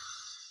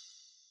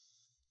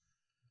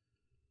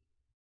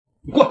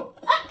你过来！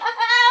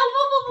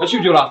还去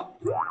不去了？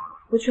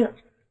不去了。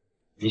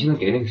你现在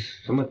给那个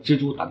什么蜘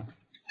蛛打电话。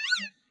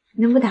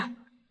能不打？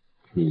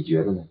你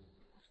觉得呢？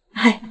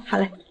哎，好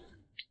嘞。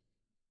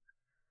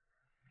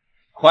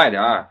快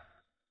点儿！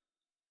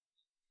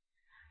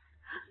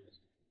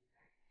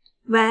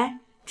喂，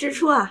蜘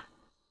蛛啊，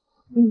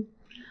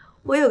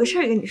我有个事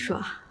儿跟你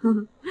说，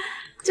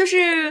就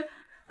是，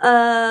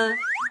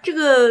这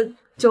个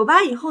酒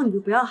吧以后你就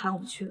不要喊我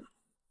们去了。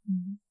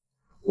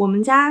我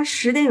们家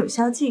10点有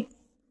宵禁。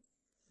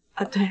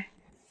啊，对。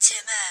姐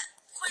妹，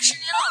会是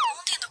你老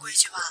公定的规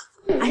矩吧？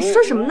哎，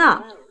说什么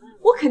呢？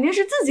我肯定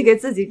是自己给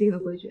自己定的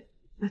规矩。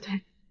啊，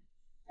对。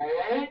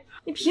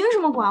你凭什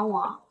么管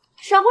我？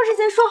闪婚之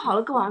前说好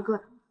了各玩各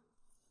的。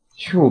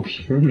就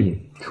凭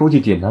你出去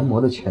点男模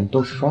的钱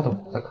都是刷的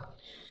我的卡。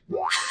见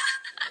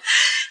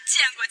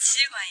过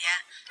妻管严，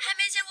还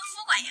没见过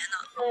夫管严呢。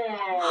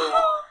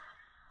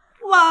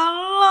完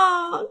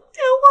了，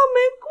电话没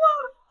挂，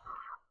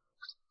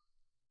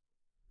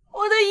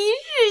我的一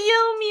世英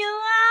名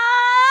啊！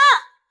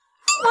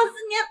我4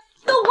年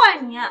都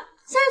怪你，现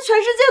在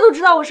全世界都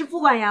知道我是夫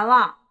管严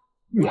了。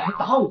你还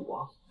打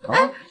我？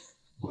啊！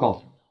我告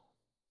诉你，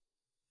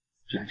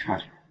这还差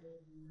点。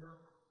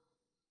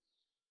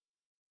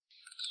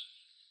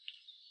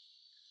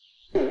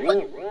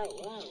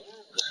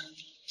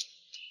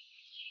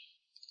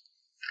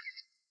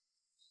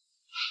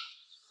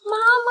妈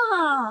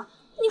妈，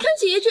你看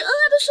姐姐这恩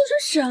爱都秀成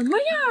什么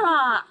样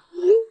了？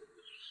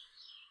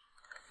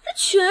在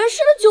全市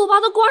的酒吧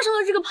都挂上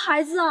了这个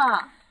牌子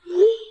啊！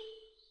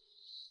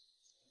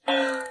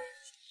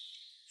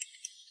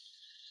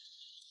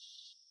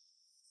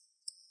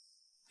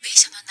没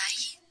想到南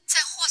一在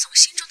霍总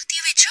心中的地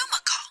位这么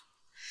高，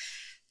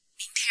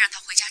明天让他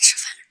回家吃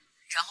饭，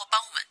然后帮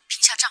我们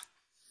平下账。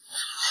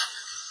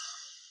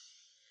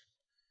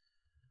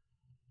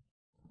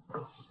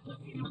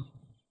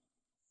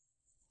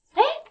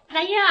哎，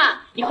南一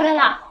啊，你回来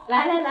了！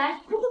来来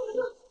来，快坐快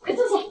坐，快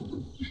坐下。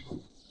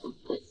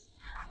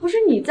不是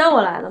你叫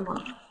我来的吗？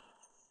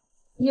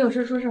你有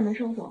事说事没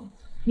生活？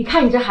你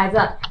看你这孩子，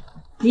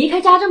离开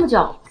家这么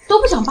久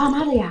都不想爸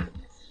妈的呀？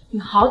你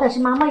好歹是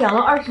妈妈养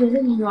了20年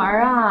的女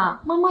儿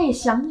啊，妈妈也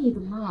想你的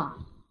嘛。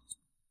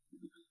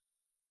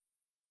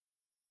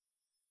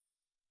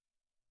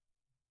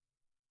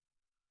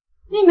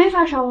你没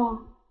发烧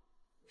啊？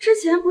之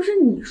前不是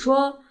你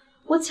说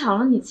我抢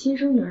了你亲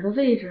生女儿的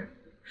位置，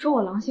说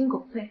我狼心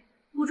狗肺、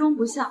不忠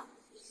不孝，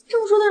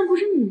这么说的人不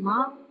是你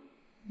吗？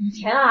以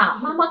前啊，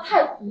妈妈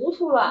太糊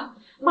涂了，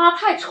妈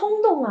太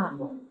冲动了，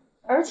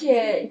而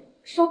且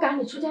说赶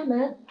你出家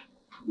门，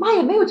妈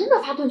也没有真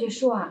的发断绝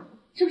书啊，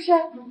是不是？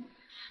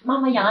妈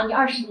妈养了你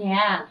20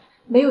年，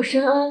没有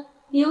生恩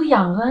也有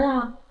养恩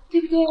啊，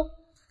对不对？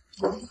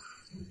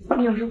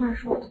你有实话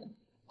说。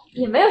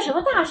也没有什么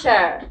大事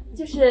儿，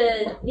就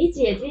是你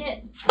姐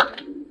姐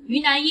于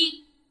南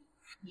一，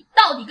你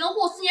到底跟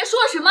霍思妍说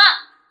了什么？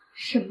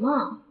什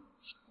么？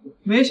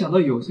没想到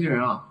有些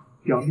人啊，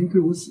表明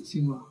对我死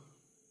心了，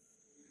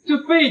这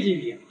背地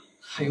里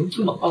还用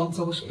这么肮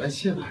脏的手段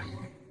陷害我。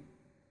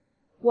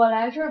我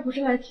来这儿不是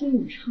来听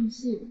你唱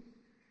戏的，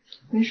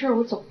没事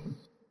我走了。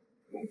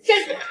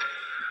站住！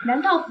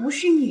难道不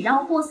是你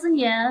让霍思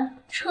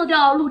妍撤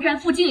掉陆战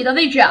副经理的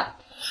位置？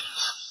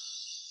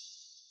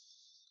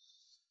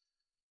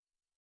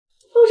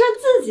陆战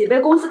自己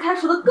被公司开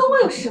除的，跟我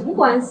有什么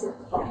关系？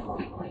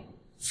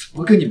怎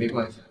么跟你没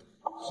关系？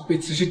我被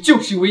辞职就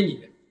是因为你。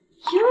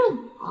因为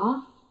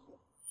我？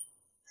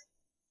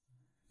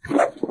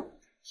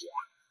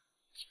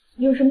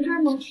有什么事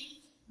吗？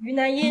于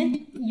南一，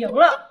你赢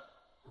了，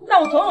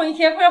那我总有一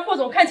天会让霍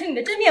总看清你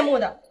的真面目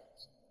的。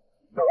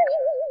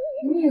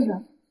什么意思？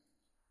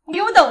你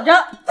给我等着！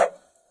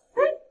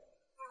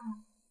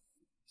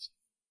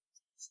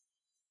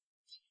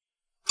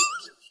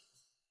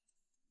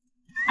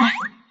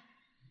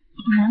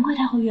难怪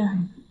他会怨恨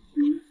你。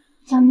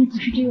江妮可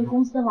是这个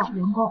公司的老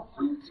员工，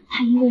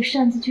他因为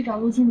擅自去找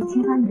陆经理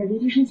签发你的离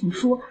职申请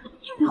书，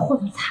就被霍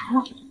总裁了。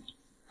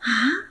啊？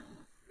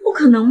不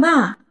可能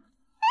吧？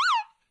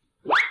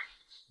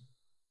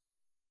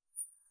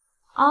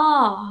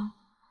哦，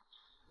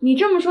你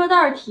这么说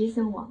倒是提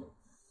醒我，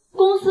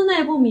公司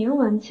内部明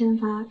文签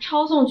发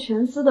抄送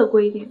全司的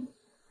规定，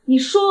你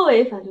说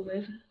违反就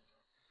违反，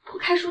不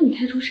开除你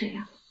开除谁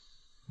呀？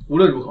无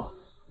论如何，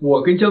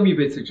我跟江蜜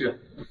被辞职，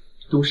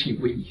都是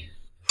因为你。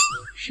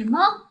什么？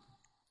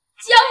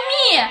江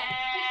蜜？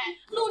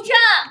陆战？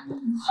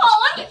好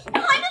啊，你还跟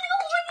那个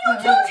胡文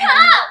定纠缠？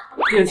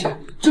言姐，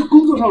这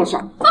工作上的事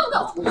儿，放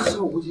狗！我希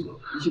望无忌的，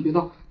你先别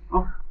闹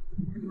啊。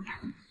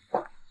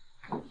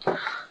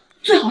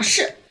最好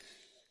是。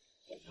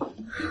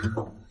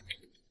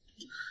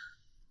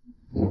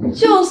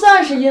就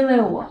算是因为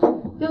我，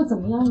又怎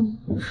么样呢？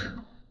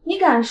你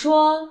敢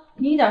说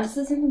你一点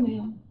私心都没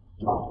有？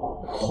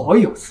好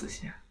有私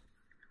心！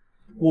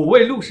我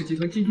为陆氏集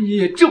团兢兢业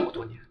业这么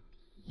多年，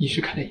你是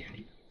看在眼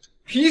里的，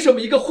凭什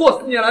么一个霍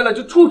思年来了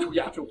就处处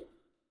压制我？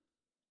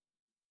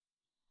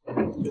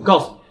我告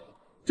诉你，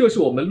这是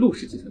我们陆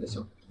氏集团的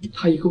小姐，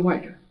她一个外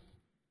人，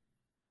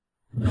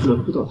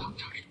轮不到他们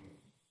插手。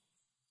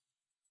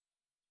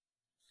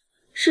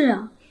是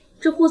啊，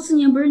这霍思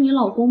年不是你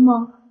老公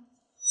吗？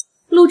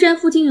陆战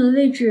副经理的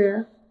位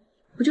置，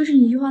不就是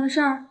你一句话的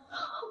事儿？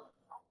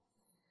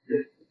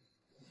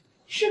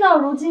事到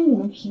如今，你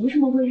们凭什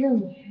么会认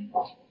为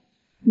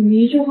你们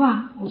一句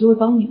话我就会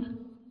帮你们？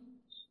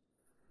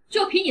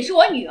就凭你是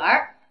我女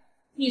儿，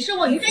你是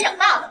我于家养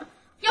大的，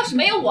要是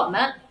没有我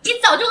们，你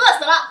早就饿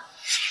死了。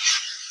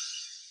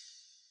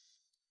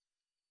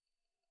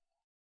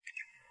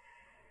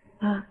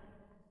爸，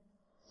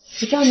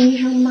我叫您一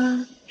声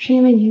妈，是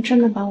因为您真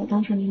的把我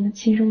当成您的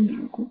亲生女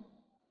儿过。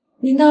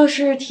您倒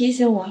是提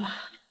醒我了。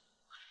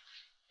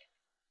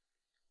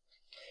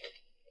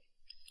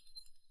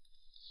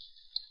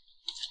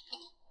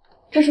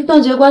这是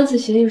断绝官司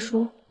协议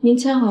书，您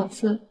签好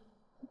字，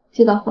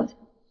寄到霍家。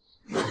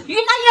于南英，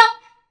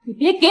你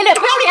别给脸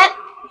不要脸！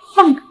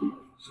放开！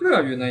是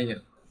啊，于南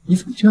英，你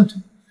怎么这样对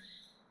我？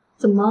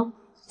怎么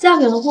嫁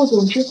给了霍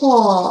总之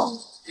后，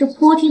这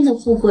泼天的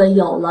富贵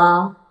有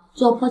了，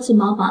就要抛弃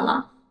妈妈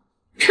了？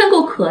真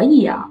够可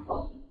以呀！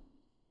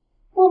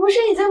我不是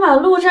已经把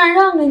陆战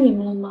让给你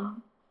们了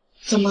吗？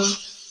怎么，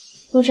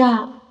陆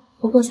战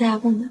不够塞牙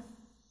缝的？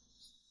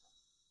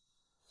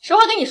实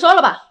话跟你说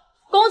了吧，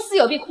公司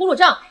有笔窟窿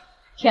账，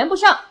填不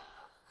上。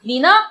你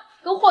呢，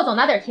跟霍总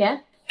拿点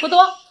钱，不多，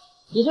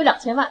也就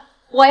2000万。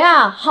我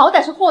呀，好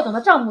歹是霍总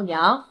的丈母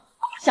娘，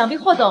想必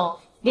霍总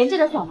连这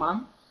点小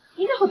忙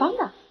应该会帮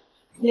的。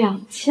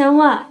2000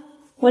万，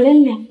我连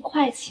2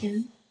块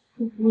钱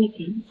都不会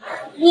给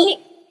你。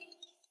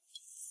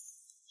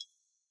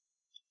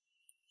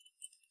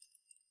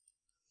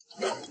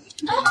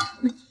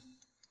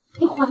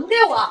你还给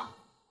我！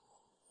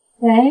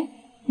喂，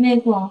妹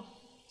夫，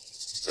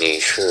你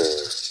是？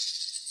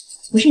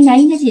我是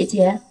南英的姐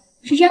姐。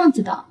是这样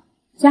子的，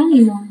家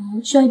里呢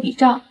需要一笔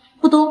账，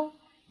不多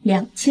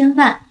，2000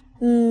万。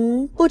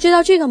不知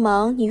道这个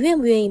忙你愿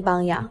不愿意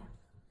帮呀？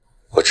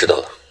我知道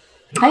了。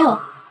还有，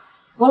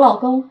我老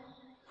公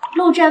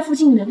陆战副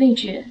经理的位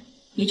置，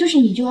也就是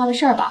你一句话的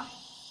事儿吧？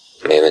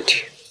没问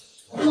题。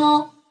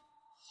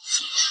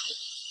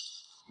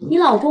你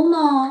老公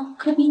呢，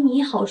可比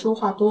你好说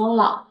话多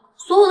了，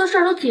所有的事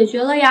儿都解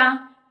决了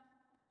呀。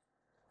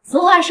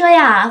俗话说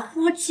呀，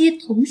夫妻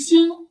同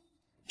心，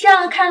这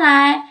样看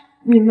来，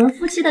你们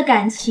夫妻的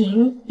感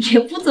情也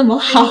不怎么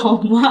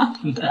好嘛。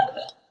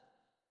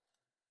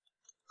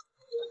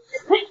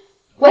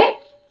喂，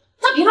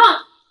那平了。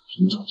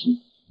陈小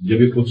青，你这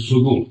边公司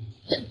收购了。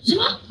什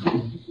么？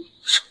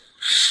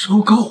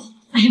收购？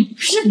哎呀，不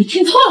是，你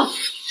听错了。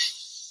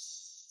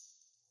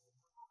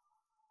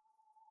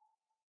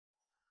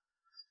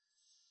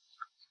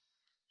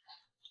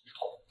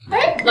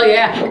哎，老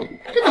爷，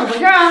这怎么回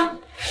事啊？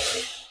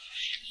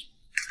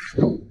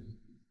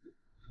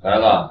来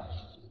了。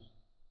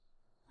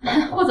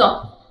霍总，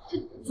这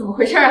怎么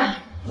回事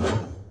啊？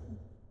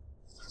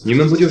你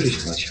们不就是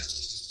想要钱？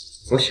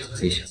我想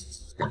了一想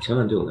，2000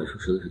万对我来说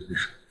实在是太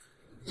少，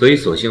所以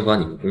索性把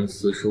你们公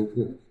司收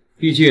购。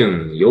毕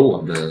竟有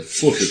我的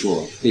护士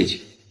做背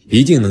景，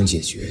一定能解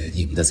决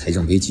你们的财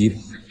政危机吧？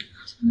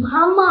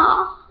妈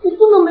妈，我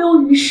不能没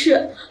有于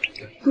氏。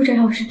陆战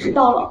要是知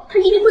道了，他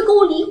一定会跟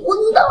我离婚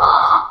的。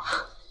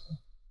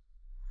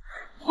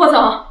霍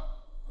总，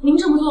您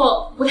这么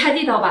做不太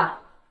地道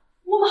吧？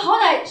我们好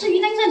歹是于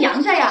南英的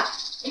娘家呀，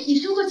你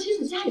收购妻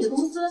子家里的公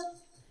司，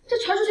这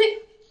传出去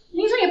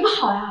名声也不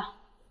好呀。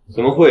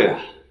怎么会啊？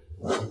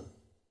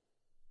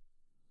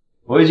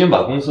我已经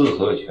把公司的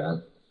所有权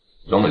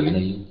转给于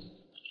南英。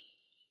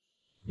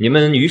你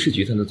们于氏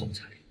集团的总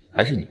裁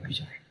还是你于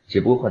家人，只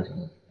不过换成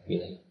了于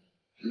南英。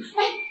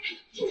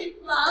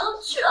完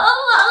了，全完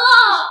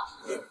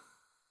了！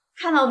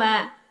看到没？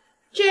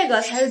这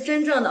个才是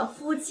真正的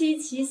夫妻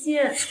齐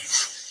心。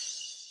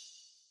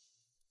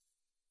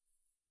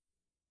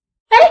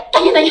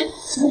大爷，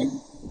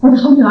我的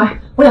好女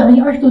儿，我养了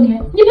你20多年，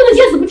你不能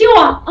见死不救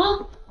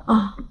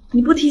啊！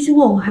你不提醒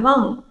我，我还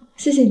忘了。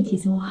谢谢你提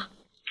醒我。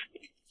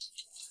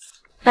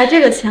把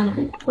这个签了，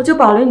我就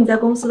保留你在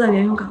公司的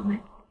原有岗位。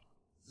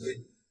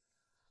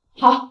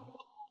好，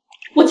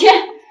我签。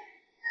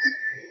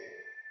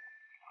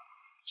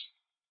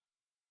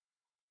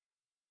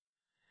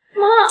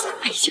妈，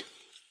哎呀，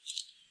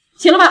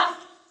行了吧？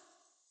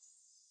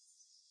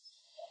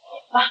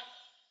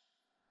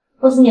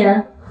公司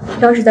年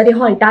当时在电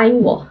话里答应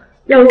我，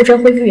让陆战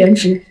恢复原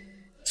职，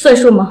算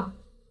数吗？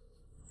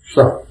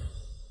算了，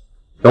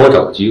等我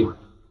找个机会，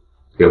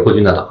给霍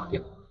军娜打个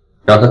电话，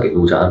让他给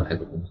陆战安排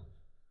个工作。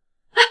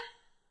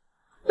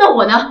那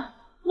我呢？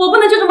我不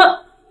能就这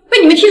么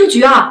被你们踢出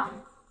局啊！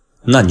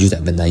那你就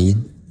得问南音，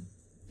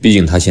毕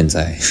竟他现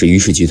在是于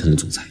氏集团的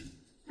总裁。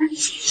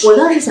我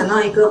倒是想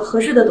要一个合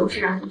适的董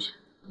事长人选。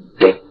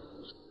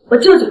我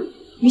舅舅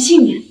于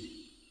庆年。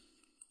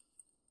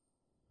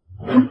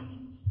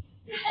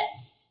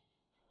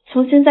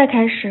从现在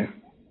开始，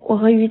我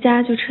和于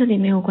家就彻底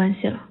没有关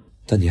系了。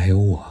但你还有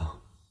我啊。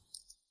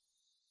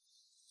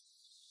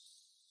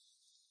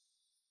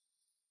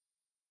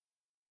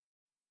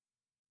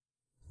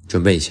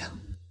准备一下，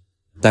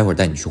待会儿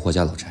带你去霍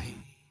家老宅。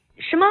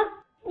什么？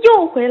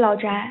又回老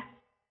宅？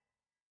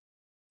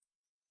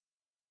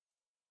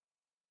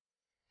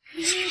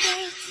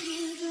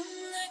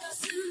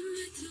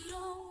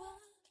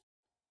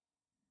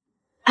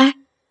哎，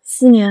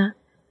思年，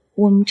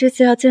我们这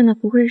次要见的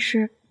不会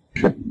是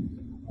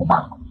我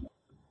爸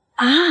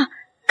啊？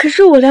可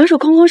是我两手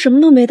空空，什么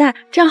都没带，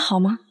这样好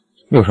吗？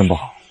有什么不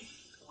好？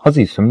他自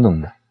己什么都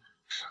没带。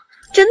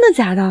真的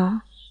假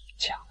的？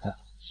假的。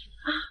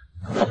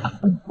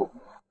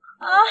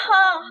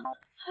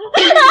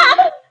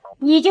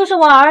你就是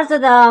我儿子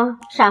的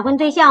闪婚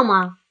对象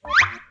吗？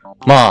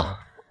妈，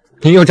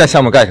您又占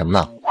项目干什么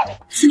呢？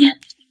思念，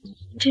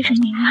这是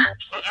您吗？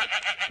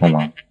妈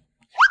妈，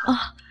哦，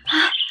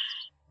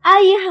阿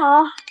姨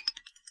好。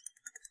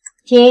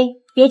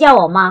亲，别叫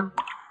我妈，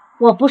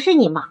我不是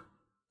你妈。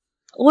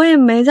我也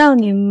没叫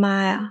您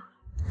妈呀。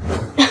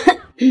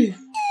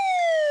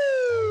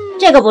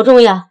这个不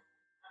重要，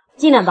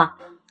进来吧。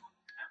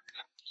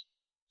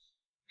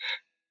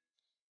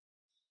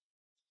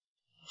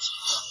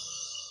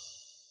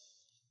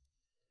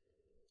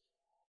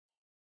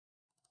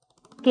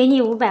给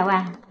你500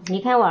万，离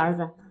开我儿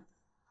子。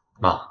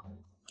妈，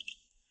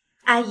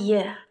阿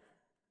姨，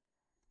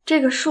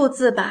这个数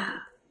字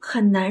吧，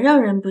很难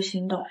让人不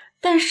心动。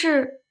但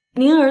是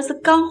您儿子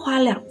刚花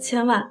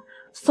2000万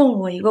送了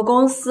我一个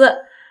公司，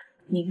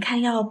您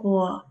看要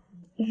不，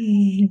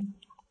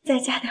再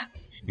加点。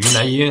于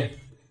南音，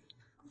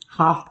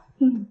好，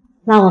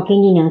那我给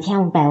你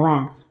2500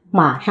万，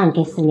马上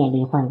跟思念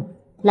离婚，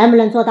能不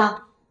能做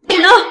到？能，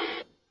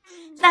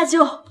那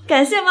就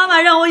感谢妈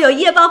妈让我有一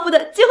夜暴富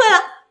的机会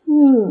了。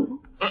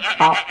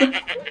好。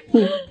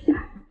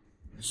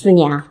思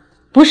念啊，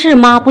不是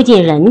妈不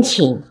近人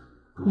情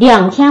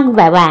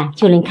，2500万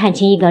就能看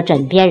清一个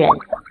枕边人，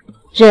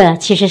这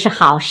其实是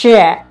好事。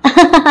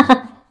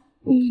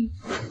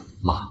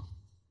妈，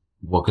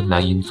我跟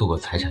南音做过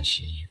财产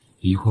协议，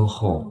离婚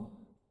后，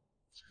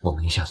我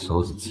名下所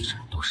有的资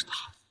产都是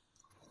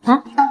她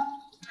的。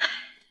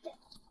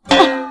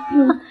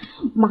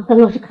妈刚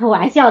刚是开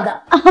玩笑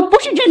的，不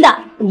是真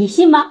的，你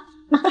信吗？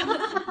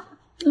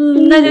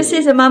那就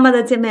谢谢妈妈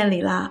的见面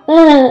礼啦。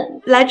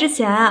来之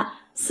前啊，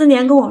思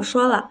年跟我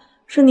说了，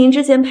说您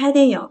之前拍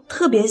电影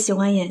特别喜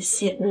欢演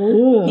戏，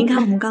您看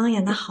我们刚刚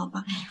演的好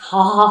吧？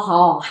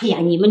好，哎呀，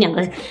你们两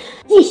个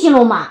记戏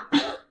了嘛？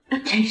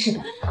真是的，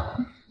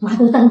妈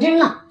都当真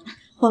了。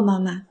霍妈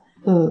妈，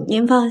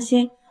您放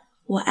心，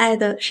我爱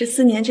的是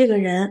思年这个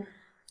人，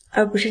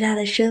而不是他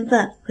的身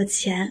份和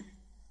钱。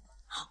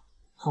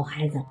好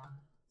孩子，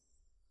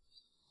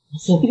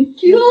行。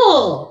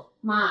哟，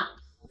妈，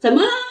怎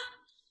么了？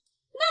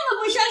那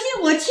么不相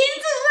信我亲自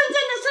认证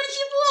的孙媳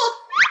妇？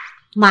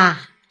妈，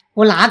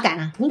我哪敢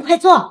啊！您快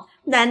坐。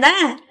奶奶，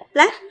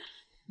来，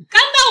敢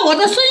把我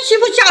的孙媳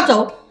妇吓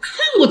走，看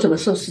我怎么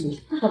收拾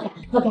你！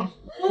不敢。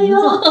哎呦，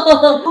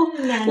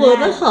我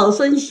的好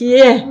孙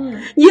媳，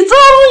你终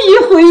于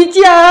回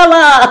家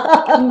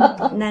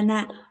了。奶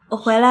奶，我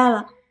回来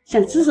了。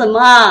想吃什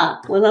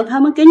么？我让他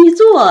们给你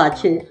做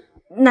去。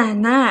奶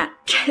奶，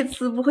这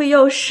次不会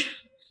又是……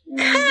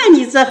看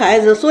你这孩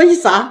子说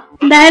啥？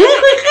奶奶会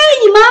害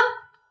你吗？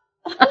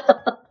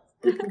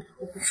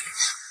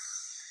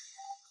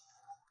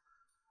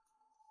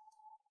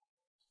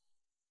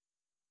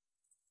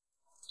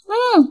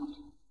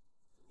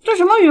这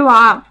什么鱼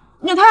丸？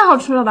也太好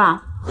吃了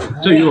吧！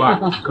这鱼丸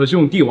可是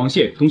用帝王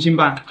蟹、东星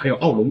斑还有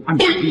澳龙按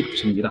比例打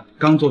成泥的，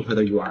刚做出来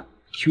的鱼丸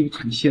Q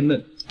弹鲜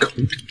嫩，口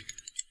感。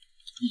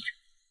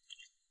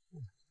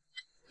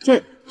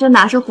这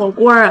哪是火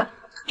锅啊？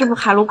这不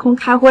海陆空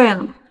开会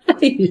呢吗？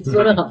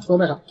说得好，说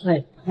得好。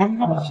哎，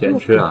先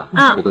吃啊，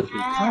多多吃。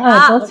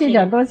多吃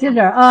点，多吃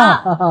点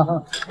啊！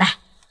来，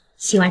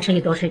洗完吃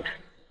就多吃点。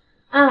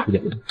吃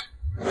点。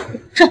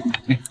吃。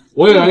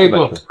我也来一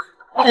个。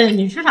哎，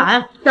你吃啥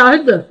呀？小孩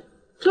子，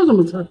这怎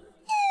么吃？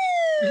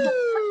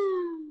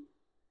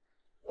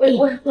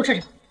我多吃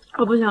点。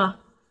我不行了，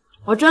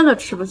我真的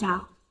吃不下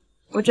了，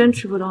我真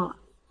吃不动了。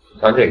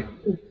尝这个，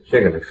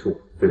这个是素，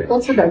对不对？多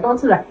吃点，多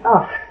吃点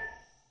啊！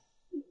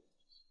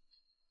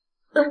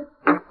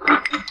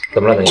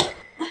怎么了，南音？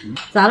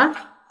咋了？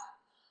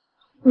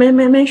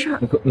没事，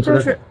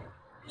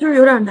就是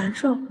有点难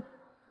受。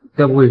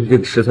该不会是这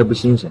个食材不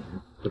新鲜，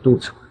这肚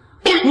子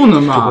疼？不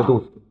能吧？肚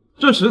子。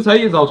这食材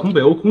一早从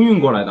北欧空运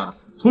过来的，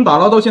从打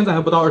捞到现在还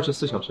不到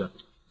24小时，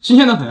新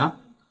鲜的很啊！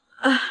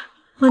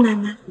霍奶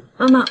奶，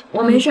妈妈，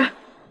我没事，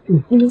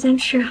你们先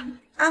吃啊。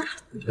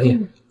南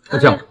音，那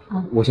这样，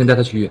我先带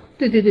他去医院。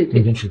对，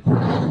你先吃。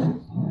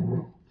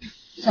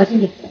小心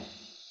点。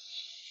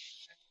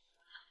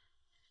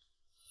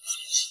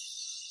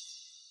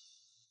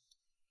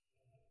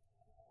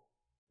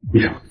医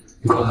生，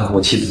你快看看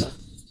我妻子。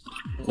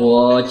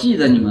我记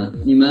得你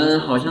们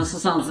好像是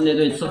上次那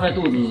对吃坏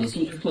肚子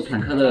送去妇产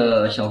科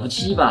的小夫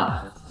妻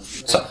吧？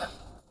怎么？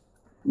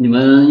你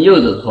们又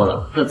惹错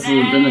了，这次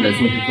真的得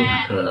送去妇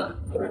产科了。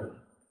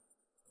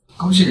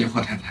恭喜你，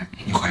霍太太，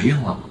你怀孕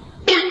了。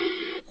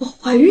我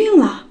怀孕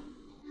了，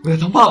我要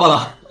当爸爸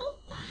了。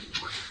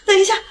等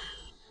一下，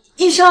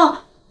医生，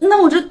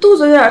那我这肚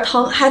子有点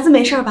疼，孩子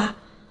没事吧？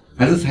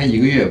孩子才1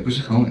个月，不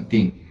是很稳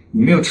定，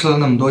你没有吃了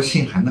那么多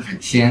性寒的海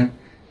鲜，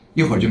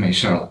一会儿就没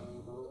事了。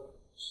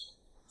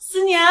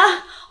思年，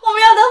我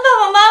们要当爸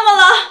爸妈妈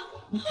了。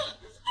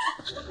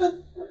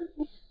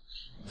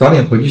早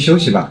点回去休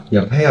息吧，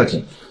养胎要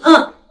紧。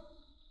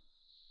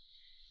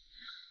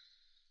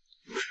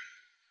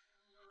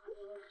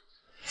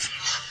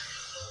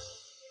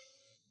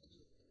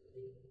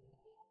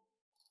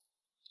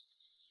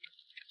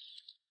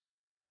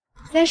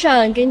先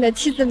生，给你的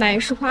妻子买一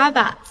束花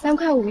吧，3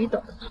块5一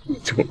朵。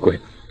这么贵？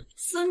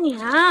思年，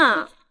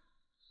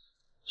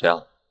谁啊？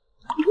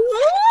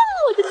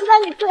我就知道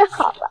你最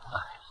好了。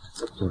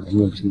我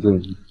用心对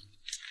你。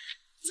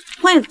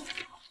会的。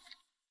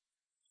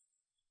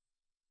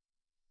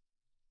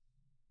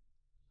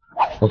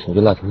我手机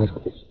落停在手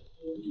机。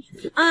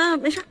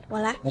没事，我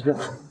来。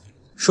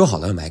说好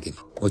了要买给你，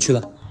我去了。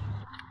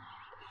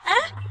哎，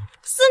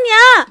思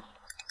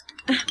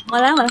年，我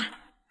来。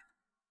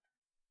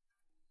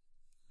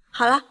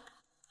好了，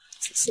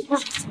谢谢。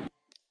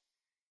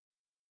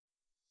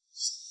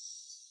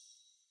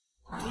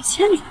于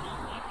倩，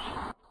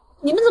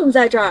你们怎么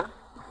在这儿？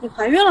你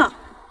怀孕了？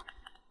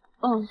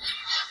嗯。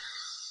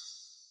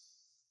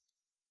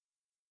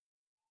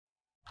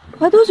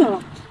怀多久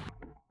了？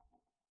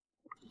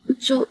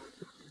就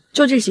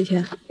这几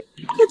天。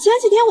可前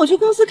几天我去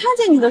公司看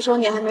见你的时候，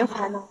你还没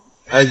怀呢。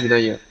哎，于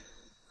南英，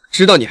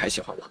知道你还喜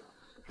欢我，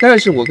但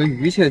是我跟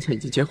于倩倩已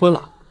经结婚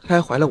了，她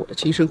还怀了我的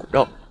亲生骨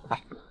肉。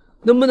哎，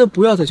能不能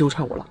不要再纠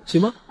缠我了，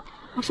行吗？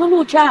我说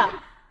陆战，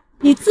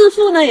你自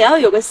负呢也要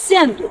有个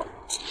限度。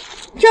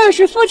这儿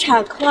是妇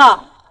产科，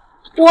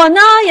我呢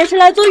也是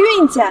来做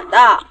孕检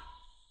的。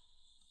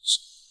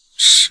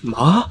什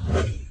么？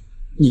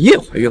你也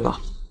怀孕了？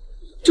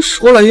这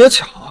说来也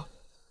巧啊，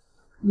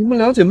你们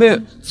两姐妹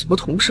怎么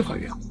同时怀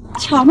孕啊？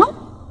巧吗？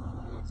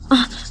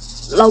啊，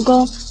老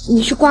公，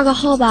你去挂个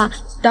号吧，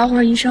待会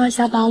儿医生要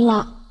下班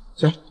了。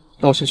行，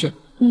那我先去。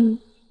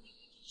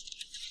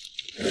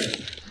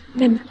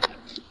妹妹，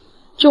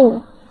救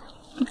我！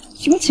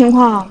什么情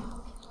况啊？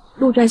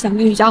陆战想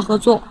跟于家合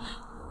作，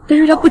但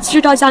是他不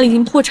知道家里已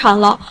经破产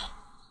了，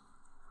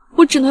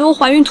我只能用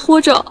怀孕拖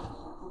着，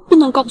不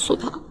能告诉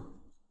他。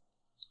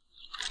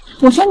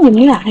我说你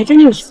们俩还真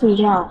是塑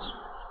料，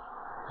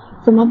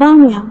怎么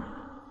帮你啊？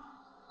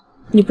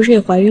你不是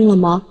也怀孕了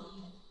吗？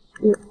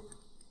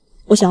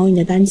我想要你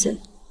的单子。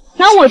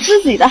拿我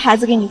自己的孩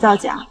子给你造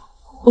假？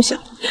不行，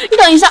你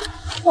等一下，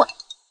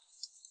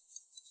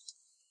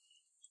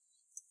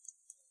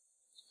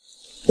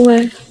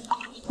喂，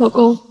老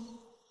公。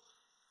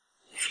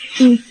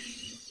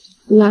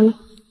你来了。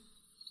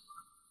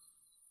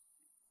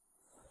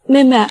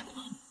妹妹，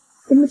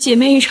我们姐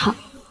妹一场，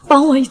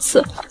帮我一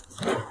次，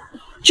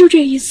就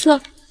这一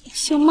次，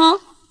行吗？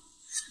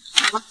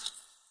好了。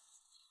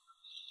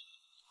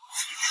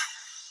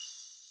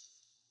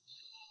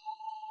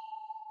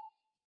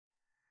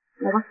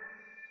来吧。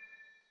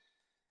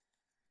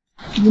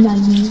于南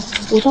一，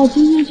我到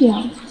今天这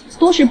样，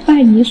都是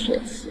拜你所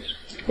赐，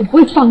我不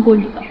会放过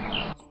你的。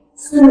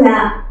思年，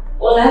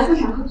我来妇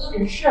产科做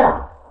点事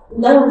了，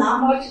你等我拿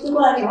包直接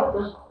过来找我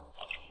就好。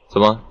怎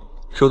么，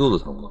是肚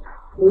子疼吗？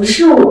不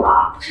是我，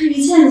是于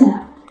倩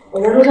倩。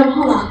我在路上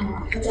碰到她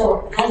了，她叫我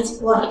陪她一起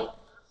过来。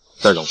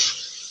再等会儿，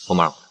我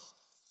马上回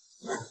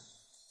来。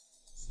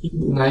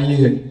南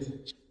一，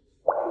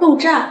陆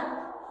战，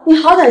你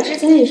好歹之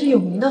前也是有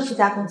名的富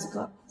家公子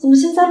哥，怎么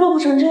现在落魄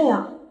成这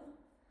样？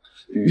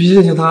于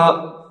倩倩她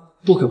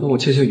不肯帮我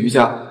牵线于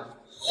家，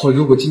我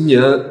如果今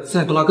年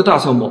再不拉个大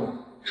项目，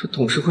这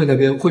董事会那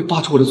边会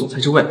罢黜我的总裁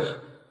之位，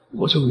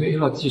我就没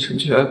了继承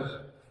权。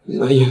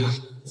南一，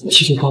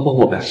祈求帮帮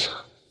我呗。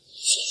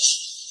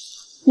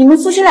你们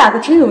夫妻俩可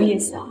真有意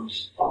思啊，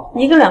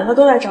一个两个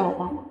都来找我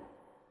帮忙。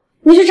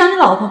你去找你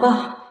老婆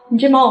吧，你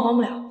这忙我帮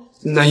不了。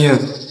南一，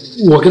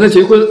我跟他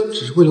结婚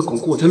只是为了巩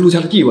固我在陆家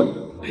的地位，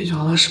没想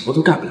到他什么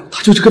都干不了，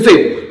他就是个废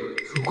物。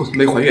如果他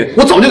没怀孕，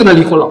我早就跟他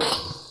离婚了。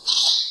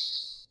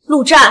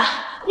陆战，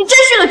你真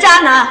是个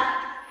渣男！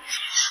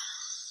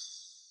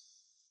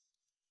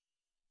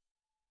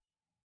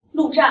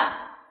陆战，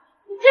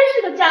你真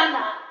是个渣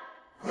男！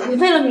你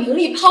为了名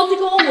利抛弃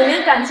跟我5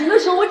年感情的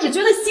时候，我只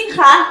觉得心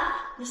寒。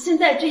你现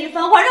在这一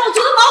番话让我觉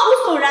得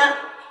毛骨悚然。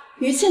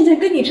于倩倩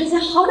跟你之前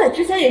好歹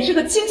之前也是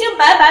个清清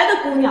白白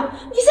的姑娘，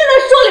你现在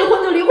说离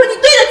婚就离婚，你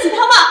对得起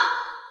她吗？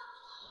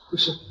不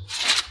是，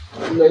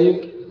南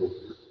一。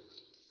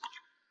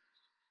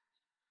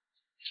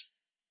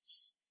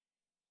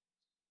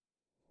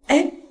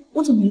哎，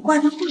我怎么没挂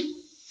电话？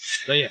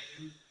南一，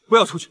不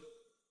要出去。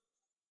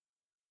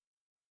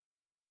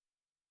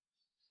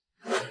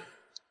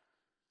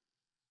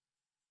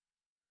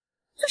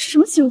这是什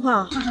么情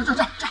况？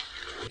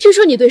听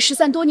说你对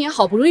13多年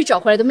好不容易找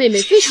回来的妹妹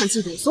非常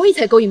嫉妒，所以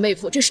才勾引妹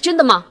夫，这是真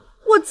的吗？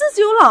我自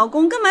己有老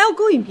公，干嘛要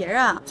勾引别人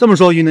啊？这么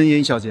说，于能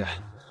言小姐，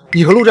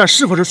你和陆战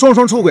是否是双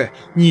双出轨？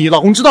你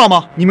老公知道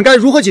吗？你们该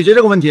如何解决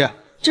这个问题？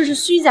这是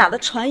虚假的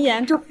传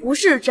言，这不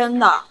是真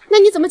的。那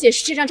你怎么解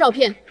释这张照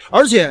片？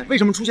而且为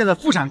什么出现在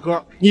妇产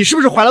科？你是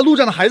不是怀了陆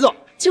战的孩子？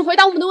请回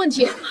答我们的问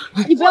题，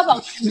你不要搞。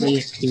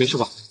你没事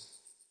吧？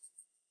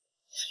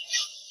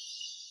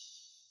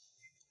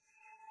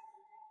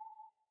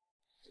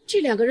这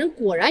2个人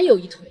果然有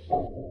一腿。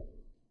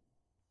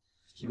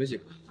你们几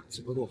个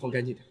嘴巴给我放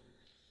干净点，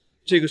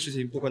这个事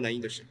情不关南英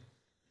的事，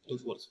都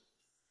是我的错。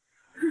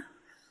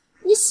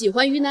你喜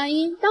欢于南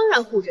英，当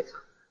然护着她。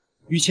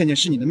于倩倩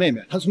是你的妹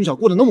妹，她从小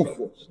过得那么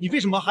苦，你为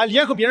什么还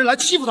联合别人来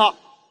欺负她？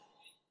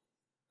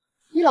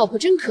你老婆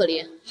真可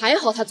怜，还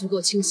好她足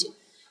够清醒，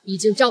已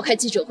经召开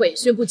记者会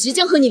宣布即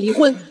将和你离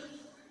婚。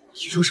你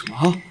说什么？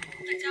大家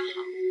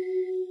好，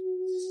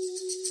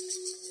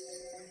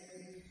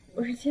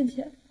我是倩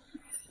倩，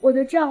我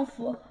的丈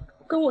夫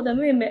跟我的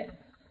妹妹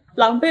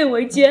狼狈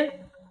为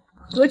奸，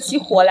合起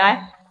伙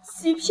来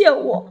欺骗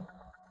我，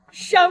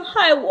伤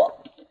害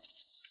我，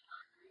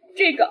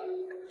这个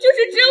就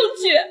是证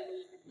据。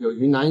有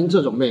于南英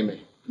这种妹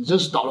妹，你真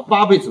是倒了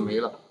8辈子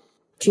霉了。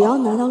只要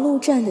拿到陆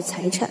战的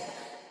财产，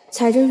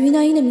踩着于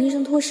南英的名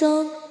声脱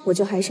身，我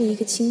就还是一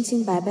个清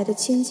清白白的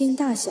千金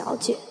大小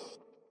姐。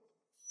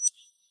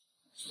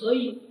所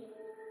以，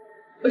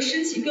我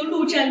申请跟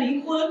陆战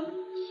离婚，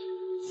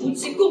夫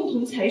妻共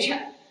同财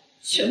产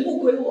全部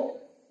归我。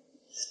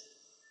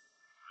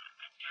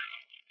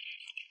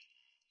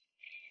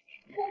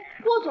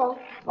霍总，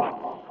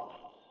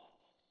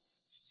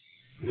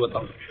我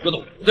当何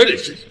总在这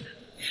事情。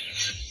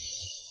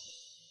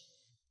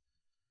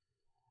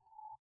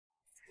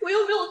我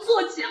又没有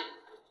作假，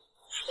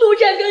陆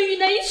战跟于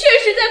南英确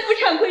实在妇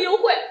产科优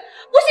惠，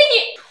不信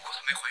你。如果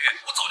她没怀孕，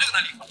我早就跟她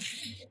离婚。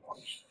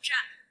陆战，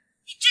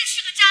你真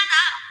是个渣男！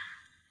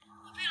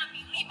你为了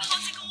名利抛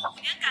弃跟我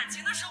5年感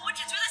情的时候，我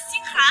只觉得心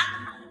寒。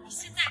你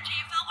现在这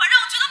一番话让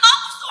我觉得毛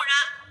骨悚然。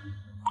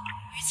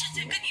于倩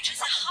倩跟你之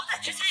前好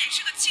歹之前也是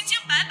个清清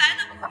白白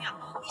的姑娘，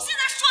你现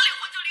在说离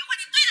婚就离婚，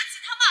你对得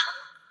起她吗？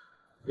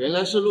原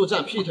来是陆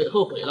战劈腿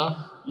后悔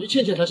了，于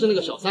倩倩才是那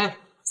个小三。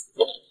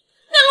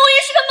那录音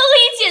是他们恶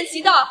意剪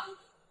辑的，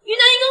于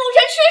南英跟陆战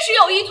确实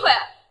有一腿，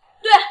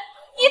对，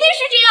一定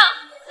是这样，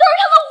都是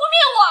他们污蔑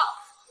我。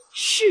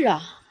是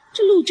啊，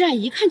这陆战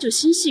一看就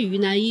心系于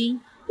南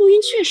英，录音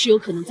确实有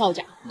可能造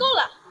假。够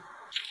了，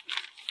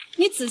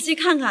你仔细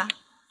看看，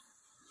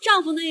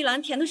丈夫那一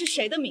栏填的是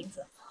谁的名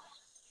字？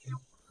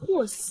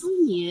霍思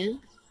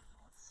年，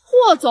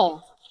霍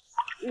总，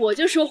我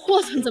就说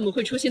霍总怎么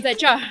会出现在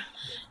这儿，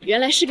原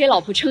来是给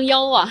老婆撑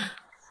腰啊。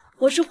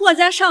我是霍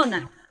家少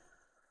奶，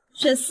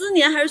选思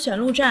年还是选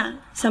陆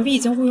战，想必已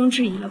经毋庸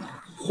置疑了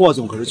吧？霍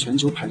总可是全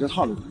球排着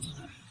套路的，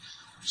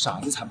傻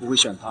子才不会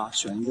选他，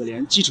选一个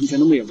连继承权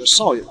都没有的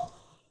少爷。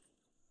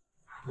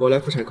我来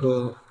妇产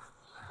科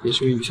也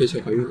是因为于倩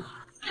倩怀孕了。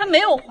她没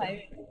有怀孕，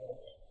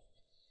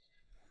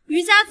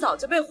于家早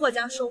就被霍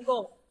家收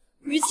购了，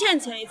于倩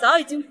倩也早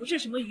已经不是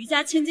什么于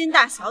家千金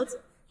大小姐，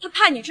她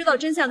怕你知道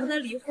真相跟她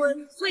离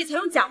婚，所以才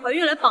用假怀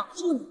孕来绑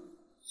住你。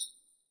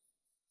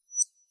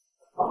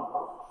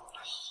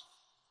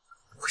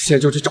我现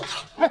在就去找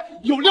他。哎，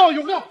有料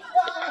有料！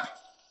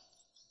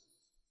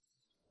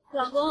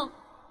老公，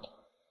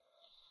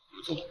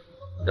不错，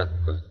让他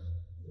过来。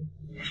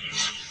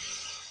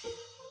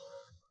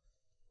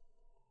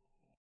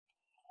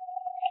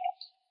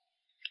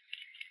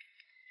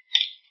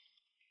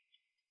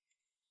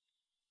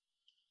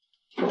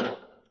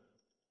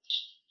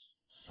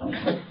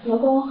老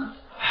公，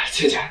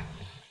倩倩，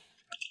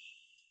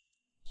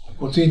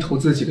我最近投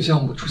资的几个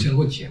项目出现了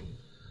问题，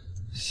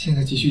现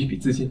在急需一笔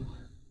资金，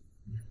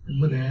能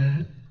不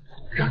能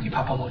让你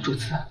爸帮忙注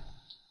资？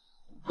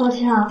抱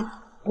歉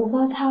啊，我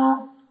爸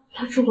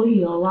他出国旅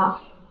游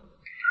了。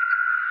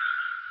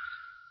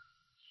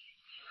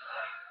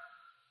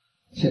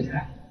倩倩，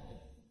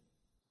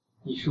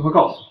你实话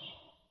告诉我，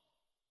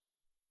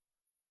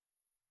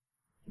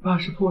你爸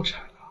是破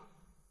产了，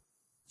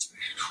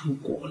还是出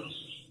国了？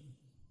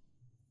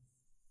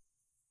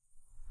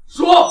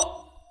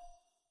说！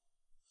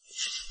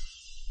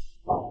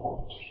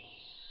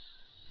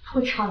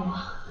破产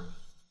了。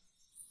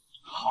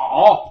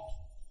好。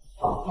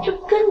这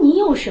跟你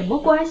有什么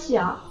关系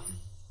啊？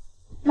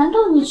难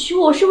道你娶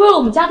我是为了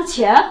我们家的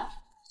钱？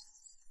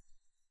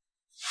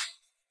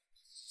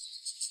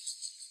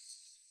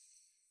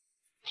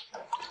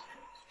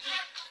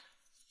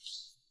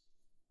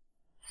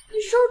你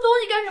收拾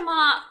东西干什么？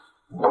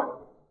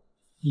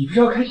你不是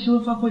要开新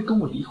闻发布会跟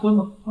我离婚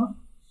吗？啊？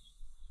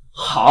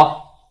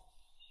好，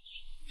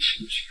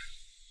去不去？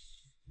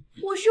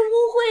我是误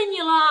会你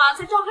了，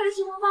才召开了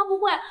新闻发布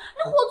会。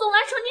那霍总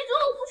来扯你嘴，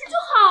我不是就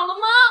好了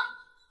吗？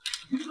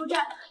陆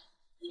战，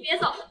你别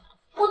走，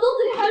我肚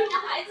子里还有你的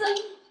孩子。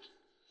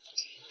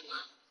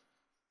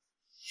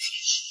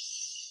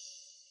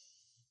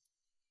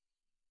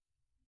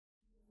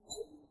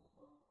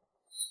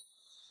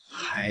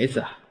孩子？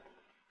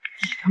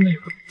你他妈有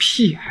个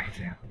屁孩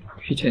子呀！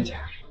于倩倩，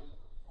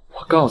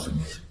我告诉你，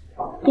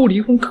不离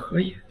婚可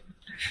以，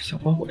但是想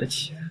花我的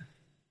钱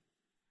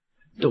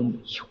都没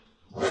用。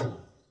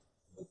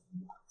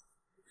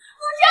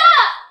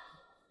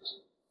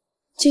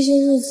这些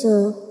日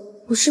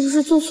子我是不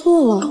是做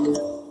错了？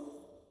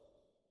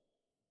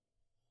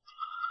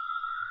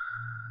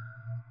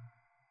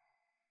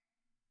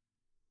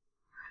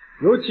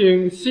有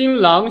请新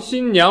郎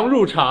新娘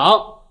入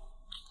场。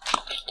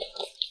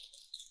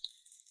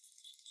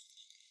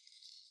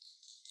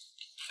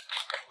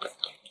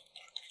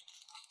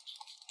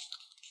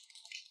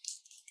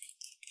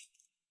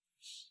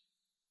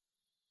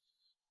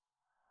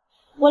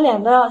我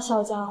脸都要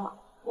笑僵了，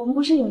我们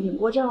不是有领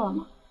过证了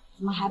吗？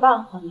怎么还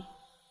办婚礼？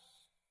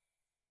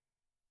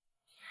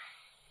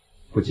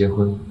不结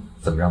婚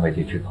怎么让外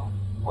界知道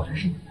我才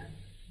是你的？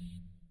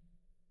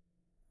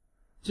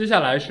接下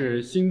来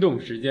是心动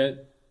时间，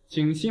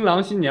请新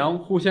郎新娘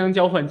互相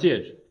交换戒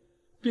指，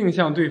并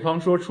向对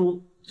方说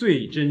出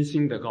最真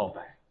心的告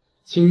白。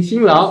请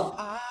新郎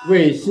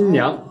为新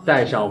娘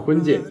戴上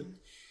婚戒。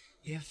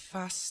If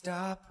I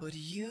stop, would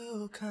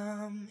you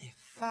come?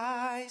 If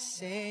I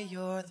say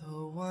you're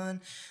the one,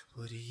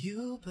 would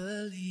you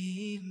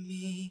believe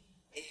me?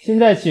 现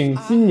在请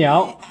新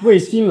娘为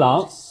新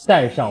郎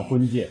戴上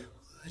婚戒。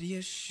Would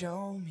you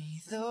show me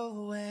the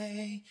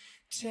way?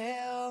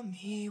 Tell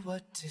me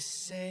what to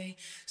say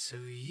so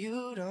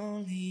you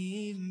don't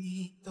leave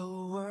me. The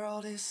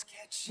world is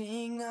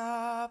catching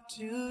up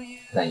to you.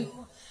 三爷，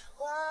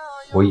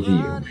我一直以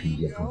为我们是一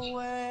见钟情，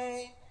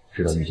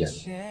直到遇见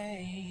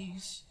你。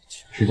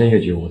时间越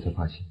久，我才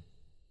发现，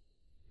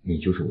你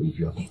就是我一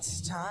直要的人。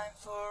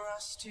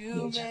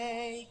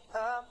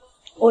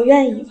我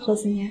愿意，何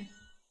思念。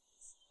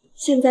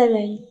现在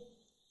愿意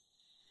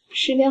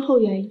，10年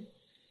后愿意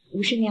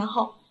，50年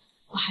后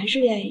我还是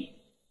愿意。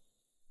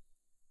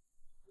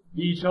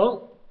已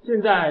成，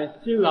现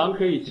在新郎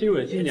可以亲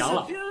吻新娘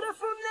了。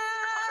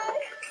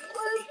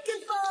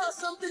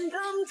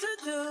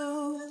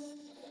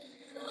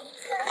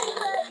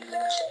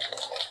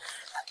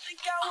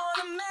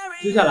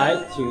接下来，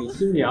请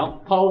新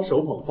娘抛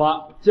手捧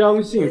花，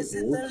将幸福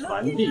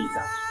传递下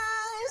去。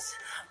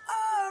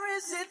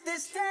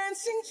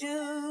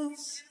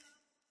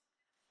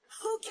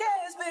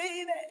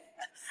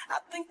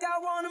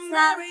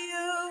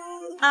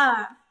3、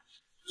2、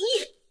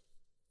1。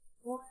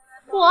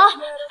我好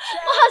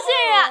幸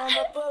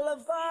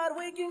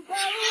运啊！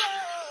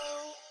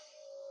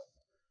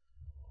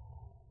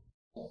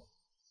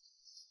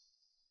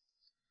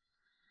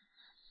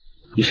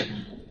医生，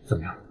怎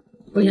么样？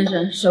郭先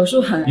生，手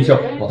术很……医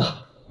生，老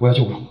大，我要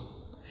救我。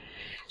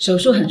手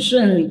术很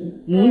顺利，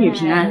母女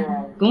平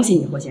安，恭喜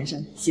你，霍先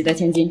生，喜得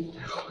千金。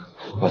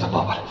我要当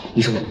爸爸了，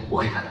医生，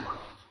我可以看他吗？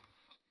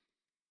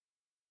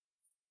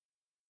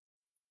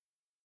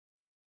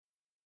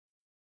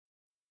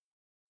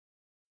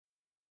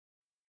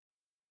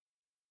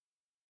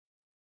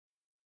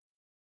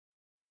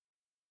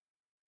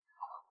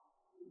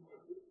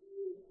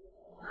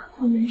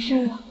我没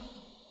事了，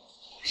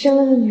生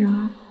了个女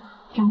儿，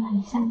长得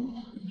很像你，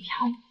很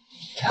漂亮。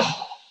太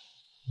好了，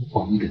我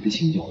帮你给她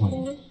起名叫欢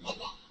迎，好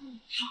不好？好，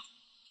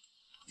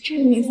这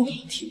个名字好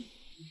听。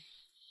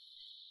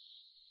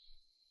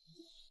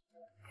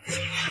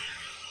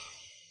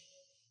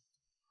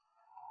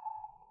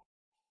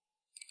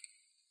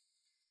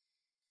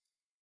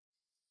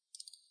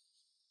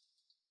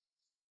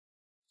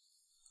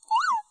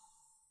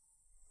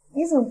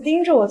你总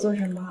盯着我做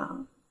什么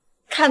啊？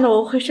看得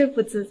我浑身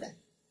不自在。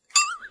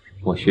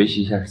我学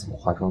习一下是怎么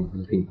化妆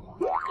的，给你化。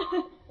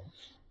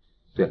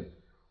对了，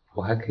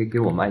我还可以给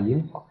我们爱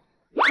樱化。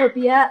可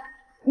别，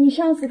你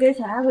上次给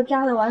小丫头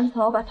扎的丸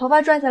头，把头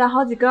发拽下来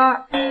好几根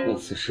儿。那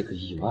次是个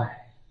意外，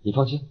你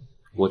放心，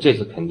我这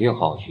次肯定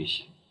好好学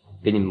习，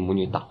给你们母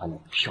女打扮的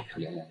漂漂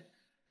亮亮的，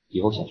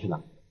以后想去哪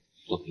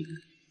都可以，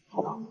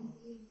好吧？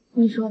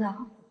你说的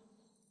好。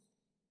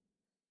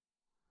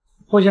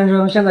霍先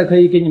生，现在可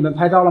以给你们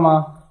拍照了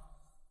吗？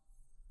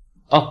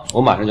啊，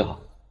我马上就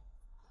好。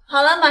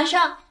好了，马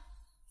上。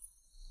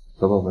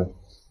走，宝贝。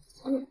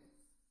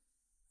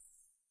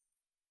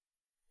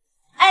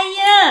爱英，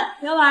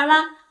别玩了，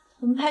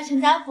我们拍全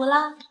家福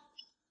了。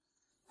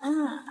哎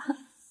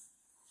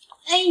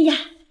呀，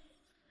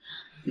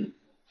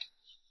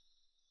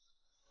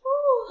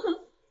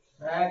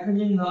来看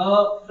镜头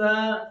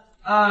，3、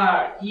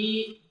2、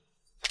1。